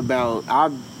I feel about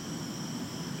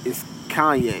it's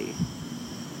Kanye.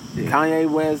 Yeah. Kanye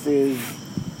West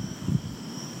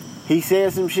he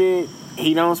said some shit.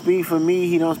 He don't speak for me.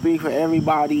 He don't speak for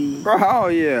everybody. Oh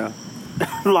yeah.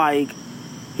 Like,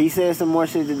 he said some more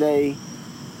shit today.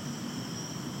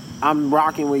 I'm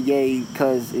rocking with Ye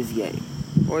because it's Ye.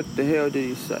 What the hell did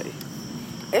he say?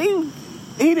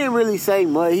 He didn't really say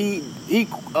much. He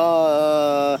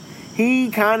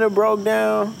kind of broke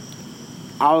down.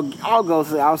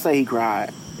 I'll say he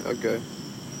cried. Okay.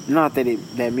 Not that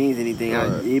that means anything,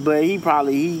 right. But he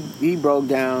broke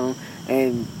down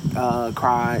and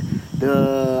cried.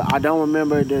 I don't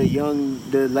remember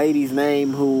the lady's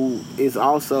name who's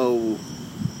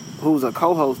a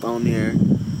co-host on there,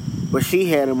 but she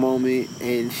had a moment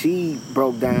and she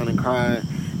broke down and cried.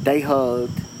 They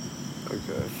hugged.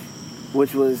 Okay.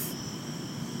 Which was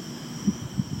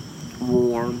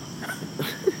warm.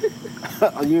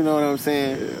 You know what I'm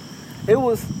saying? Yeah. It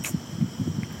was.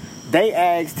 They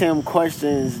asked him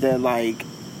questions that, like,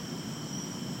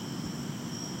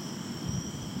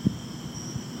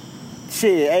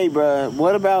 Shit, hey, bro.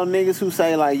 What about niggas who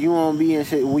say like you won't be in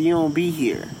shit? Well, you don't be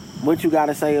here. What you got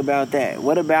to say about that?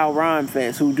 What about Rhyme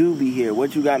Fest who do be here?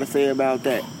 What you got to say about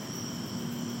that?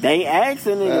 They asked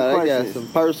the nigga questions. They got some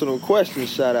personal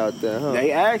questions shot out there, huh?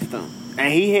 They asked him,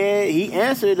 and he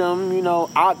answered them. You know,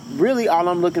 all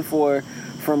I'm looking for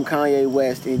from Kanye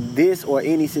West in this or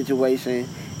any situation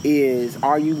is,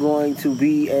 are you going to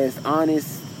be as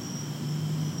honest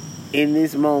in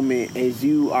this moment as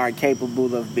you are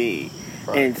capable of being?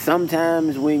 Right. And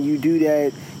sometimes when you do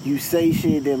that, you say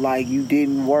shit that like you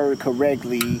didn't word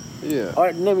correctly. Yeah.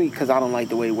 Or because I don't like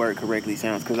the way word correctly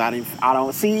sounds. Because I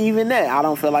don't see even that. I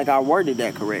don't feel like I worded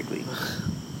that correctly.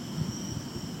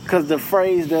 Because the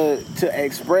phrase to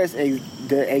express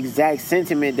the exact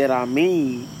sentiment that I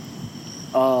mean,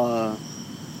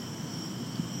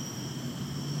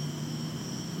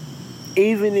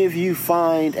 even if you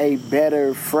find a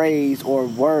better phrase or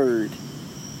word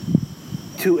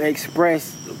to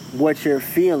express what you're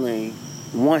feeling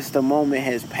once the moment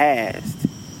has passed,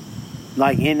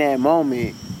 like in that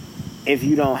moment, if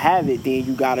you don't have it, then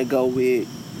you gotta go with,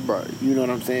 right. You know what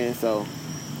I'm saying? So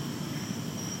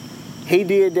he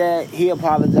did that. He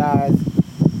apologized.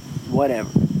 Whatever.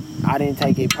 I didn't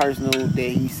take it personal that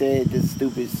he said the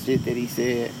stupid shit that he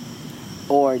said,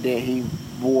 or that he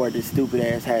wore the stupid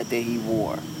ass hat that he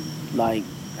wore. Like,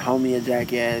 homie, a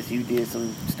jackass, you did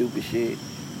some stupid shit.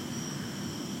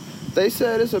 They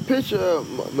said it's a picture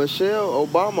of Michelle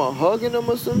Obama hugging him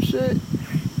or some shit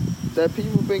that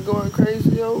people been going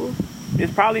crazy over.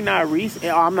 It's probably not recent.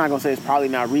 I'm not gonna say it's probably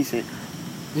not recent.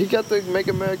 He got the Make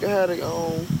America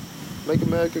Make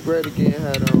America Great Again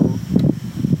hat on.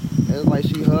 And it's like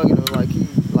she hugging him, like he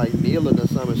like kneeling or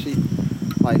something. She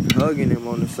like hugging him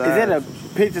on the side. Is that a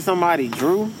picture somebody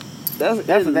drew? That's what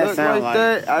that sounds like.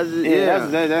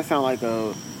 That sounds like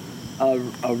a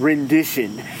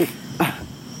rendition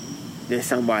that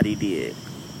somebody did.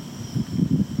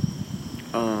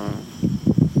 Nah,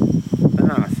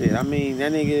 shit. I mean,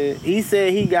 that nigga, he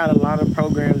said he got a lot of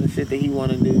programs and shit that he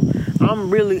want to do. I'm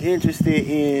really interested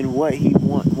in what he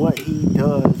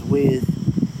does with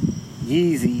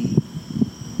Yeezy.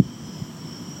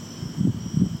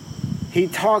 He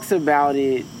talks about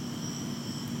it.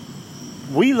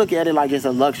 We look at it like it's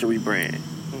a luxury brand.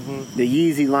 Mm-hmm. The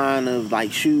Yeezy line of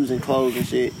like shoes and clothes and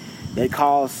shit. They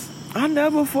cost. I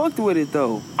never fucked with it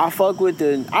though. I fucked with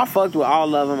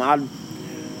all of them. I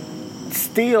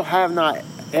still have not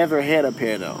ever had a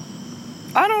pair though.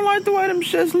 I don't like the way them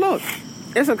shits look.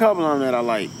 It's a couple of them that I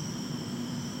like.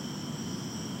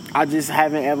 I just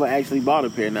haven't ever actually bought a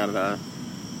pair now that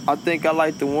I think I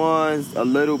like the ones a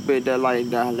little bit that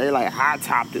they like high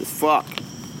topped as fuck.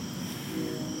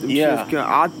 Yeah.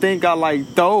 I think I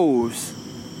like those.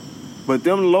 But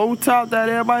them low top that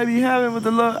everybody be having with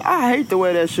the look, I hate the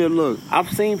way that shit look.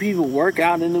 I've seen people work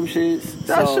out in them shits.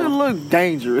 That shit look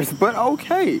dangerous, but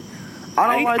okay.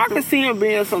 I can see them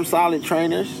being some solid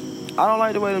trainers. I don't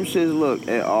like the way them shits look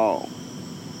at all.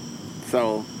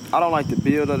 So I don't like the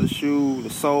build of the shoe, the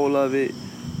sole of it.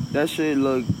 That shit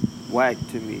look whack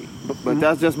to me. But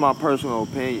that's just my personal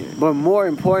opinion. But more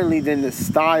importantly than the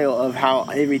style of how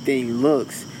everything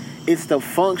looks, it's the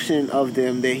function of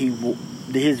them that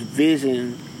his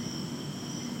vision.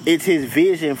 It's his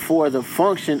vision for the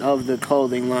function of the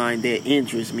clothing line that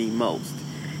interests me most.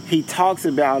 He talks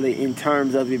about it in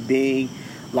terms of it being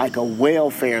like a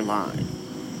welfare line.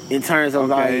 In terms of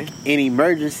like in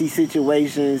emergency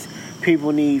situations,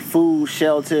 people need food,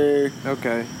 shelter,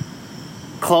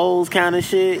 clothes kind of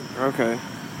shit. Okay.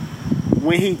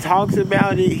 When he talks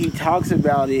about it in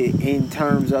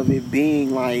terms of it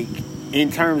being like,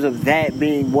 in terms of that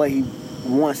being what he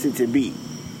wants it to be.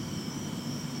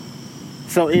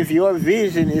 So if your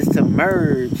vision is to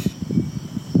merge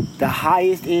the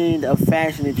highest end of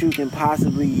fashion that you can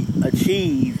possibly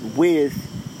achieve with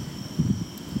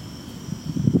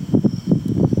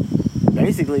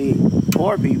basically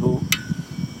poor people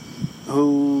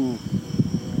who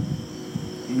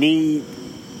need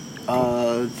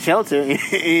shelter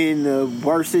in the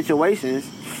worst situations,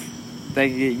 they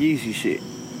can get Yeezy shit.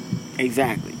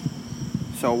 Exactly.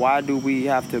 So why do we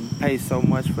have to pay so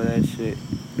much for that shit?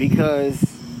 Because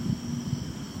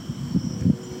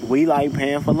we like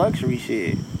paying for luxury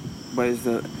shit. But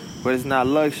it's not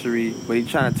luxury. But he's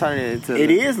trying to turn it into.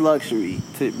 It is luxury.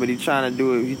 But he's trying to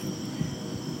do it.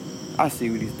 I see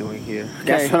what he's doing here.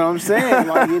 That's what I'm saying.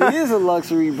 Like, it is a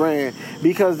luxury brand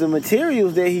because the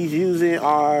materials that he's using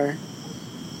are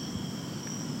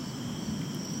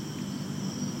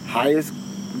highest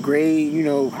grade,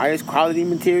 highest quality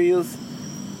materials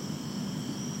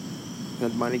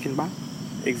that money can buy.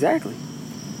 Exactly.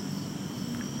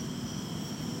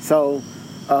 So,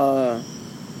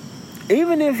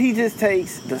 Even if he just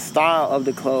takes the style of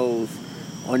the clothes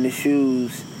on the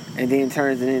shoes and then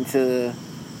turns it into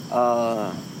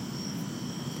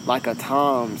like a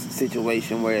Tom's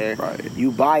situation where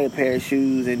you buy a pair of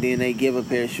shoes and then they give a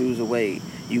pair of shoes away.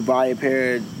 You buy a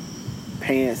pair of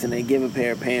pants and they give a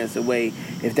pair of pants away.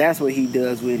 If that's what he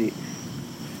does with it,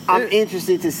 I'm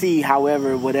interested to see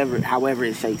however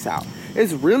it shakes out.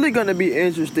 It's really going to be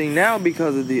interesting now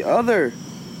because of the other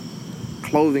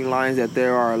clothing lines that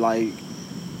there are, like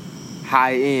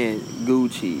high-end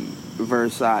Gucci,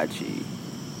 Versace,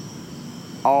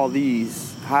 all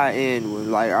these high-end ones,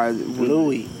 like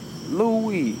Louis,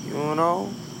 you know,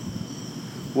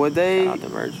 would they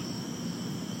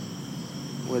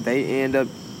end up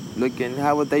looking?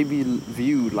 How would they be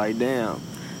viewed? Like, damn.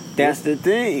 That's the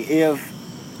thing.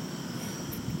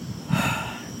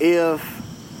 If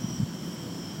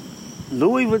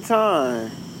Louis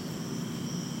Vuitton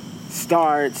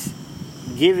starts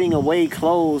giving away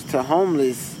clothes to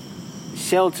homeless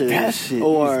shelters, that shit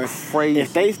or is crazy.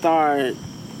 If they start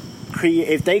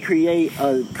if they create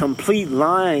a complete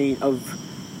line of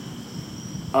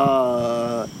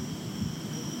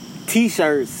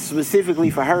t-shirts specifically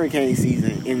for hurricane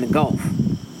season in the Gulf,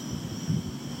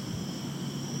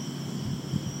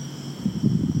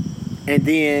 and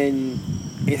then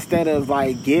instead of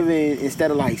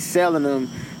selling them,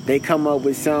 they come up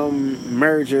with some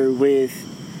merger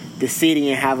with the city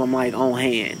and have them like on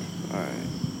hand. All right.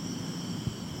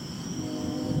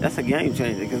 That's a game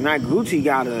changer because now Gucci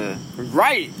got a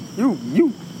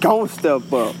You gon'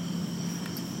 step up.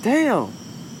 Damn.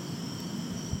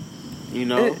 You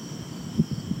know.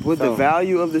 Would the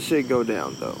value of the shit go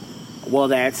down though? Well,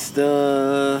 that's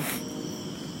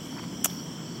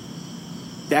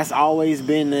always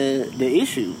been the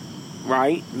issue,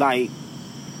 right? Like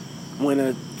when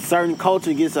a certain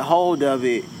culture gets a hold of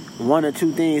it, one or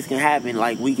two things can happen.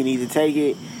 Like we can either take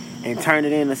it and turn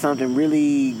it into something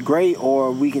really great,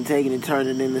 or we can take it and turn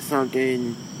it into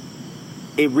something.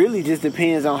 It really just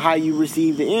depends on how you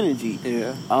receive the energy.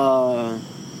 Yeah.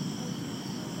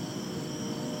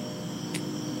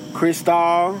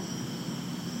 Cristal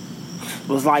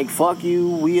was like, fuck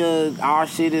you, our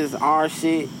shit is our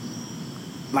shit.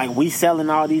 Like, we selling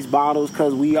all these bottles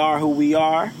because we are who we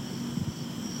are.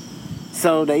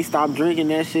 So they stopped drinking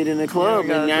that shit in the club,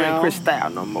 and now drink Cristal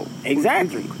no more.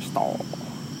 Exactly. Cristal.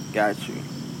 Got you.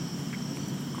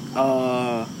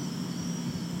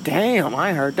 Damn, I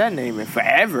ain't heard that name in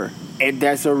forever. And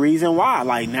that's a reason why.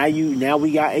 Like, now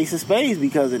we got Ace of Spades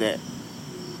because of that.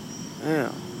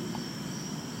 Yeah.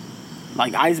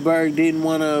 Like, Iceberg didn't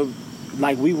want to,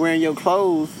 like, we wearing your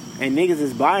clothes and niggas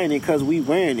is buying it because we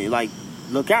wearing it. Like,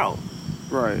 look out.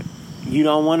 Right. You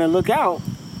don't want to look out.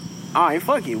 All right,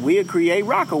 fuck it. We'll create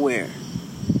Rockaware.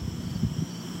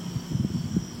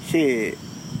 Shit.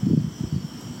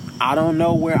 I don't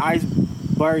know where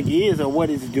Iceberg is or what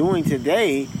it's doing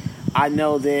today. I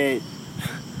know that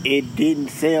it didn't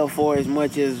sell for as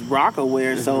much as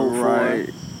Rockaware sold for.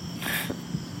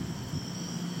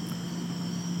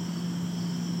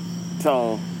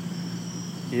 So,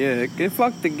 yeah, it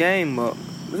fucked the game up.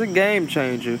 It's a game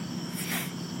changer.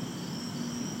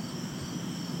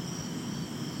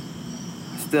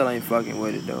 Still ain't fucking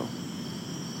with it though.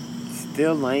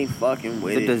 Still ain't fucking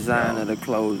with the it. The design of the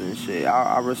clothes and shit.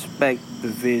 I respect the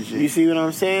vision. You see what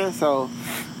I'm saying? So,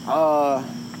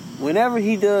 whenever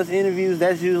he does interviews,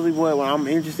 that's usually what I'm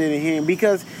interested in hearing,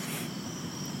 because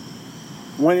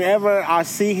whenever I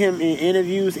see him in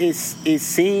interviews, it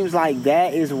seems like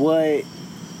that is what,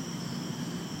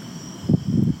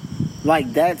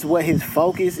 like, that's what his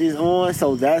focus is on.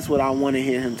 So that's what I want to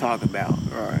hear him talk about.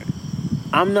 Right.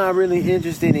 I'm not really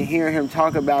interested in hearing him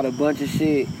talk about a bunch of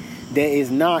shit that is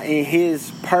not in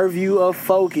his purview of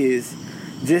focus,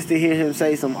 just to hear him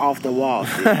say some off the wall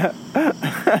shit.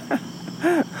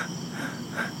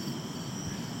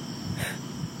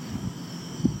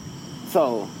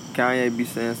 So Kanye be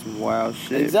saying some wild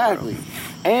shit. Exactly. Bro.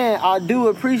 And I do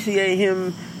appreciate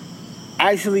him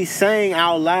actually saying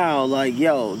out loud, like,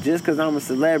 yo, just because I'm a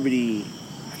celebrity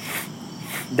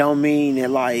don't mean that,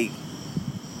 like,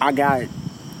 I got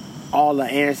all the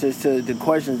answers to the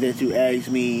questions that you ask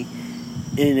me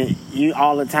you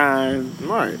all the time.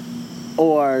 Right.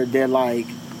 Or that, like,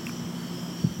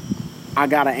 I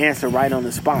got an answer right on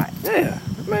the spot. Yeah.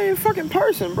 Man, fucking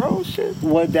person, bro. Shit.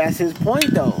 Well, that's his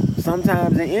point, though.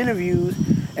 Sometimes in interviews,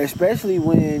 especially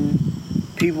when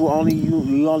people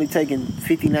you only taking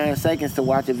 59 seconds to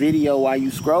watch a video while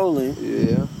you scrolling.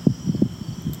 Yeah.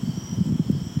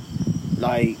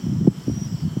 Like,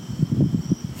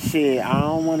 shit, I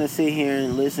don't want to sit here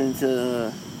and listen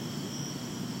to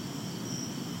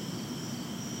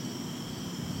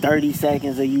 30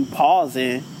 seconds of you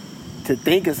pausing to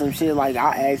think of some shit. Like,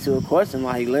 I asked you a question,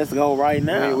 like, let's go right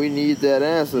now. Man, we need that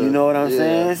answer. You know what I'm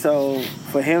saying? So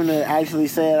for him to actually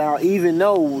say it out, even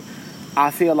though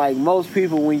I feel like most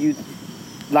people, when you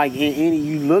like in any,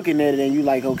 you looking at it and you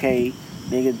like, okay,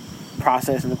 nigga,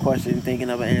 processing the question, thinking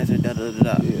of an answer, da da da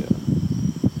da. Yeah.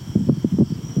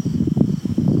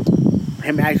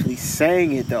 Him actually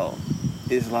saying it though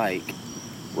is like,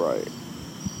 right.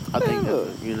 I think Yeah.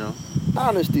 that's, you know,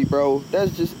 Honesty, bro.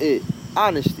 That's just it.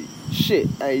 Honesty. Shit.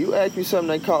 Hey, you asked me something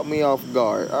that caught me off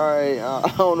guard. All right.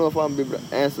 I don't know if I'm gonna be able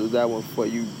to answer that one for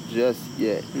you just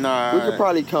yet. nah, We could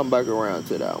probably come back around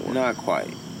to that one. not quite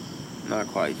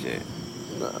yet.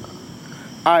 Nah.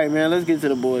 All right, man. Let's get to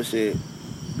the bullshit.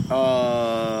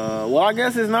 Well, I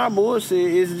guess it's not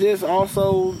bullshit. It's just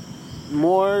also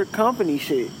more company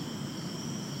shit.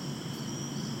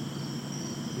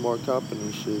 More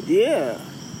company shit. Yeah,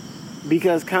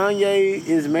 because Kanye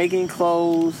is making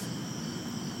clothes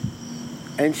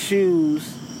and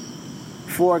shoes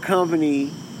for a company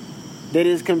that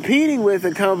is competing with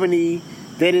a company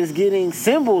that is getting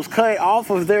symbols cut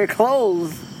off of their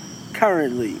clothes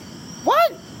currently.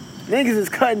 What? Niggas is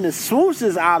cutting the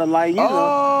swooshes out of, like, you know.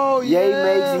 Oh, Ye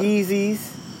yeah. makes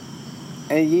Yeezys,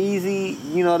 and Yeezy,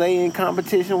 you know, they in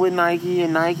competition with Nike,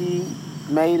 and Nike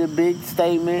made a big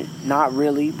statement. Not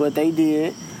really, but they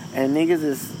did. And niggas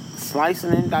is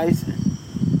slicing and dicing.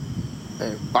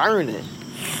 And burning.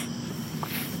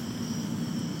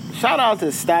 Shout out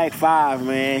to Stack 5,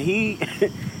 man. He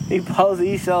posted,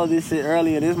 he showed this shit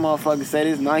earlier. This motherfucker said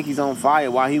his Nikes on fire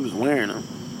while he was wearing them.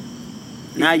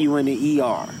 Now you in the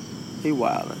ER. He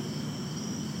wildin'.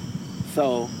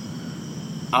 So,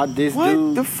 What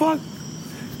dude, the fuck?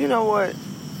 You know what?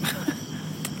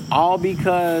 all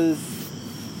because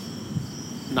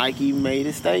Nike made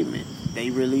a statement. They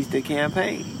released a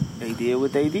campaign. They did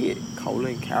what they did.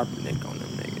 Colin Kaepernick on them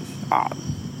niggas.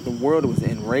 The world was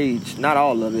enraged. Not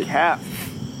all of it.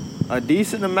 A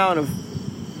decent amount of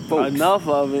folks. Enough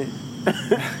of it.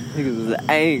 Niggas was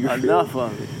angry. Enough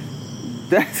of it.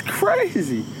 That's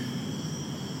crazy.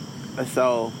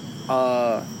 So,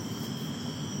 I'm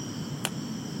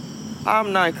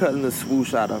not cutting the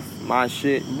swoosh out of my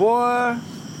shit. boy,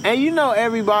 and you know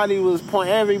everybody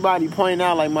pointing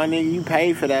out, like, my nigga, you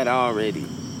paid for that already.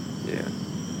 Yeah.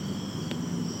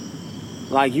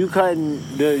 Like, you cutting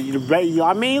the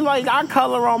I mean, like, I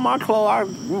color on my clothes. I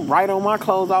write on my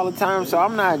clothes all the time, so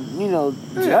I'm not, you know,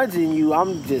 judging you.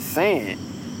 I'm just saying,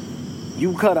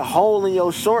 you cut a hole in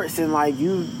your shorts and, like,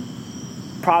 you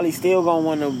probably still gonna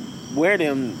want to wear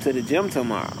them to the gym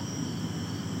tomorrow.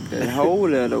 That hole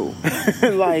there, though.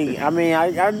 Like, I mean,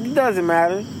 it doesn't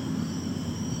matter.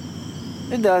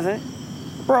 It doesn't.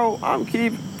 Bro, I'm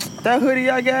keep that hoodie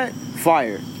I got,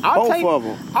 fire. Both of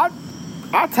them.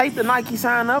 I'll take the Nike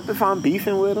sign up if I'm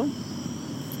beefing with them.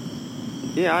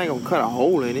 Yeah, I ain't gonna cut a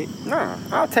hole in it. Nah,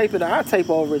 I'll tape it. I'll tape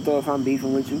over it though if I'm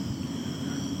beefing with you.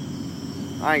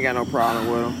 I ain't got no problem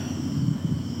with them.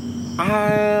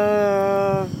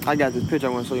 I got this picture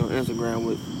I want to show you on Instagram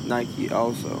with Nike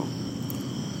also.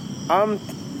 I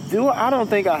don't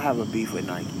think I have a beef with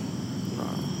Nike. No.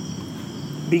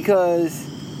 Because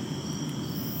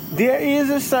there is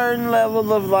a certain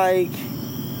level of, like,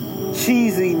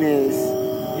 cheesiness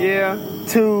Yeah.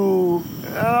 to,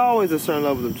 Always a certain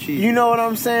level of cheese. you know what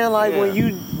I'm saying? Like, Yeah. when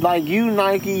you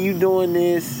Nike, you doing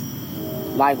this,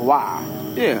 like, why?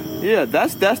 Yeah,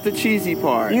 that's the cheesy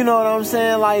part. You know what I'm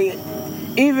saying? Like,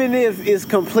 even if it's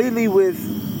completely with,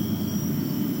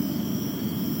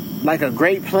 like, a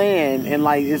great plan and,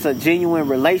 like, it's a genuine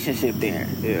relationship there.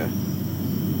 Yeah.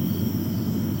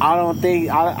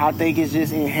 I think it's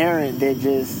just inherent that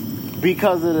just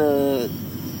because of the,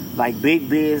 like, big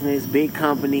business, big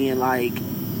company, and, like,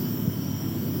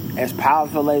 as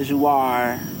powerful as you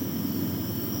are,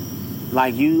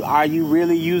 like, are you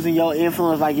really using your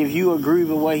influence? Like, if you agree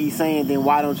with what he's saying, then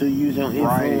why don't you use your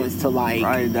influence to, like,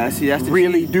 right. That's the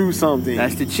really cheesy, do something?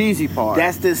 That's the cheesy part.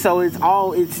 So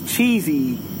it's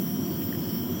cheesy.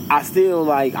 I still,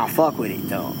 like, I fuck with it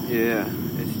though. Yeah,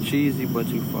 it's cheesy, but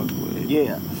you fuck with it.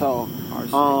 Yeah. So,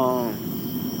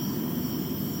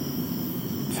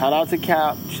 shout out to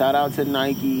Cap. Shout out to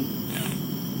Nike.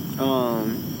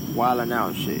 Wildin'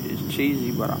 out shit. It's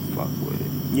cheesy, but I fuck with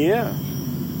it. Yeah.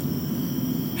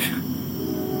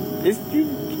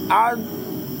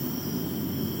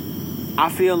 I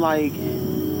feel like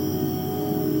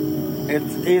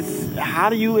it's how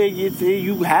do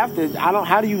you have to,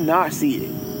 how do you not see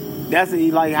it? That's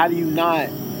like, how do you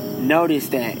not notice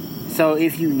that? So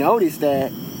if you notice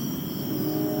that,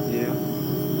 Yeah.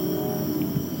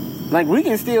 like, we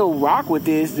can still rock with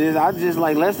this. I just,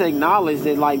 like, let's acknowledge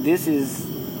that, like, this is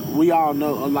we all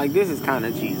know, like, this is kind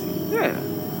of cheesy. Yeah.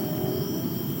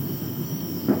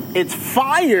 It's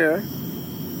fire.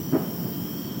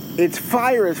 It's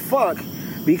fire as fuck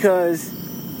because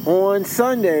on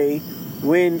Sunday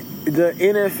when the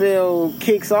NFL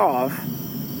kicks off,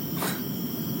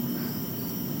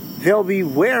 they'll be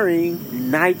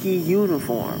wearing Nike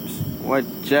uniforms. What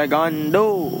you gonna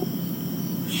do?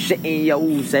 Shit in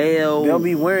yourself. They'll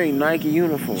be wearing Nike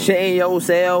uniforms. Shit in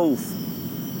yourself.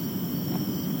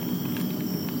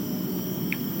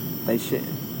 They shit.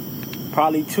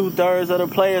 Probably 2/3 of the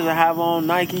players will have on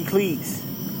Nike cleats.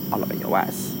 All up in your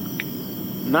ass.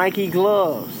 Nike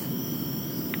gloves.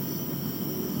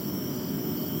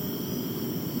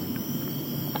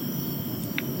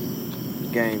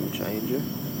 Game changer.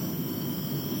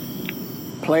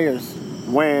 Players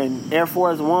wearing Air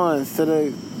Force Ones to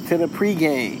the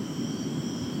pregame.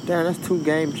 Damn, that's 2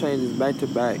 game changers back to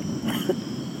back.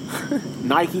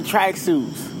 Nike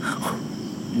tracksuits.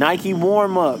 Nike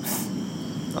warm-ups.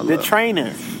 The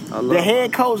trainer. The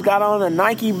head coach got on a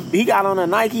Nike. He got on a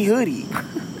Nike hoodie.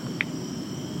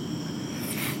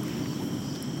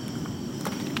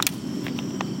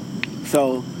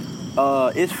 So,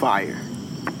 it's fire.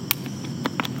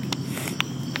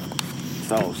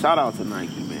 So, shout out to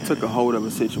Nike, man. Took a hold of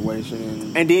a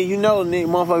situation. And then,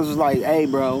 motherfuckers was like, hey,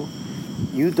 bro,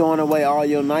 you throwing away all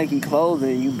your Nike clothes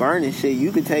and you burning shit.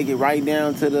 You could take it right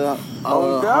down to the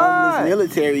homeless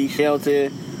military shelter.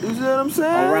 You see what I'm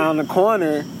saying? Around the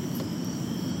corner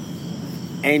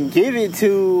and give it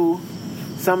to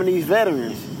some of these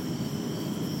veterans.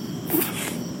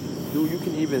 Dude, you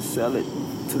can even sell it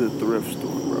to the thrift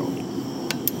store, bro.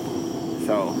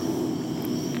 So,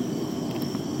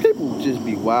 people just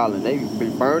be wilding. They be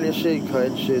burning shit,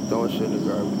 cutting shit, throwing shit in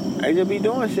the garbage. They just be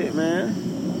doing shit, man.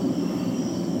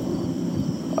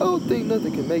 I don't think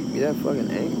nothing can make me that fucking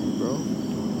angry, bro.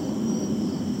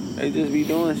 They just be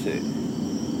doing shit.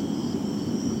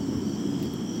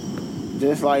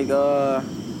 Just like the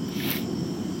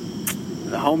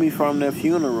homie from their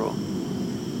funeral.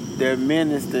 Their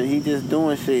minister, he just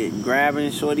doing shit,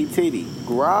 grabbing shorty titty.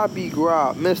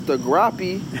 Mr.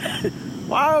 Groppy.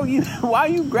 Why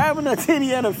you grabbing a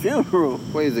titty at a funeral?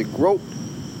 What is it, grope?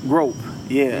 Grope,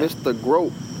 yeah. Mr.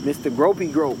 Grope. Mr. Gropey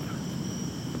Grope.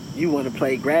 You want to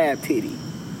play grab titty.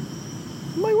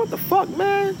 I'm like, what the fuck,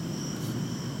 man?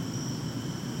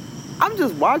 I'm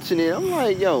just watching it. I'm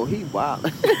like, yo, he wild.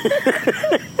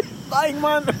 Like,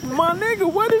 my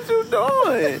nigga, what is you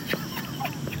doing?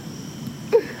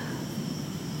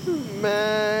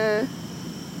 Man,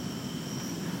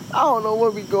 I don't know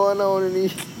what be going on in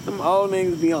these. Some old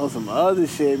niggas be on some other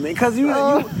shit, man. Cause you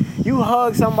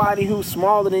hug somebody who's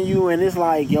smaller than you, and it's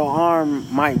like your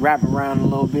arm might wrap around a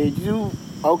little bit. You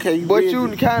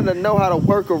kind of know how to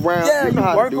work around. Yeah, you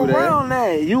know work around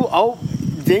that.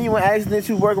 Genuine accident,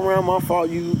 you work around. My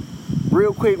fault. You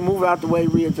real quick move out the way,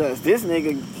 readjust. This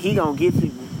nigga, he gonna get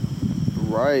you.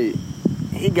 Right.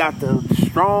 He got the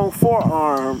strong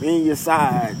forearm in your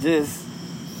side. Just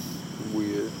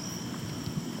weird.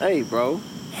 Hey, bro.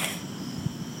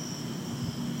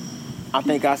 I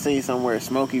think I seen somewhere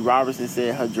Smokey Robinson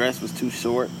said her dress was too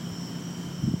short.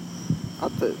 I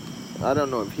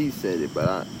don't know if he said it,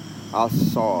 but I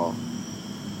saw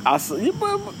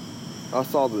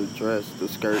the dress, the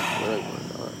skirt,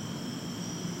 whatever.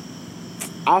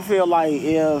 I feel like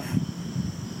if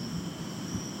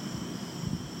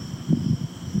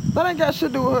that ain't got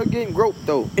shit to do with her getting groped,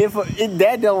 though. If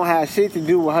that don't have shit to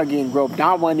do with her getting groped,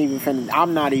 I'm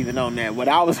not even on that. What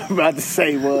I was about to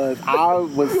say was, I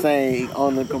was saying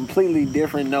on a completely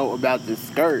different note about the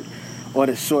skirt or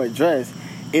the short dress.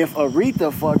 If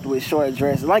Aretha fucked with short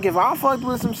dresses, like if I fucked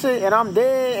with some shit and I'm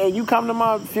dead and you come to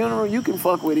my funeral, you can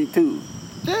fuck with it too.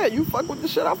 Yeah, you fuck with the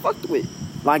shit I fucked with.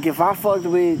 Like if I fucked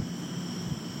with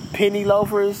penny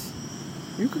loafers,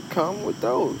 you could come with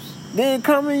those. Then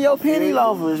come in your penny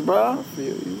loafers, bro. I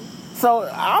feel you. So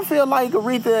I feel like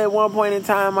Aretha at one point in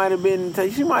time might have been,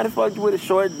 she might have fucked with a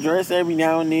short dress every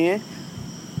now and then.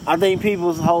 I think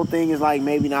people's whole thing is like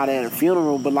maybe not at a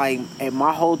funeral, but like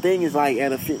my whole thing is like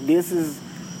this is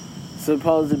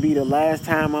supposed to be the last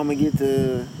time I'm gonna get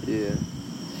to. Yeah.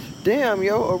 Damn,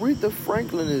 yo, Aretha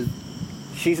Franklin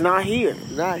she's not here.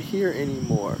 Not here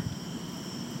anymore.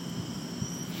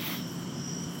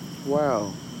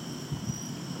 Wow.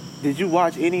 Did you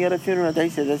watch any of the funeral? They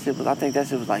said that shit was, I think that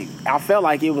shit was like, I felt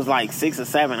like it was like 6 or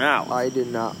 7 hours. I did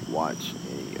not watch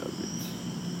any of it.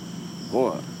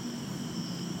 What?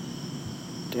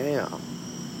 Damn.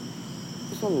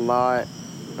 It's a lot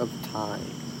of time.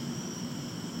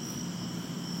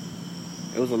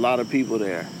 It was a lot of people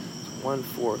there. It's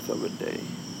 1/4 of a day.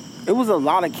 It was a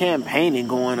lot of campaigning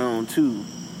going on too.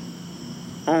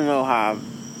 I don't know how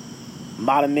a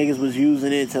lot of niggas was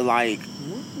using it to like.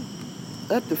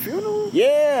 At the funeral?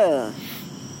 Yeah.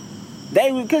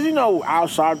 They was, cause you know Al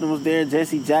Sharpton was there,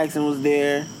 Jesse Jackson was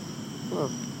there. Huh.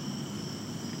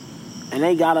 And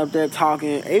they got up there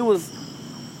talking. It was.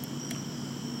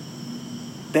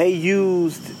 They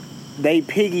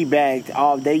piggybacked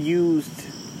off. They used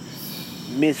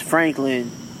Miss Franklin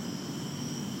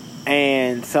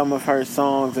and some of her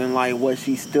songs and like what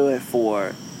she stood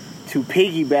for to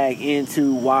piggyback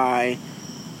into why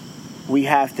we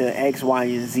have to X, Y,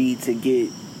 and Z to get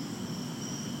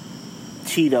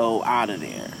Cheeto out of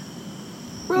there.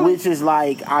 Really? Which is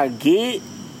like, I get,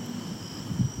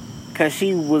 because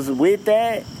she was with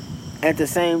that. At the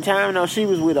same time, though, she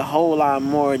was with a whole lot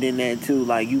more than that, too.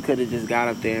 Like, you could have just got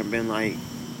up there and been like,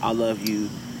 I love you,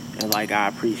 and, like, I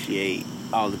appreciate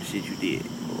all of the shit you did.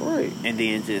 Right. And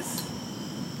then just,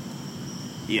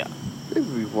 yeah.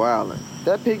 People be wildin'.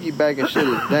 That piggybacking shit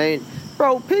is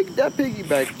Bro, that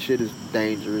piggyback shit is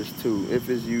dangerous, too, if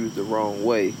it's used the wrong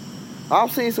way.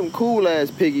 I've seen some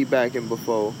cool-ass piggybacking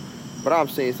before, but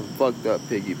I've seen some fucked up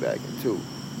piggybacking, too.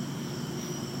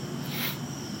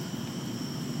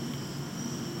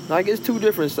 Like, it's two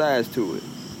different sides to it.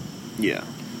 Yeah.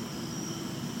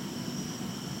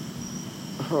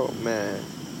 Oh, man.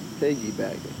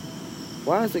 Piggybacking.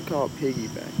 Why is it called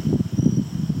piggybacking?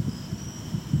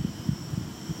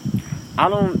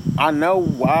 I know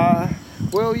why.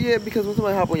 Well, yeah, because when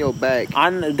somebody hop on your back.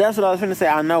 That's what I was going to say.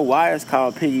 I know why it's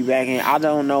called piggybacking. I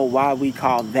don't know why we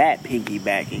call that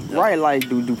piggybacking, though. Right, like,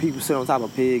 do people sit on top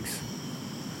of pigs?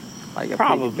 Like a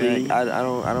Probably. piggyback?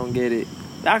 I don't get it.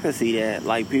 I can see that.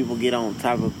 Like, people get on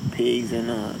top of pigs and,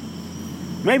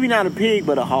 maybe not a pig,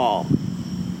 but a hog.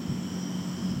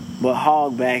 But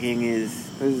hog backing is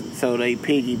so they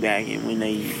piggybacking when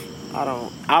they... I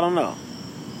don't know.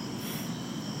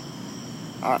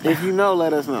 If you know,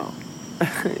 let us know.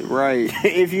 Right.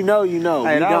 If you know, you know.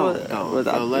 Hey, we don't.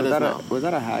 So let us know. Was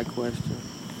that a high question?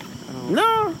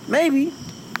 No, maybe.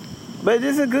 But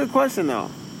it's a good question,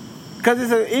 though.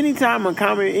 Because anytime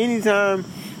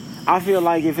I feel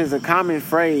like if it's a common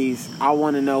phrase, I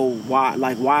want to know why.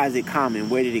 Like, why is it common?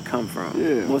 Where did it come from?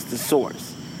 Yeah. What's the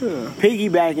source? Yeah.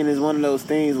 Piggybacking is one of those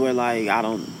things where, like, I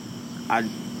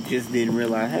just didn't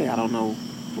realize, hey, I don't know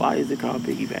why is it called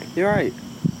piggyback. You're right.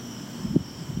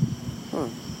 Huh.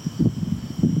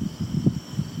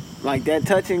 Like that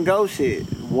touch and go shit.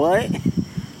 What? Yeah,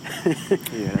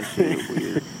 that shit is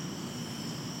weird.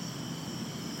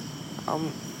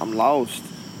 I'm lost.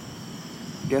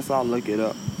 Guess I'll look it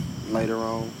up later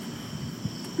on.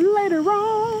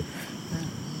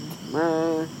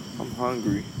 Man, I'm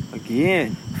hungry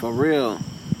again. For real.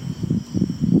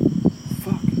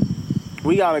 Fuck.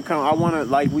 We gotta come. I wanna,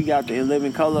 like, we got the In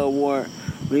Living Color Award.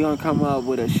 We gonna come up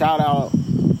with a shout out,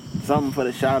 something for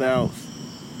the shout outs.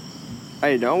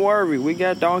 Hey, don't worry. We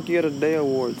got Donkey of the Day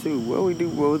award too. What we do?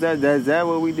 What was that? Is that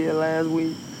what we did last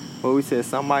week? Where we said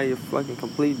somebody a fucking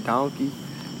complete donkey.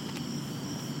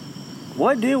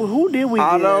 Who did we?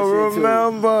 I give don't that shit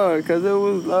remember because it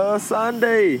was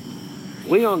Sunday. to?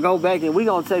 We gonna go back and we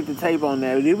gonna take the tape on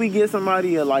that. Did we get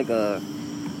somebody a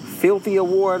filthy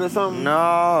award or something?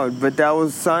 No, but that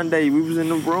was Sunday. We was in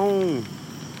the room.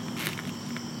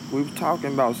 We were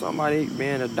talking about somebody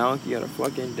being a donkey of the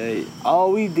fucking day.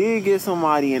 Oh, we did get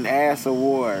somebody an ass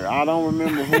award. I don't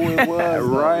remember who it was.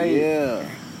 Right. Yeah.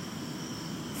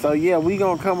 So yeah, we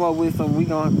gonna come up with some. We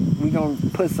gonna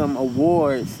put some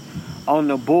awards on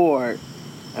the board,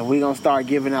 and we gonna start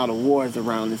giving out awards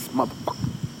around this motherfucker.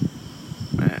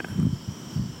 Man.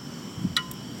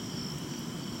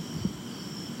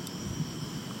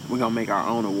 We gonna make our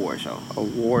own award show.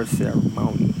 Award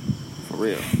ceremony. For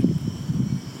real.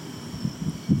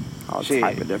 All Shit.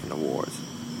 type of different awards.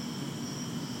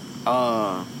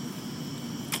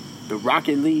 The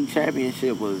Rocket League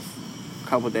championship was a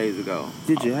couple days ago.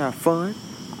 Did you have fun?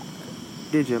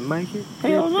 Did you make it?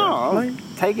 Hell Did no. you I was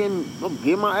play?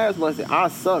 get my ass busted. I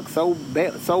suck so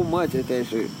much at that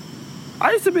shit.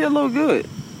 I used to be a little good.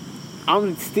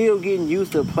 I'm still getting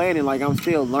used to playing it. Like, I'm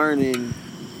still learning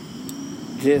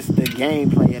just the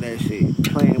gameplay of that shit.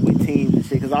 Playing with teams and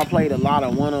shit. Because I played a lot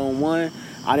of one-on-one.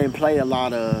 I didn't play a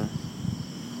lot of...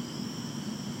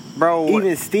 Bro,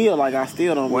 even still, like, I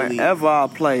still don't really... whenever I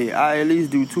play, I at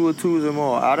least do 2 or 2s or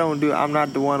more. I'm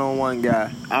not the one-on-one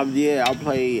guy. I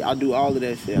do all of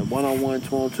that shit. One-on-one,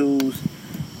 2-on-2s,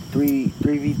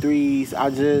 3v3s.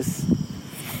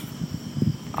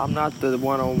 I'm not the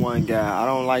one-on-one guy. I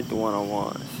don't like the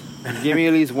one-on-ones. Give me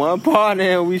at least one partner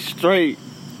and we straight.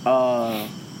 I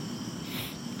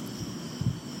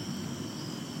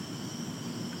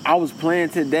was playing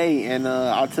today and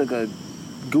I took a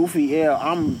Goofy L.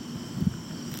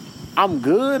 I'm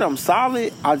good. I'm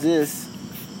solid. I just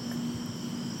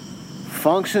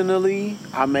functionally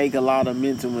I make a lot of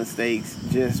mental mistakes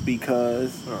just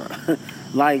because.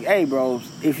 Like, hey, bro,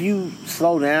 if you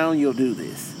slow down, you'll do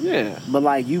this. Yeah. But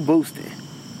like, you boosting,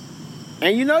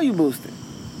 and you know you boosting.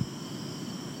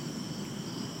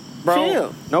 Bro,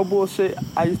 chill. No bullshit.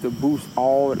 I used to boost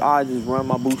I just run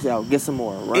my boost out, get some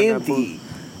more, run Empty. that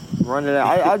boost, run it out.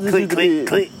 I just click, used to click, be,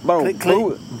 click, bro, click,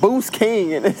 click. Boost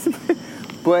king in this,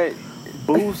 but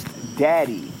Boost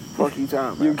daddy. Fuck you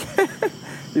talking about?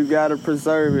 You gotta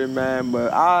preserve it, man.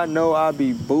 But I know I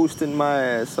be boosting my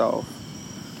ass off.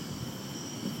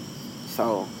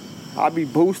 So I be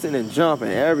boosting and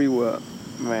jumping everywhere,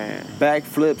 man. back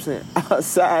flips and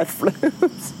side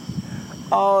flips,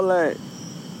 all that.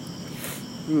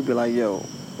 You would be like, yo,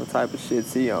 what type of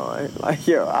shit's he on? Like,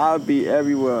 yo, I'll be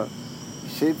everywhere.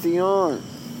 Shit's he on?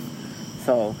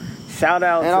 So, shout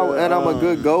out And I'm a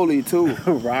good goalie, too.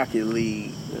 Rocket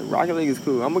League. Rocket League is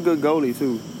cool. I'm a good goalie,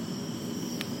 too.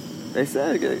 They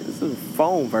said it's a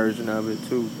phone version of it,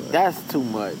 too. That's too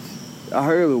much. I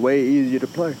heard it was way easier to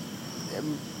play.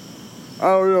 I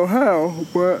don't know how,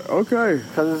 but okay.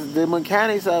 Because the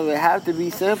mechanics of it have to be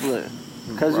simpler.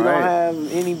 Because you don't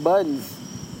have any buttons.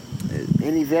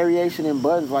 Any variation in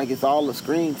buttons, like it's all a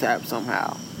screen tap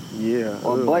somehow. Yeah.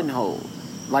 Or button hold.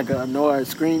 Like a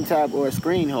screen tap or a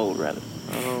screen hold, rather.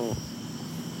 Oh.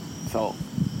 So,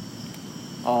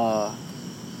 but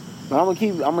I'm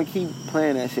gonna keep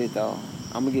playing that shit though.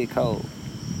 I'm gonna get cold.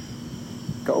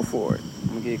 Go for it. I'm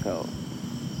gonna get cold.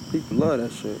 People love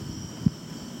that shit.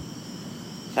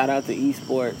 Shout out to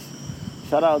esports.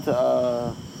 Shout out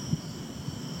to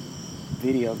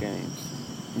video games,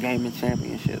 gaming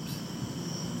championships.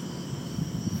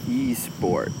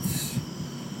 Esports.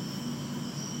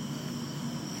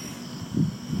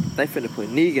 They finna put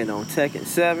Negan on Tekken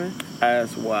 7.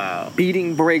 That's wild.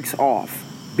 Beating breaks off.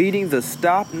 Beating the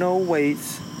stop no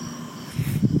waits.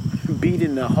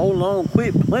 Beating the hold on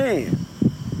quit playing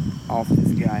Off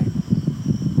this guy.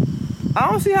 I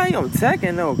don't see how he on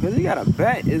Tekken though, cause he got a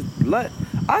bat.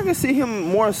 I can see him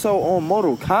more so on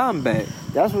Mortal Kombat.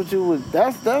 That's what you would.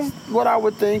 That's what I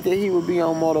would think that he would be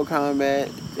on Mortal Kombat.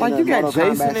 Like you got Mortal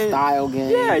Jason Kombat style game.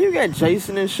 Yeah, you got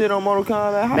Jason and shit on Mortal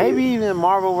Kombat. Maybe even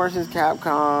Marvel vs.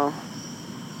 Capcom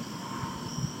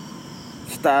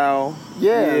style.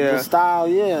 Yeah, the style.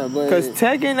 Yeah, but because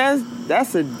Tekken,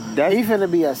 that's he finna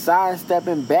be a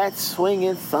sidestepping, bat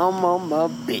swinging some of a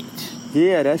bitch.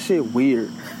 Yeah, that shit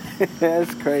weird.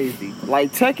 That's crazy.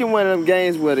 Like Tekken, one of them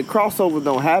games where the crossovers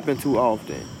don't happen too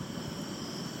often.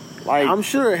 Like I'm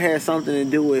sure it has something to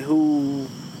do with who.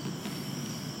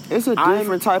 It's a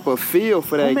different type of feel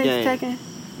for that game. Who makes Tekken?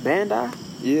 Bandai?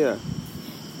 Yeah.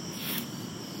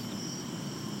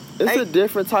 It's a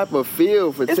different type of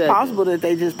feel for Tekken. It's possible that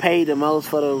they just paid the most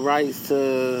for the rights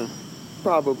to.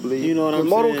 Probably. You know what I'm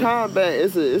Mortal saying?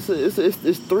 Kombat, it's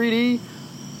 3D,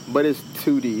 but it's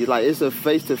 2D. Like it's a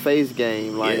face-to-face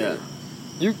game. Like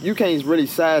you can't really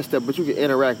sidestep, but you can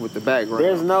interact with the background.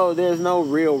 There's no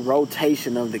real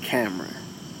rotation of the camera.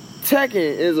 Tekken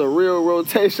is a real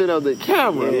rotation of the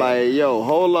camera. Yeah. Like, yo,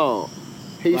 hold on.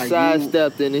 He Like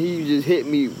sidestepped and he just hit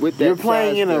me with that. You're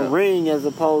playing in a sidestep. ring as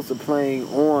opposed to playing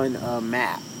on a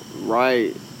map.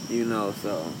 Right. You know,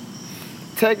 so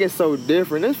Tekken's so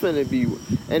different. It's finna be,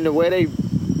 and the way they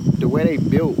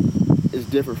built is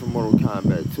different from Mortal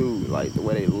Kombat too. Like the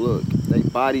way they look, they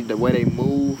body, the way they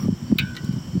move.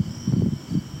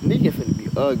 Nigga finna be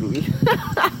ugly.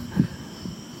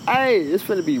 Hey, it's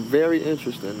finna be very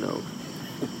interesting though.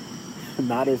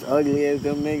 not as ugly as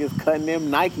them niggas cutting them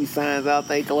Nike signs out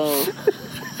they clothes.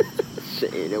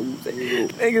 Shit,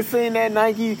 Niggas seen that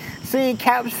Nike, seen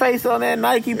Cap's face on that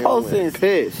Nike poster,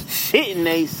 pissed, shitting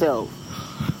they self.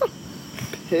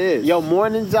 Pissed. Your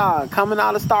morning jog coming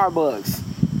out of Starbucks.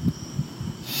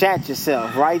 Shat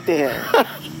yourself right there.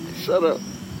 Shut up.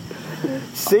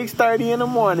 6:30 in the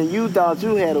morning. You thought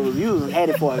you was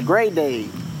headed for a great day.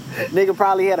 Nigga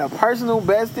probably had a personal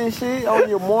best and shit on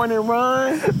your morning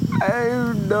run. Hey,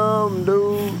 you dumb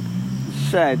dude.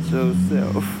 Shat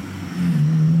yourself.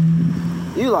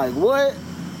 You like, what?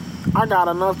 I got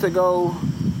enough to go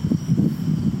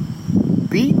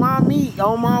beat my meat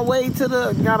on my way to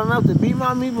the... Got enough to beat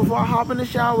my meat before I hop in the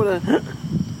shower to...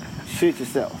 Shit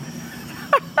yourself.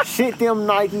 Shit them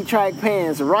Nike track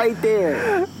pants right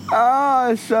there.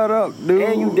 Ah, shut up, dude.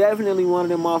 And you definitely one of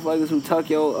them motherfuckers who tuck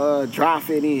your dry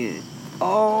fit in.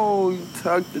 Oh, you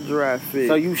tuck the dry fit.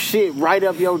 So you shit right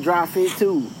up your dry fit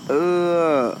too.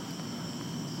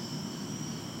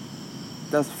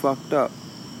 That's fucked up.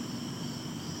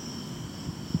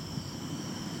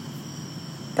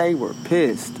 They were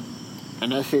pissed.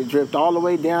 And that shit dripped all the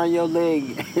way down your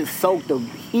leg and soaked the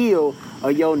heel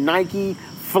of your Nike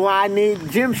Flyknit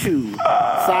gym shoes.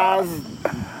 Size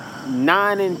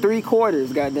 9 3/4,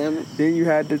 goddammit. Then you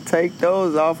had to take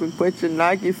those off and put your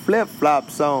Nike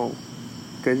flip-flops on.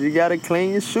 Because you got to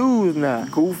clean your shoes now.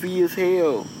 Goofy as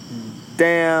hell.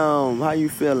 Damn, how you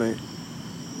feeling?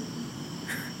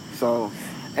 So,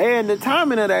 and the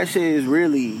timing of that shit is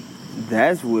really...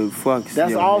 That's what fucks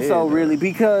That's your also head, really...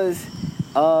 Because,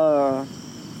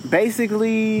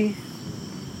 basically...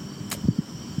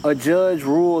 A judge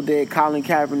ruled that Colin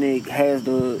Kaepernick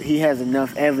has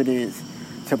enough evidence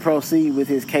to proceed with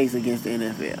his case against the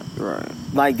NFL. Right.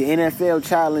 Like the NFL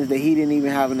challenged that he didn't even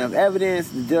have enough evidence.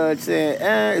 The judge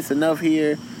said, it's enough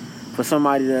here for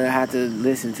somebody to have to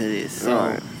listen to this. So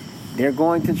right. They're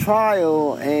going to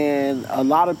trial, and a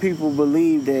lot of people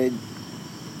believe that.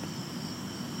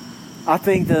 I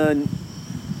think the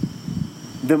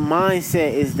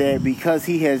mindset is that because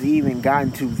he has even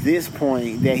gotten to this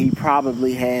point, that he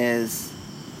probably has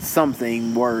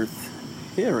something worth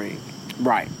hearing.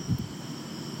 Right.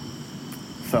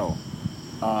 So,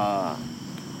 I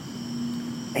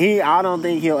don't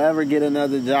think he'll ever get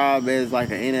another job as like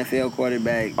an NFL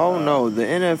quarterback. Oh no, the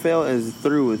NFL is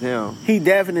through with him. He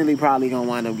definitely probably gonna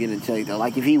wind up getting a check though.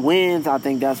 Like if he wins, I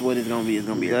think that's what it's gonna be. It's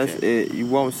gonna be a check. That's it. You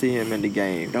won't see him in the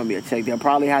game. It's gonna be a check. They'll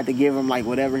probably have to give him like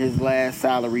whatever his last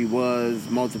salary was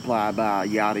multiplied by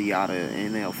yada yada,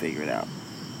 and they'll figure it out.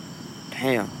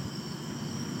 Damn.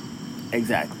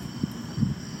 Exactly.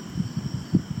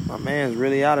 My man's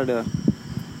really out of there.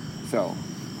 So,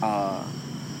 I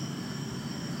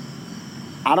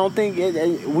don't think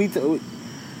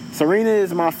Serena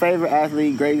is my favorite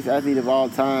athlete, greatest athlete of all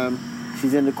time.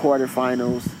 She's in the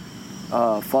quarterfinals.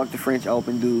 Fuck the French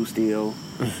Open dude still.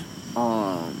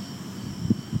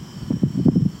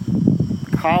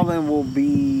 Colin will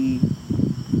be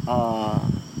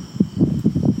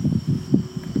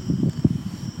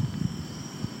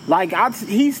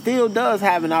he still does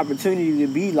have an opportunity to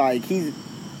be like he's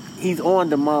on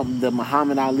the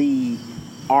Muhammad Ali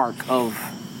arc of.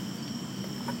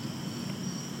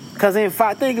 Because in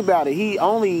fact, think about it. He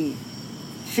our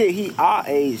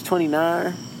age,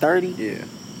 29, 30. Yeah.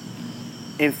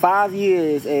 In 5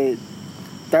 years at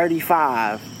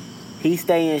 35, he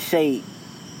stay in shape.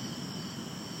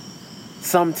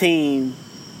 Some team,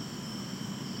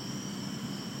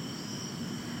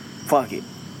 fuck it,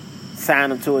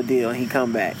 sign him to a deal and he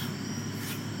come back.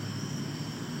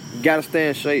 You gotta stay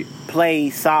in shape. Play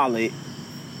solid.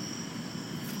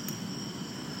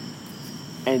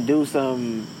 And do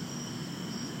some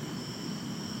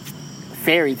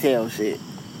fairy tale shit.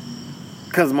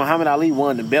 Because Muhammad Ali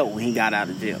won the belt when he got out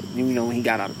of jail. You know, when he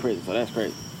got out of prison. So that's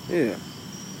crazy. Yeah.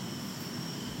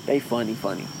 They funny.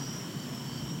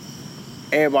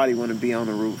 Everybody want to be on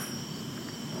the roof.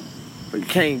 But you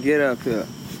can't get up here.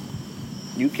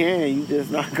 You can. You just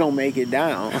not going to make it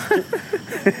down.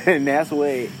 And that's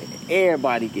where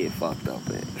everybody get fucked up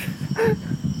at.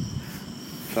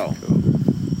 So,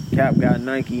 Cap got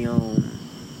Nike on.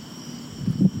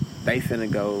 They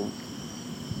finna go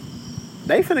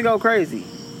crazy.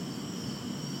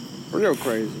 Real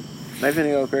crazy. They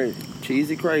finna go crazy.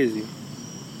 Cheesy crazy.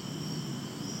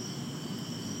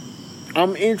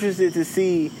 I'm interested to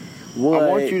see what... I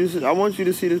want you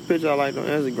to see this picture I liked on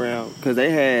Instagram. Because they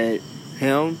had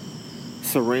him,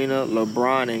 Serena,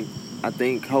 LeBron, and I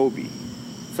think Kobe.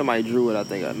 Somebody drew it, I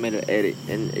think. I made an edit.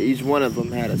 And each one of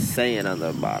them had a saying on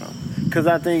the bottom. Because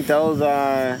I think those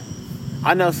are...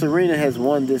 I know Serena has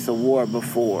won this award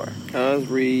before. Let's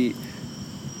read.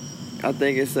 I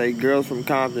think it say girls from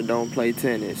Compton don't play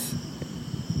tennis.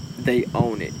 They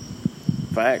own it.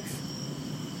 Facts.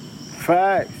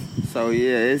 So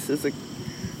yeah, it's a.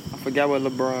 I forgot what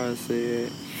LeBron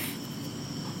said.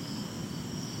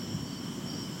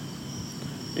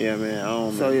 Yeah, man. I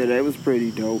don't know. So yeah, that was pretty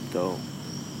dope though.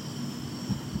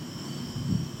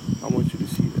 I want you to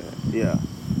see that. Yeah.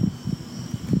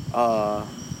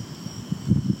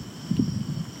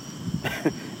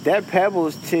 That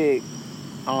Pebbles chick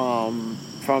from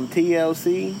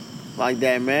TLC, like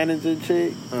that manager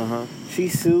chick, she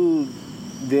sued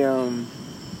them.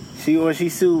 She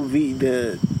sued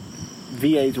the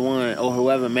VH1 or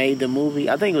whoever made the movie.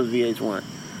 I think it was VH1.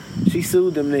 She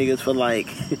sued them niggas for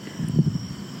like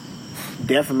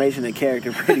defamation of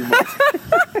character, pretty much.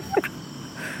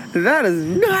 That is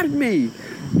not me.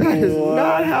 That is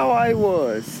not how I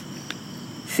was.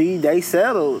 They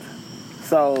settled.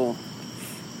 So,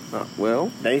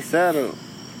 well, they settled.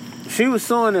 She was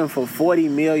suing them for $40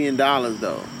 million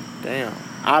though. Damn.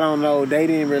 I don't know. They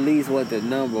didn't release what the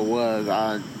number was.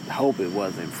 hope it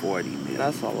wasn't 40 million.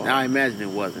 That's a lot. I imagine it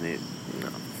wasn't it. No.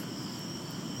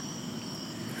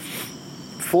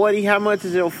 40, how much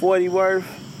is your 40 worth?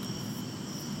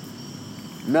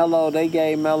 Melo, they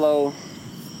gave Melo,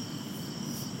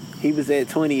 he was at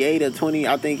 28 or 20,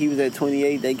 I think he was at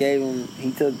 28. They gave him,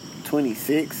 he took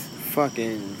 26.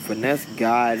 Fucking finesse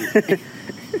god.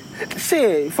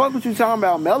 Shit, fuck what you talking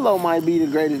about. Melo might be the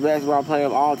greatest basketball player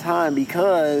of all time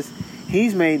because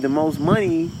he's made the most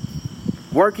money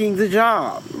working the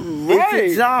job. Right.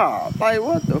 It's a job. Like,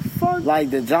 what the fuck? Like,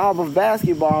 the job of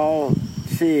basketball,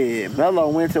 shit, Melo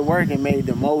went to work and made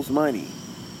the most money.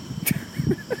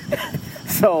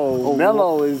 So,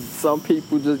 Melo is... Some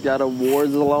people just got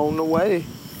awards along the way.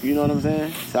 You know what I'm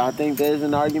saying? So, I think there's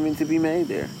an argument to be made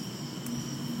there.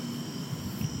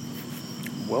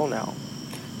 Well, now.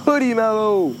 Hoodie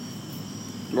Melo.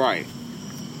 Right.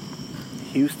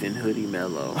 Houston Hoodie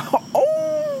Melo.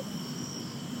 Oh!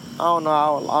 I don't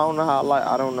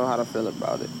know how to feel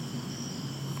about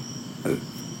it.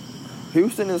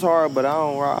 Houston is hard, but I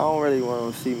don't really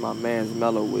want to see my man's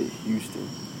Melo with Houston,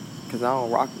 cause I don't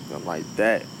rock with them like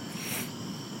that.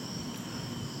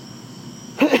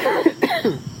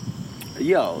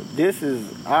 Yo,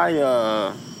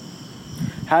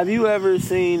 have you ever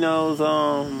seen those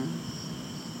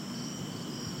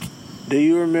do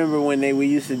you remember when we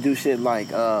used to do shit like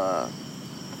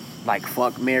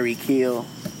fuck, marry, kill?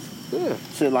 Yeah.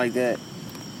 Shit like that.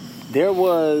 There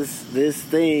was this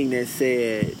thing that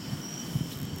said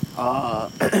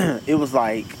it was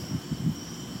like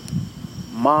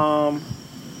mom,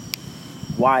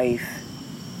 wife,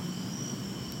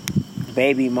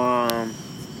 baby mom,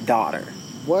 daughter.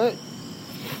 What?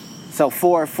 So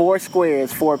four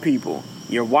squares, 4 people.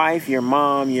 Your wife, your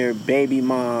mom, your baby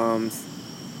moms,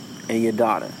 and your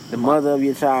daughter. The mother of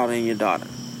your child and your daughter.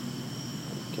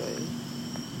 Okay.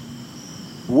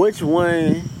 Which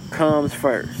one comes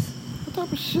first What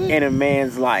type of shit? in a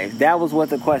man's life? That was what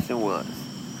the question was.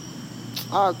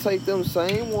 I'll take them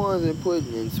same ones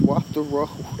and swap the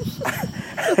roles.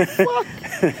 The fuck?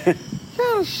 What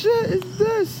kind of shit is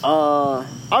this?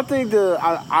 I think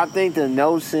the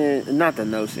notion, not the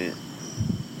notion.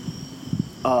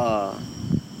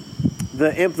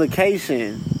 The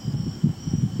implication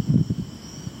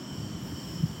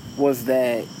was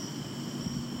that,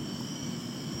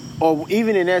 or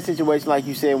even in that situation, like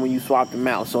you said, when you swap them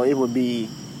out, so it would be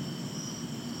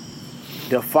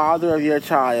the father of your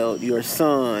child, your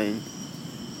son,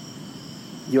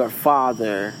 your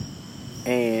father,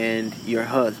 and your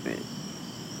husband.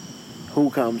 Who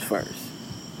comes first?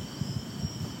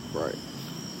 Right.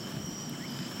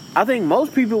 I think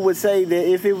most people would say that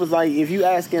if it was like, if you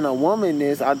asking a woman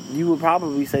this, you would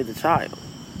probably say the child.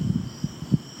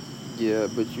 Yeah,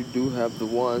 but you do have the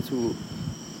ones who,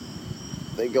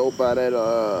 they go by that,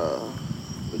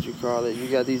 what you call it? You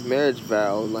got these marriage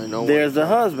vows, like no. There's the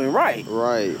husband, right?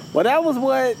 Right. Well, that was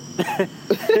what.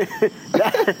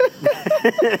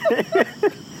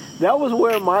 That was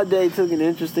where my day took an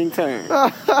interesting turn.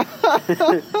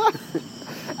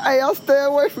 Hey, I'll stay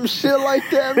away from shit like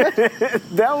that, man.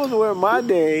 That was where my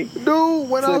day Dude,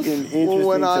 when took an interesting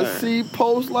when I turn. see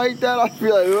posts like that, I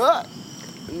feel like, what?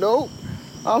 Nope.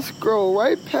 I'll scroll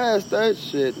right past that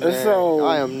shit, man. So-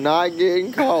 I am not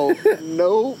getting caught.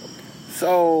 Nope.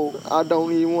 So I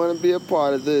don't even want to be a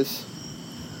part of this.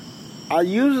 I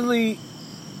usually,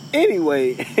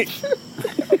 anyway.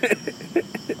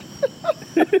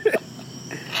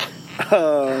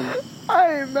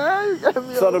 Hey, man, you got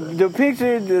me So over. the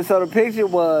picture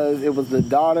was, it was the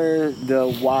daughter, the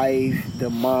wife, the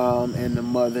mom, and the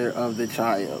mother of the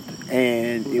child,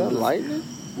 and Was it that was lightning?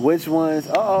 which ones.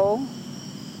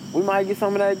 We might get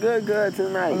some of that good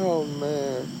tonight. Oh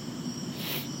man.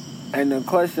 And the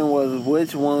question was,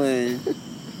 which one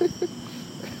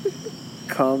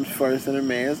comes first in a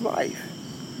man's life?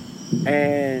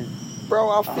 And Bro,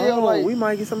 I feel like we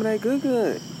might get some of that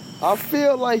good. I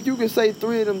feel like you can say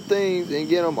 3 of them things and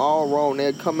get them all wrong.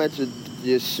 They'll come at your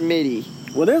Smitty.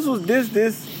 Well, this was this.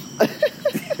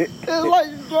 It's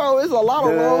like, bro, it's a lot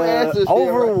of wrong answers The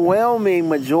here. Right? overwhelming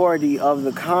majority of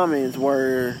the comments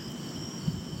were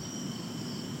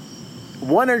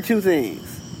 1 or 2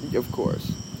 things. Of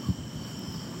course.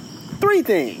 3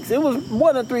 things. It was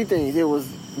 1 or 3 things. It was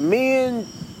men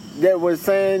that were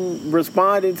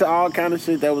responding to all kind of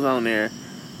shit that was on there,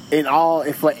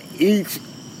 for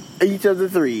each of the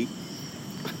 3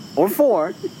 or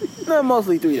 4. No,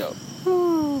 mostly 3 though.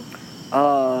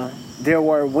 There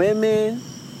were women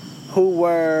who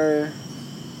were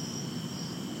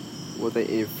Well, they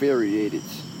infuriated.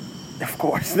 Of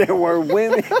course, there were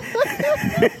women.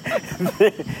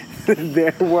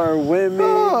 There were women.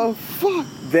 Oh, fuck.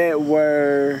 That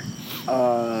were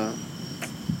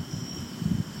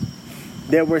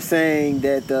saying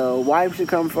that the wife should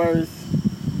come first.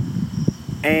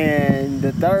 And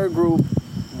the third group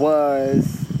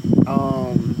was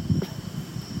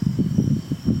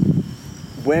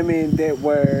women that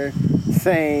were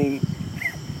saying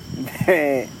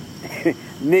that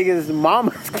niggas'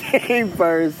 mamas came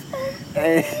first,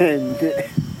 and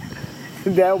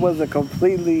that was a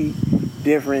completely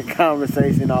different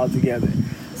conversation altogether.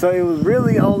 So it was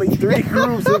really only three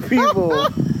groups of people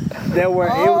that were.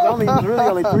 It was really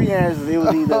only three answers. It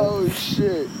was either. Oh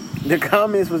shit. The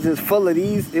comments was just full of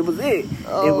these. It was it.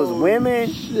 It was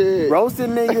women roasting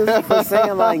niggas for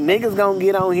saying like niggas gonna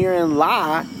get on here and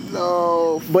lie.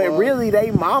 No. But really,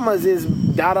 they mamas is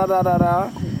da da da da da.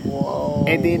 Whoa.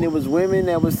 And then it was women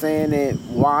that was saying that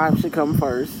wives should come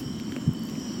first.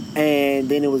 And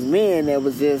then it was men that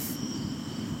was just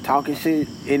talking shit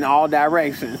in all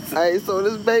directions. Hey, so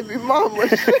this baby mama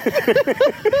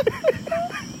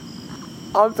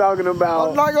I'm talking about.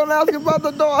 I'm not gonna ask about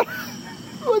the daughter.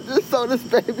 But just so this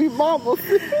baby mama.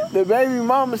 The baby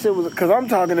mama shit was, because I'm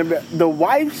talking about the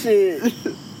wife shit.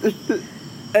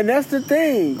 And that's the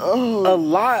thing. Oh, a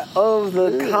lot of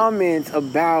the comments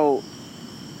about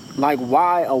like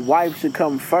why a wife should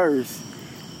come first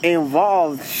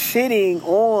involved shitting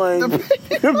on the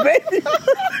baby.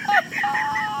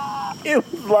 It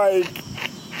was like,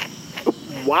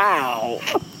 wow.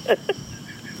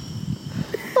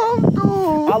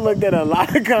 I looked at a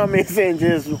lot of comments and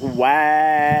just,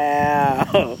 wow.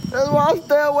 That's why I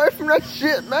stay away from that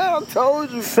shit, man. I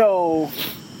told you. So,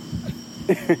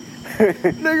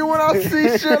 nigga, when I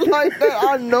see shit like that,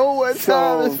 I know what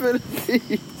time it's finna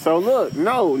be. So look,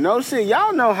 no shit.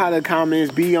 Y'all know how the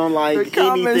comments be on like the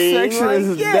comment anything. section like,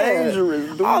 is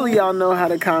dangerous, dude. All of y'all know how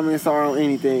the comments are on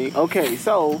anything. Okay,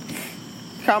 so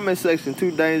comment section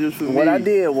too dangerous for me. What I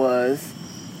did was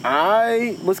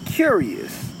I was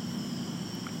curious.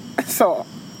 So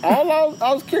I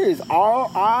was curious.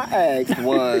 All I asked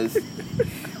was.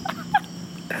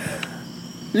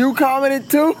 You commented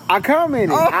too? I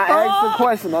commented. I asked a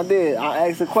question. I did. I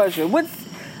asked a question.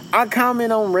 I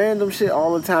comment on random shit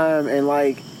all the time, and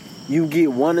like you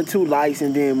get 1 or 2 likes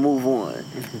and then move on.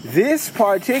 This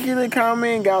particular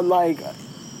comment got like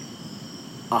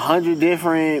 100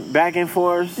 different back and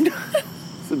forths.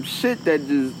 Some shit that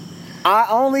just. I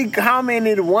only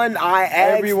commented one. I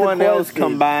asked everyone else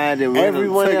combined. And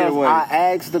everyone else. I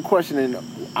asked the question, and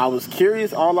I was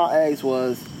curious. All I asked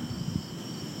was,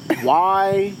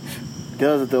 why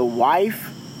does the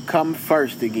wife come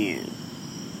first again?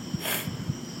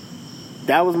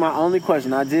 That was my only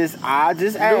question. I just asked.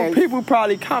 Dude, people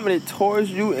probably commented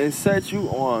towards you and set you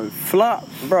on flop,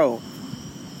 bro.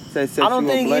 I don't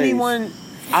think anyone.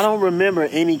 I don't remember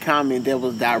any comment that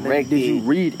was directed. Did you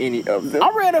read any of them?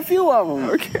 I read a few of them.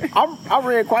 Okay. I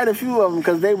read quite a few of them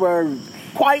because they were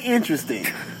quite interesting.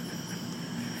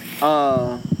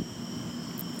 But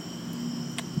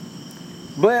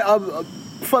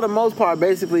for the most part,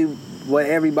 basically what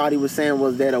everybody was saying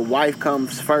was that a wife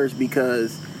comes first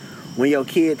because when your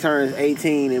kid turns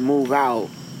 18 and move out,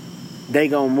 they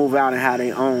gonna move out and have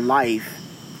their own life,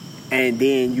 and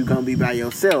then you gonna be by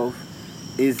yourself.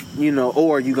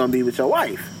 Or you gonna be with your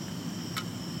wife.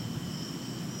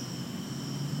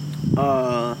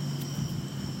 What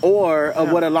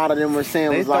a lot of them were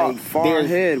saying was like far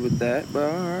ahead with that,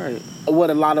 but all right.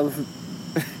 What a lot of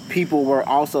people were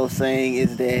also saying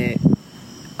is that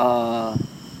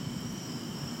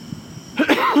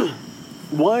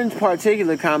one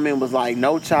particular comment was like,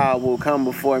 no child will come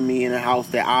before me in a house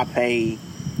that I pay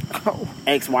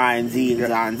X, Y, and Z and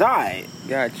Z and Z.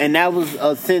 Gotcha. And that was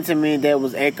a sentiment that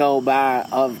was echoed by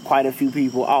quite a few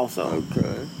people also.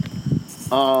 Okay.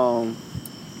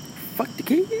 Fuck the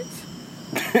kids.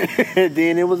 And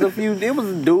then it was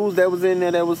dudes that was in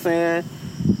there that was saying,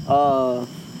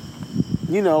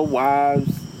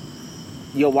 wives,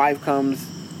 your wife comes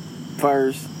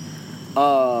first.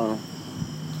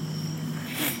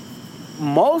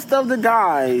 Most of the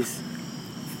guys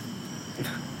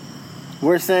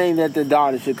were saying that the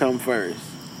daughter should come first.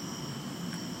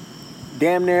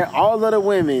 Damn near all of the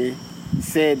women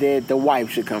said that the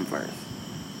wife should come first.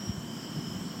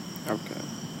 Okay.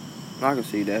 I can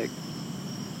see that.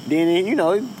 Then,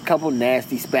 a couple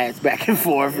nasty spats back and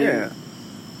forth. Yeah.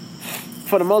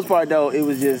 For the most part, though, it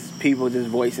was just people just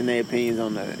voicing their opinions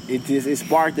on it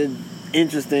sparked an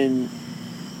interesting,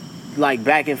 like,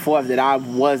 back and forth that I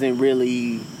wasn't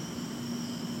really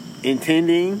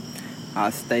intending.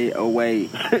 I stay away.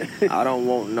 I don't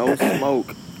want no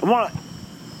smoke.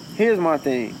 Here's my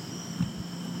thing.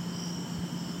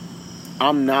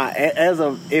 I'm not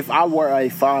if I were a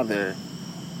father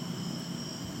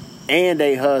and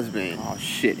a husband. Oh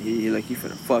shit, he like you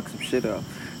finna fuck some shit up.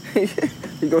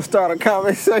 You gonna start a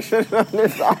comment section on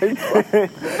this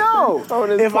iPhone? No.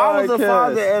 If I was a podcast.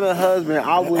 father and a husband,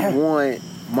 I would want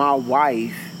my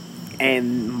wife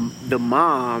and the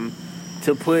mom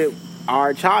to put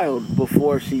our child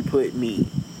before she put me.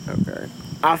 Okay.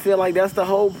 I feel like that's the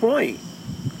whole point.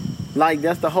 Like,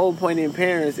 that's the whole point in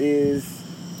parents is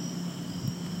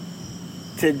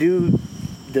to do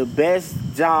the best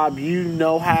job you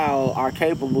know how, are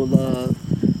capable of,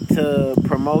 to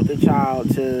promote the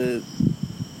child to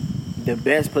the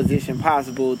best position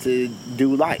possible to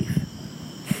do life.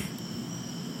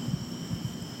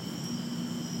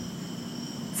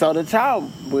 So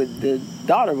the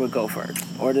daughter would go first,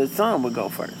 or the son would go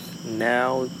first.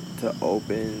 Now to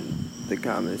open the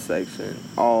comment section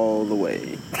all the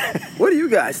way. What do you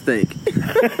guys think?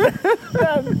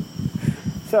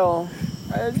 So,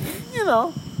 you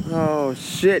know. Oh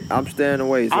shit! I'm staying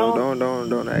away, so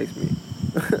don't ask me.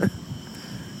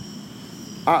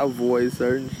 I avoid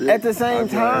certain shit. At the same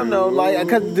time, though, like,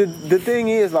 cause the thing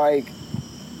is, like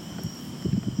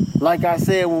I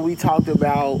said when we talked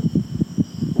about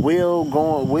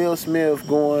Will Smith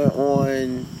going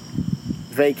on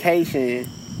vacation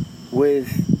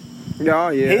with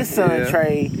his son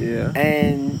Trey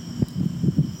and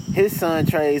his son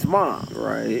Trey's mom,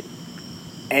 right?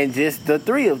 And just the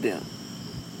three of them.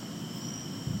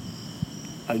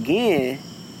 Again,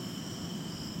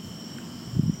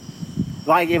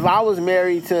 like, if I was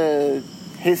married to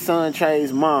his son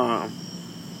Trey's mom,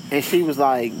 and she was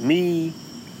like, me,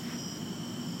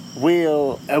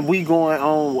 Will, and we going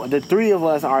on, the three of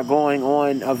us are going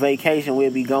on a vacation,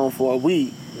 we'll be gone for a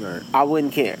week, right. I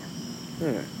wouldn't care.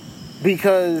 Yeah.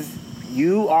 Because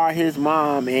you are his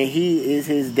mom and he is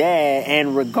his dad,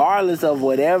 and regardless of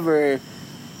whatever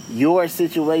your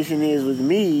situation is with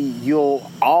me, you'll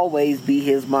always be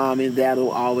his mom and that'll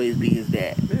always be his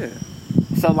dad. Yeah.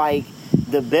 So, like,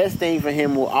 the best thing for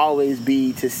him will always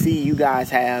be to see you guys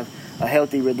have a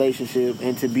healthy relationship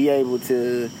and to be able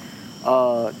to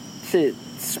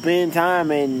spend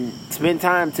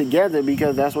time together,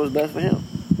 because that's what's best for him.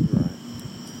 Right.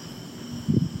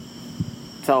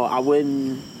 So I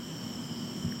wouldn't,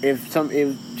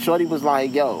 if Shorty was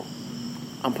like, yo,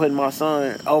 I'm putting my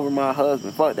son over my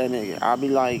husband, fuck that nigga, I'd be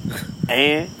like,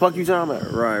 and fuck you talking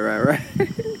about? Right.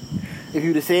 If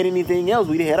you'd have said anything else,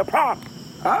 we'd have had a problem.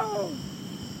 Oh,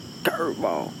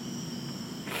 curveball.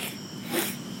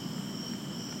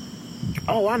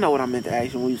 Oh, I know what I meant to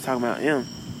ask you when we was talking about him.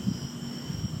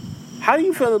 How do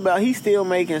you feel about he's still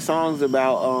making songs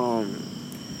about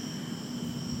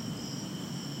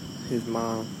His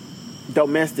mom,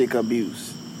 domestic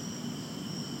abuse?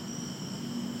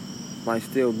 like,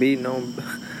 still beating on.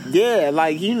 Yeah,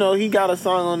 like, you know, he got a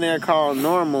song on there called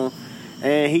Normal,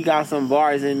 and he got some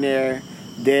bars in there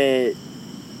that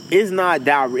it's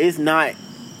not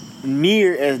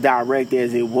near as direct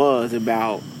as it was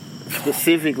about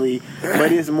specifically,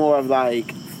 but it's more of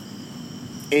like,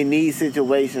 in these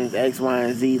situations, X, Y,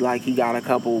 and Z, like, he got a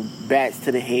couple bats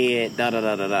to the head,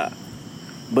 da-da-da-da-da.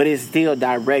 But it's still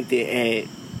directed at,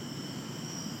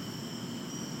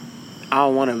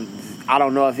 I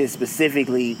don't know if it's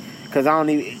specifically, because I don't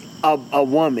even, a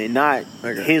woman, not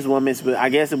his woman, but I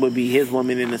guess it would be his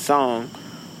woman in the song.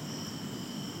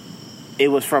 It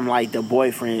was from, like, the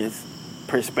boyfriend's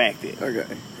perspective.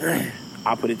 Okay.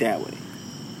 I'll put it that way.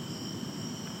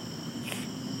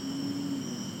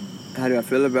 How do I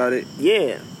feel about it?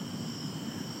 Yeah.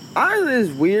 Honestly, it's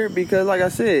weird because, like I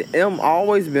said, M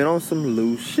always been on some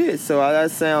loose shit. So that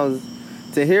sounds,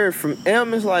 to hear it from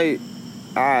M, it's like,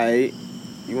 alright,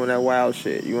 you want that wild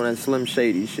shit. You want that Slim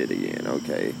Shady shit again.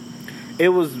 Okay. It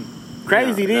was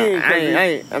crazy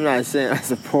then. I'm not saying I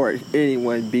support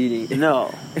anyone beating.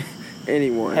 No.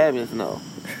 Anyone. Heavens, no.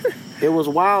 It was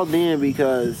wild then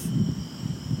because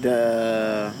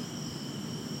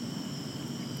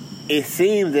it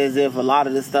seems as if a lot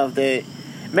of the stuff that,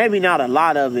 maybe not a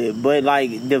lot of it, but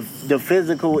like the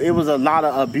physical, it was a lot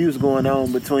of abuse going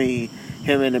on between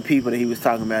him and the people that he was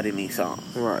talking about in these songs.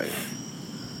 Right.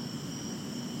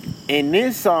 In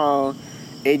this song,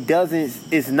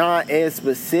 it's not as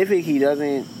specific. He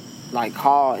doesn't like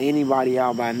call anybody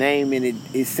out by name, and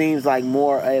it seems like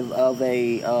more of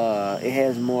a it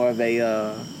has more of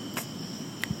a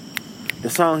the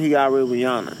song he got with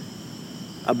Rihanna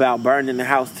about burning the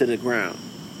house to the ground.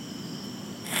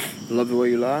 Love the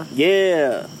Way You Lie?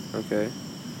 Yeah. Okay.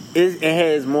 It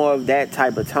has more of that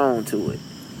type of tone to it.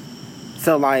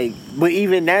 So, like, but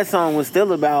even that song was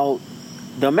still about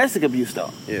Domestic abuse,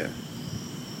 though. Yeah.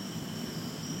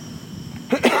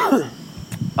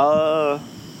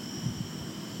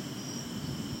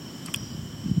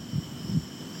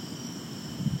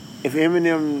 If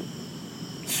Eminem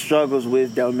struggles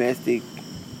with domestic,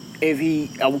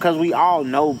 because we all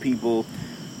know people,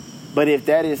 but if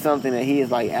that is something that he is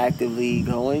like actively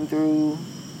going through,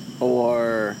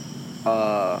 or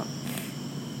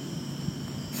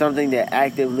something that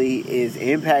actively is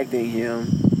impacting him,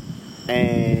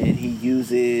 and he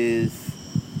uses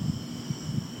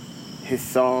his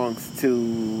songs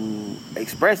to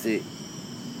express it,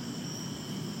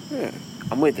 Yeah.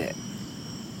 I'm with that.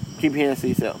 Keep your hands to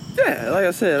yourself. Yeah, like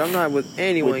I said, I'm not with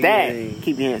anyone. With that,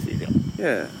 keep your hands to yourself.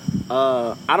 Yeah.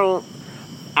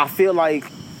 I feel like,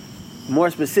 more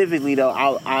specifically though,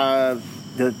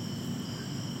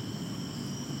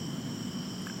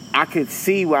 I could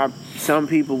see why some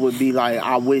people would be like,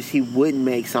 I wish he wouldn't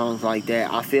make songs like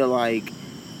that. I feel like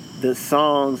the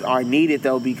songs are needed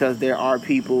though, because there are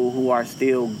people who are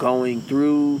still going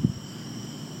through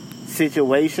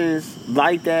situations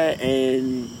like that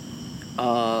and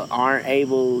aren't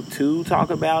able to talk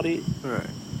about it, Right.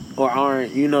 or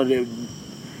aren't,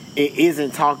 it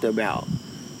isn't talked about.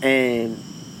 And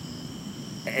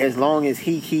as long as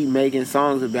he keep making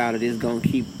songs about it, it's gonna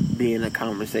keep being a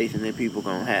conversation that people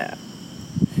gonna have.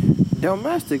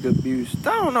 Domestic abuse,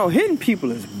 I don't know, hitting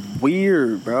people is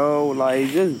weird, bro. Like,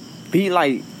 just be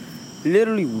like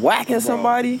literally whacking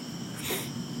somebody.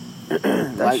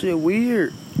 That Like- shit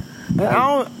weird.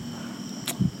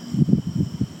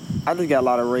 I just got a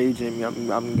lot of rage in me.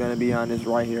 I'm gonna be honest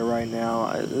right here, right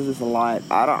now. It's just a lot.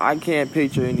 I can't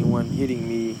picture anyone hitting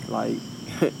me like,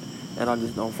 and I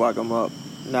just don't fuck them up.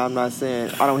 Now I'm not saying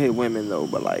I don't hit women though,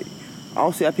 but like, I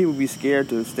don't see how people be scared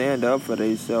to stand up for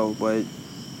themselves. But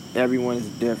everyone is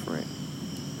different.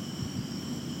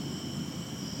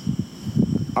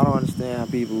 I don't understand how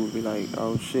people would be like,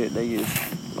 oh shit, they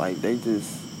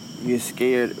just get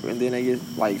scared and then they get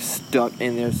like stuck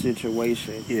in their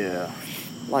situation. Yeah.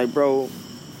 Like, bro,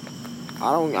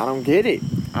 I don't get it.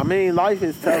 I mean, life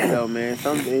is tough though, man.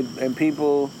 And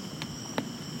people,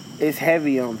 it's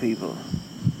heavy on people.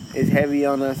 It's heavy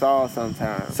on us all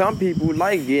sometimes. Some people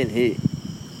like getting hit.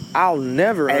 I'll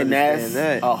never And understand that's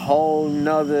that. a whole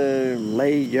nother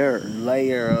Layer.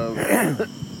 of,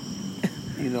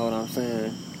 you know what I'm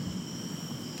saying?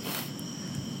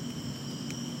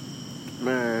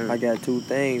 Man. I got two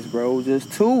things, bro.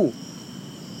 Just two.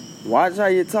 Watch how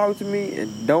you talk to me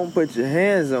and don't put your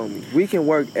hands on me. We can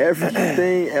work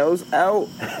everything else out.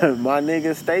 My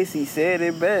nigga Stacy said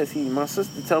it best. My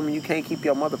sister told me you can't keep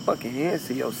your motherfucking hands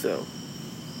to yourself.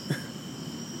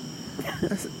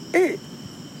 That's it.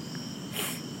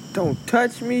 Don't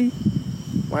touch me.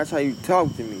 Watch how you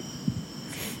talk to me.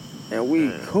 And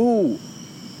we cool.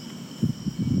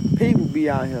 People be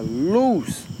out here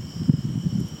loose.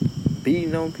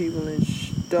 Beating on people and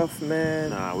stuff,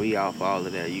 man. Nah, we off all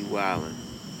of that. You wildin'.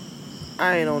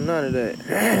 I ain't on none of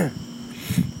that.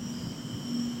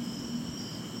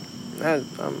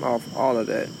 I'm off all of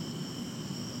that.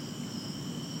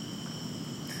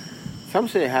 Some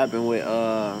shit happened with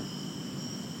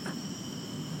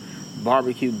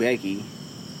Barbecue Becky.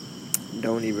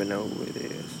 Don't even know who it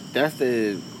is. That's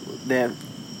that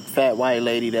fat white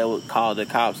lady that would call the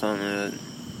cops on the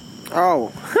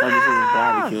Oh.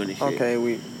 barbecue and shit.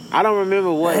 Okay, I don't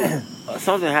remember what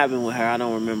something happened with her. I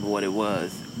don't remember what it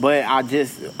was, but I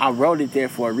wrote it there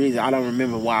for a reason. I don't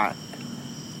remember why.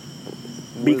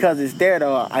 Because it's there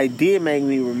though. It did make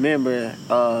me remember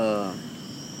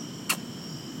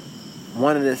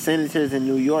one of the senators in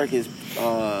New York is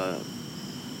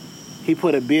he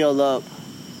put a bill up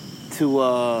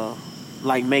to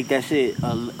like make that shit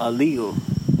illegal.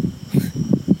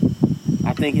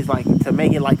 I think it's like to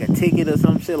make it like a ticket or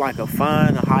some shit, like a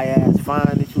fine, a high ass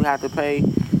fine that you have to pay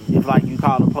if like you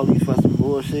call the police for some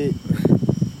bullshit.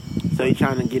 So he's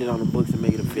trying to get it on the books and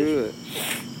make it official. Good.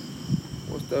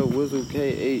 What's that Wizzle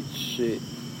KH shit?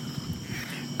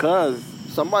 Cause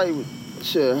somebody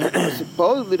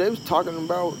supposedly they was talking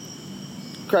about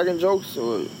cracking jokes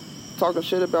or talking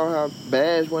shit about how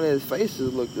bad one of his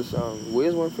faces looked or something.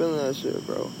 Wiz wasn't feeling that shit,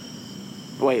 bro.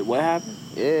 Wait, what happened?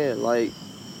 Yeah, like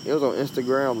it was on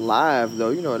Instagram Live though.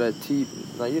 You know that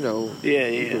like you know. Yeah.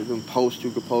 You could post or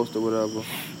whatever.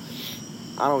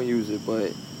 I don't use it,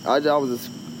 but I was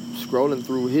just scrolling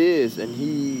through his, and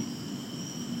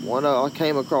I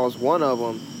came across one of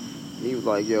them. He was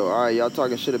like, "Yo, all right, y'all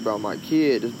talking shit about my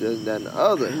kid, this, that, and the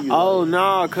other."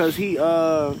 No, cause he you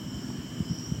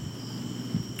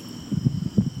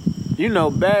know,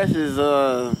 Bash is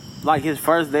like his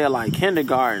first day of like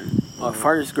kindergarten or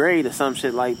first grade or some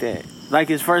shit like that. like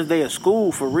his first day of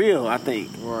school for real, I think.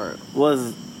 Right.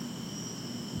 Was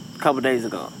a couple days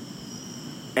ago.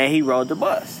 And he rode the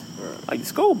bus. Right. Like the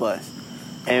school bus.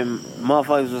 And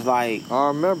motherfuckers was like... I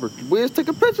remember. We just took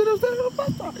a picture of this thing on the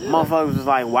bus stop. Yeah. Motherfuckers was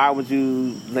like, why would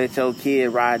you let your kid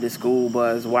ride the school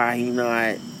bus? Why he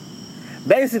not...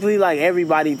 Basically, like,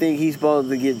 everybody think he's supposed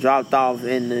to get dropped off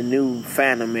in the new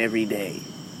Phantom every day.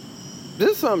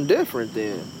 This is something different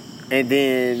then. And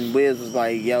then Wiz was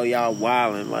like, yo, y'all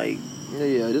wildin'. Like...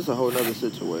 Yeah, this is a whole nother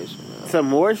situation, man. Some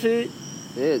more shit?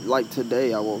 Yeah, like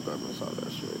today I woke up and saw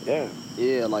that shit. Yeah.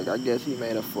 Yeah, like I guess he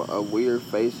made a weird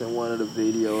face in one of the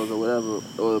videos or whatever,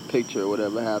 or the picture or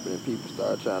whatever happened, and people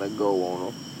started trying to go on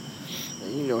him.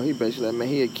 And you know, he basically, man,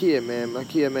 he a kid, man. My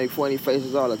kid make funny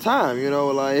faces all the time, you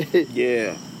know, like.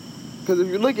 Yeah. Because if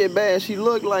you look at Bash, he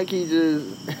looked like he just,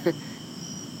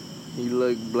 he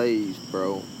looked blazed,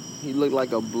 bro. He looked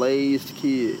like a blazed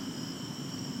kid.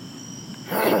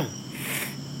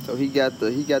 So he got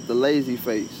the lazy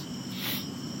face.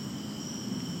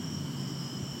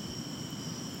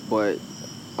 But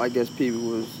I guess people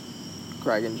was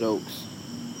cracking jokes,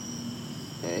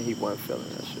 and he wasn't feeling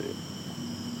that shit.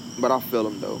 But I feel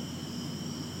him though.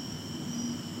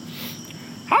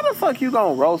 How the fuck you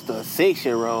gonna roast a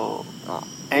 6-year-old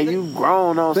and you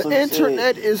grown on some shit? The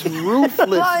internet is ruthless.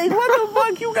 Like, what the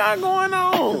fuck you got going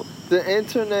on? The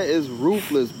internet is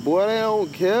ruthless, boy. They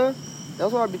don't care.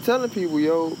 That's why I be telling people,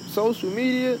 yo, social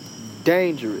media,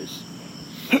 dangerous.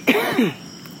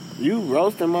 You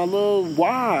roasting my little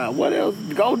why? What else?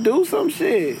 Go do some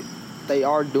shit. They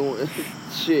are doing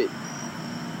shit.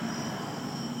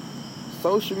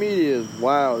 Social media is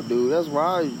wild, dude. That's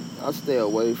why I stay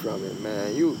away from it,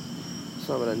 man.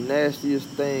 Some of the nastiest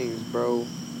things, bro.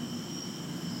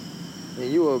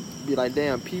 And you will be like,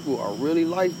 damn, people are really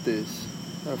like this.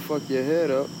 That'll fuck your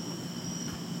head up.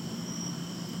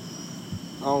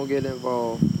 I don't get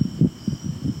involved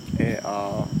at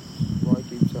all. Boy, I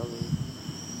keep telling you.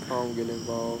 I don't get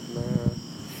involved, man.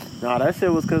 Nah, that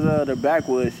shit was because of the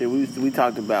backwood shit. We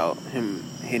talked about him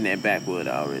hitting that backwood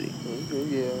already.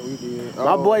 Yeah, we did.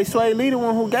 My boy Sway Lee, the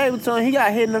one who gave it to him, he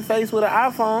got hit in the face with an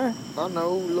iPhone. I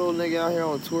know, little nigga out here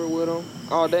on tour with him.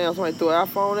 Oh, damn, somebody threw an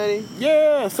iPhone at him?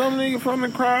 Yeah, some nigga from the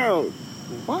crowd.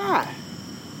 Why?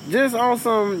 Just on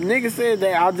some nigga said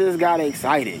that I just got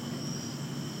excited.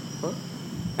 Huh?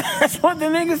 That's what the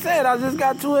nigga said. I just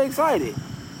got too excited.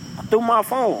 I threw my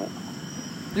phone.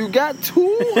 You got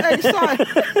too excited?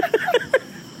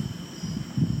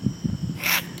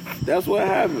 That's what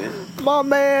happened. My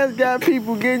man's got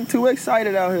people getting too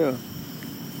excited out here.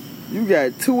 You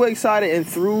got too excited and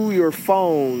threw your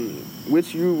phone,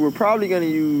 which you were probably going to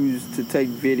use to take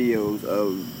videos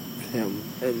of him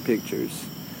and pictures.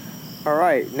 All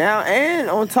right, now, and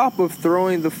on top of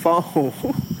throwing the phone,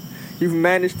 you've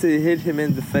managed to hit him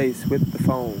in the face with the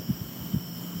phone.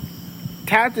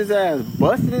 Tapped his ass,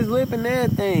 busted his lip and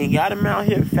everything. Got him out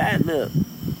here fat lip.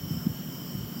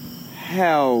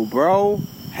 Hell, bro.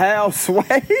 Hell,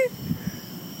 Sway.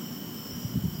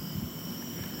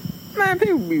 Man,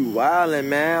 people be wildin',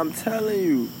 man. I'm telling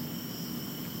you.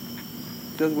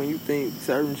 Just when you think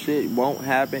certain shit won't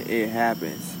happen, it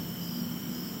happens.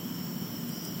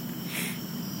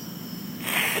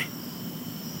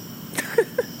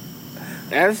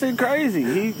 That shit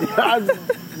crazy.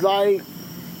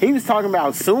 He was talking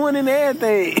about suing and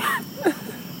everything.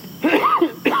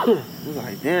 I was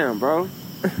like, damn, bro.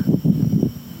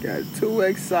 Got too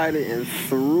excited and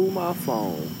threw my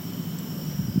phone.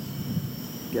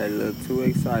 Got a little too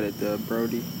excited there,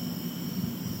 Brody.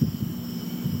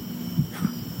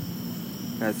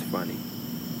 That's funny.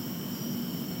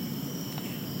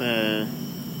 Man.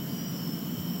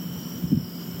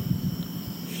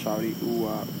 Shawty, ooh,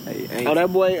 hey, oh,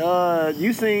 that boy,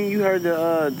 you heard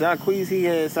the Jacquees, he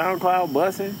had SoundCloud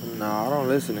busting? No, I don't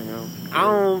listen to him.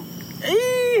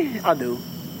 I do.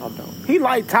 I don't. He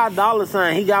like Ty Dolla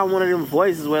 $ign. He got one of them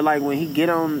voices where, like, when he get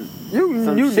on you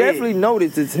shit, definitely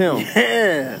notice it's him.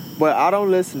 Yeah. But I don't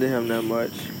listen to him that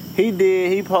much. He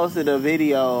did. He posted a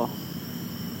video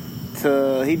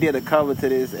he did a cover to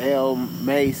this El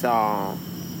May song.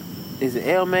 Is it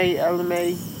El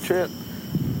May Trip?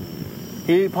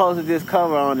 He posted this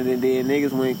cover on it, and then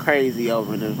niggas went crazy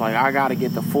over it. It was like, I gotta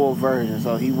get the full version.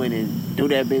 So he went and do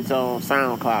that bitch on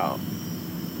SoundCloud.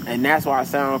 And that's why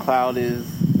SoundCloud is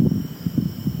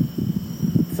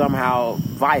somehow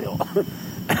vital.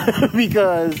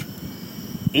 Because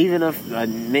even if a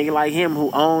nigga like him who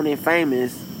owned and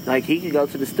famous, like, he could go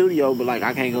to the studio, but, like,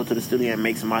 I can't go to the studio and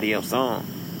make somebody else's song.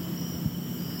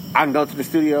 I can go to the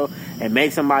studio and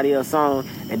make somebody else's song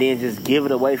and then just give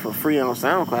it away for free on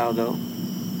SoundCloud, though.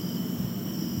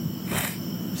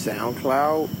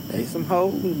 SoundCloud, they some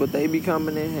hoes, but they be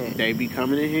coming in handy. They be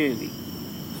coming in handy.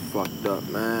 Fucked up,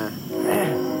 man.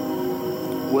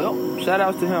 Well, shout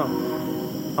outs to him.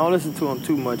 I don't listen to him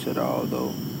too much at all,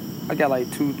 though. I got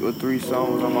like 2 or 3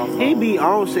 songs on my phone. He be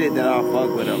on shit that I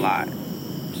fuck with a lot.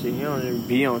 See, he don't even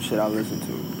be on shit I listen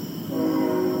to.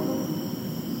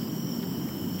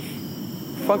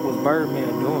 Fuck was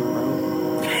Birdman doing,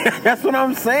 bro? That's what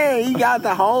I'm saying. He got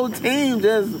the whole team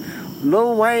just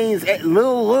Lil Wayne's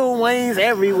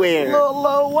everywhere.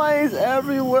 Lil Wayne's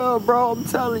everywhere, bro. I'm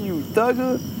telling you,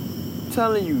 Thugger. I'm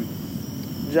telling you,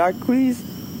 Jacquees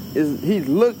he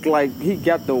looked like he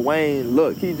got the Wayne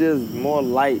look. He just more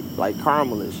light, like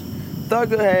caramelish.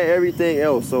 Thugger had everything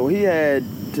else, so he had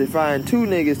to find 2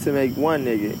 niggas to make 1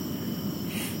 nigga.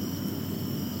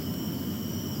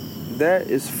 That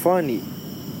is funny.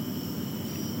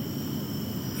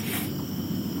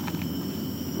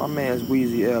 My man's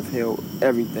Weezy F held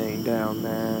everything down,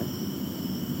 man.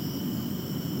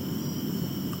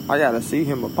 I gotta see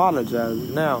him apologize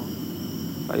now.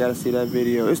 I gotta see that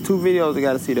video. It's 2 videos I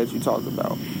gotta see that you talked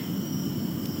about.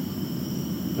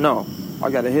 No,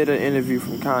 I gotta hit an interview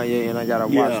from Kanye and I gotta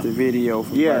watch the video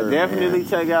from Birdman. Definitely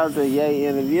check out the Ye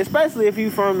interview, especially if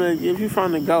you from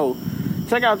the Go.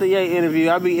 Check out the Ye interview.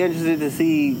 I'd be interested to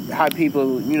see how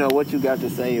people, what you got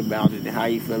to say about it and how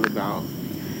you feel about it.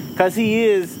 Because he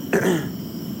is,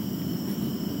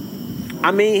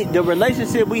 I mean, the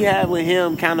relationship we have with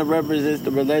him kind of represents the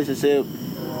relationship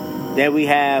that we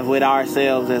have with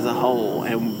ourselves as a whole.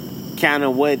 And kind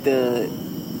of what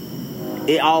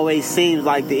it always seems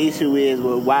like the issue is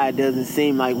with why it doesn't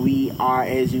seem like we are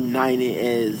as united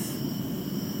as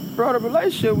the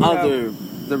relationship we other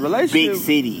the relationship, big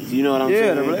cities. You know what I'm saying?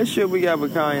 Yeah, the relationship we got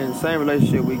with Kanye is the same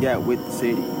relationship we got with the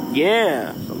city.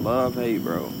 Yeah. It's a love-hate,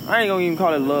 bro. I ain't gonna even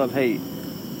call it love-hate.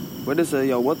 But it's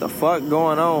a, what the fuck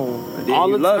going on? And then all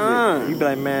you the love time. it. You be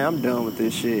like, man, I'm done with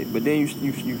this shit. But then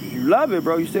you love it,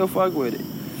 bro. You still fuck with it.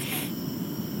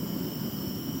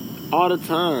 All the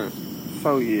time.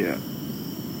 So, yeah.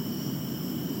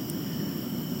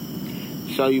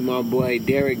 Show you my boy,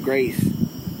 Derek Grace.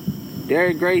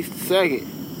 Derek Grace II.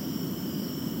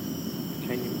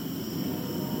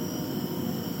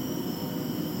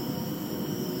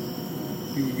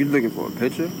 You looking for a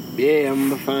picture? Yeah, I'm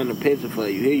gonna find a picture for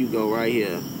you. Here you go, right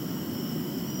here.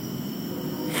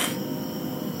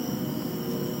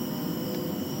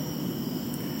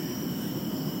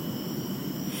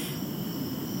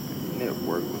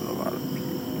 Network with a lot of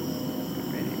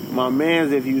people. My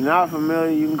mans, if you're not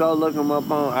familiar, you can go look him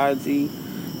up on IG.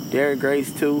 Derek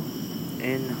Grace 2.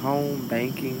 In-home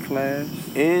banking class.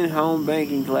 In-home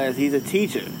banking class. He's a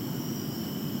teacher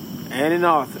and an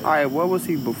author. All right, what was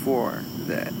he before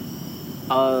that?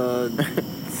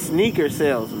 Sneaker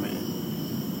salesman.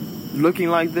 Looking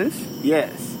like this?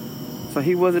 Yes. So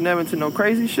he wasn't ever into no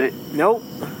crazy shit? Nope.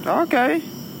 Okay.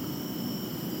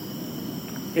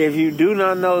 If you do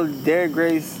not know, Derek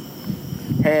Grace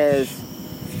has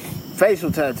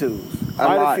facial tattoos.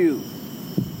 Quite a few.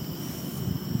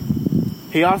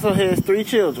 He also has 3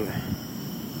 children.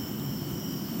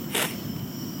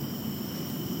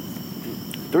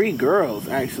 3 girls,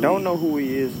 actually. Don't know who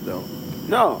he is, though.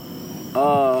 No.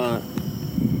 How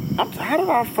did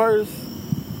I first...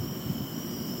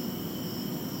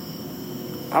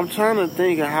 I'm trying to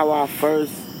think of how I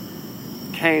first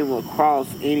came across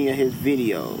any of his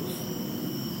videos.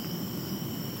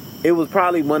 It was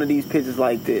probably one of these pictures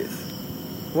like this.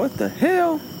 What the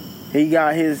hell? He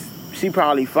got his... She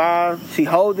probably 5. She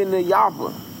holding the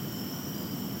yapper.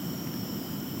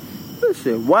 This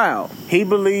shit, wow. He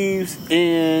believes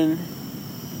in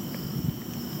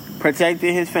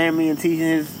protecting his family and teaching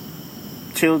his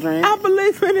children. I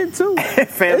believe in it too.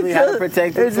 Family how to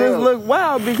protect themselves. It just look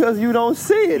wild because you don't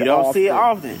see it. You don't see it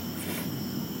often.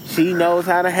 She knows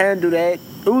how to handle that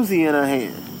Uzi in her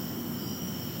hand.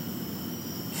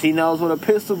 She knows what a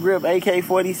pistol grip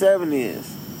AK-47 is.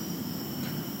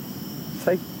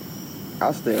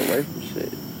 I'll stay away from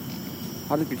shit.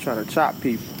 I just be trying to chop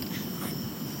people.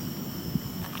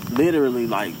 Literally,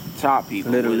 like, chop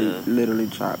people. Literally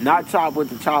chop. Not chop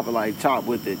with the chopper, like chop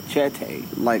with the chete.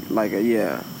 Like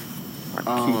yeah.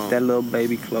 I keep that little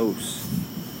baby close.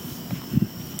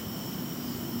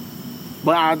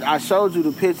 But I showed you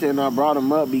the picture and I brought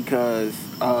him up because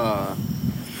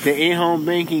the in-home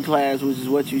banking class, which is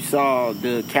what you saw,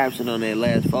 the caption on that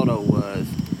last photo was,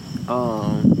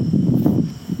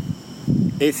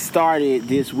 it started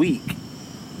this week.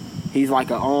 He has like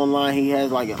an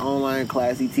online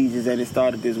class he teaches and it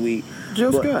started this week.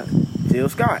 Jill Scott.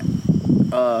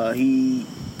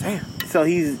 So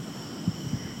he's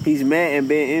met and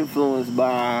been influenced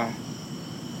by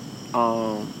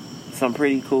some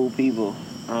pretty cool people.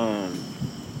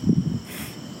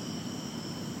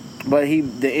 But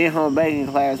the in-home baking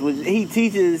class, which he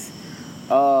teaches,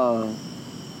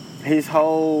 his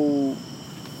whole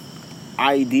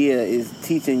idea is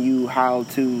teaching you how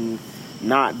to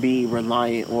not be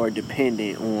reliant or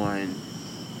dependent on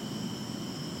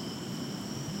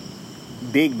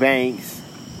big banks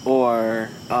or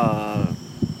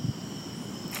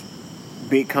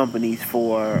big companies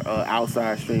for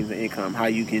outside streams of income. How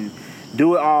you can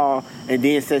do it all and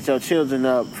then set your children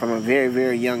up from a very,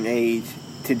 very young age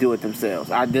to do it themselves.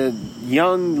 The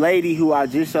young lady who I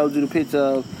just showed you the picture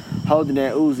of holding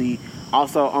that Uzi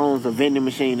also owns a vending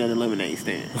machine and a lemonade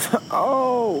stand.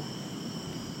 Oh,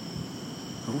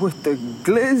 with the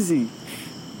glizzy.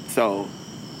 So,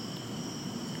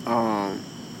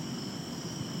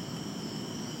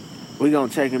 we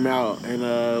gonna check him out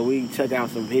and we check out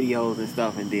some videos and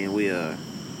stuff, and then we'll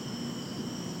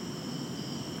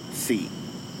see.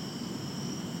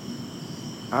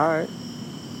 All right.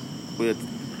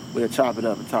 We'll chop it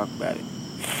up and talk about it.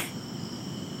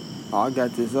 Oh, I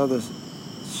got this other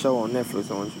show on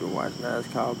Netflix I want you to watch now. It's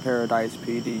called Paradise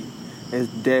PD. It's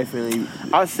definitely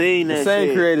I've seen that the same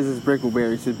shit. creators as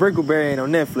Brickleberry. Since Brickleberry ain't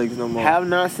on Netflix no more. Have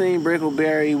not seen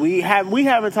Brickleberry. We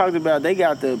haven't talked about. They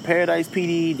got the Paradise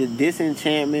PD, the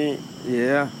Disenchantment.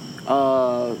 Yeah.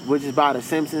 Which is by the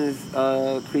Simpsons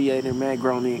creator Matt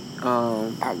Groening.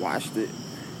 I watched it.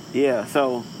 Yeah,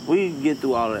 so we get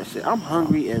through all of that shit. I'm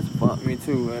hungry as fuck. Me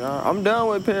too, and I'm done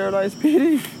with Paradise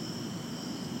PD.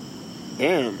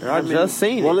 Damn, I just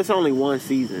seen it. Well, it's only one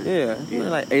season. Yeah, it's only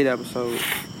like 8 episodes.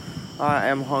 I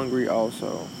am hungry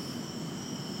also.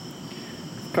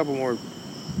 A couple more.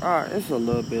 Alright, it's a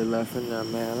little bit left in there,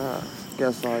 man. I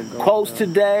guess I'll go. Quotes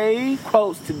today.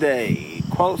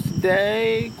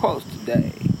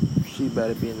 She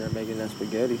better be in there making that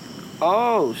spaghetti.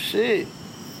 Oh, shit.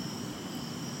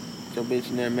 Your bitch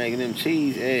in there making them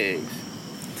cheese eggs.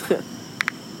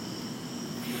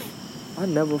 I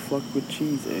never fuck with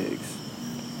cheese eggs.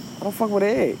 I don't fuck with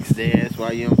eggs. Yeah, that's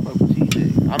why you don't fuck with cheese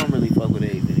eggs. I don't really fuck with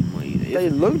eggs anymore either. They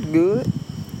look good.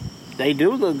 They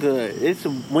do look good. It's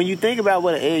when you think about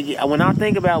what an egg is, when I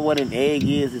think about what an egg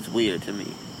is, it's weird to me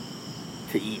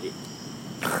to eat it.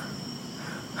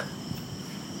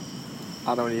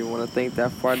 I don't even want to think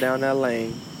that far down that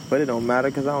lane. But it don't matter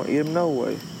because I don't eat them no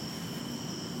way.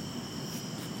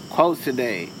 Quotes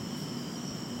today.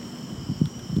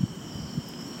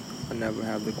 I never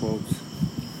have the quotes.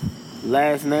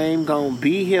 Last name gonna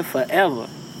be here forever.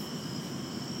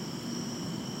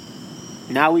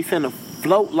 Now we finna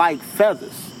float like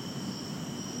feathers.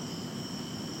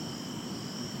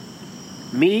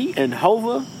 Me and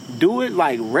Hova do it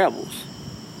like rebels.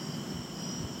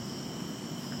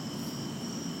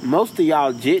 Most of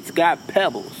y'all jits got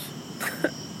pebbles.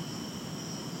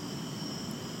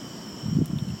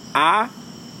 I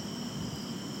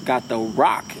got the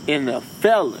rock in the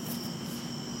felon.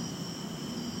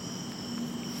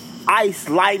 Ice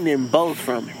lightning bolts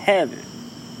from heaven.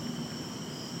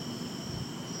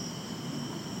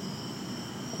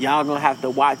 Y'all gonna have to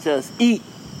watch us eat.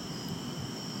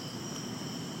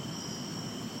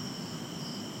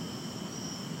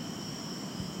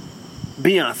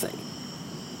 Beyonce.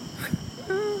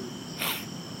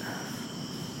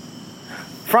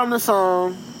 From the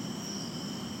song.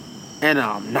 And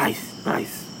nice.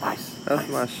 That's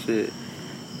my shit.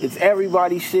 It's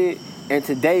everybody's shit, and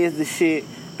today is the shit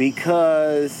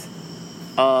because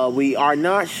we are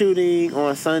not shooting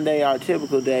on Sunday, our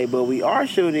typical day, but we are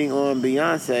shooting on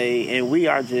Beyonce, and we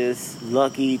are just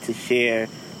lucky to share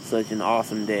such an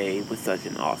awesome day with such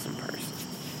an awesome person.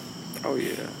 Oh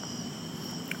yeah.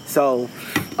 So,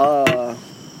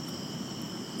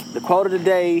 the quote of the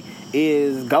day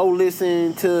is go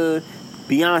listen to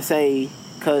Beyonce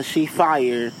because she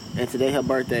fired, and today her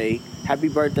birthday. Happy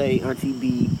birthday, Auntie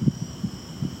B.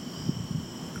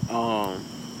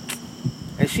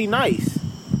 And she nice.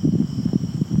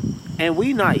 And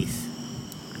we nice.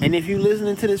 And if you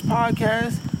listening to this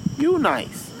podcast, you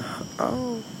nice.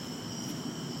 Oh.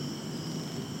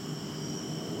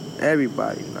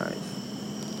 Everybody nice.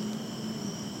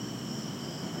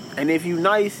 And if you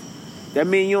nice, that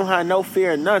mean you don't have no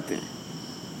fear of nothing.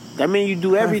 That mean you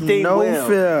do everything no well.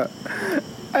 Fear.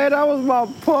 Hey, that was my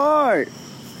part.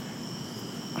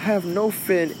 I have no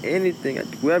fear in anything. I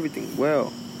do everything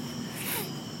well.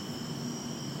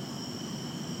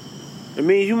 It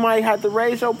means you might have to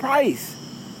raise your price.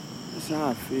 That's how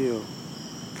I feel.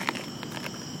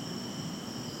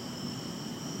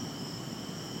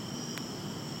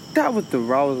 That was the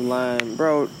rawest line,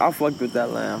 bro. I fucked with that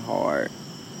line hard.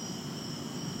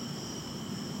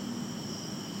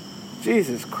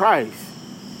 Jesus Christ.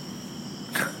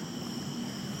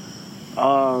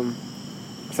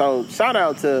 So shout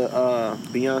out to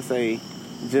Beyonce,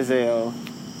 Giselle,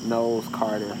 Knowles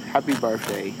Carter. Happy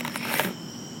birthday.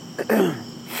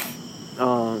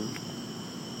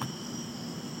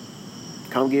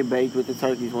 Come get baked with the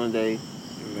turkeys one day.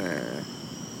 Man.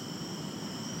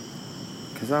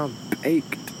 Cause I'm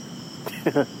baked.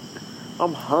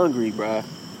 I'm hungry, bruh.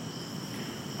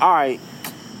 Alright.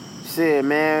 Shit,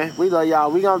 man. We love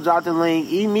y'all. We gonna drop the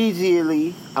link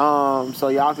immediately. So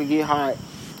y'all can get hot.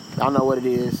 Y'all know what it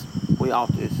is. We off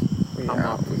this. We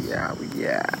out.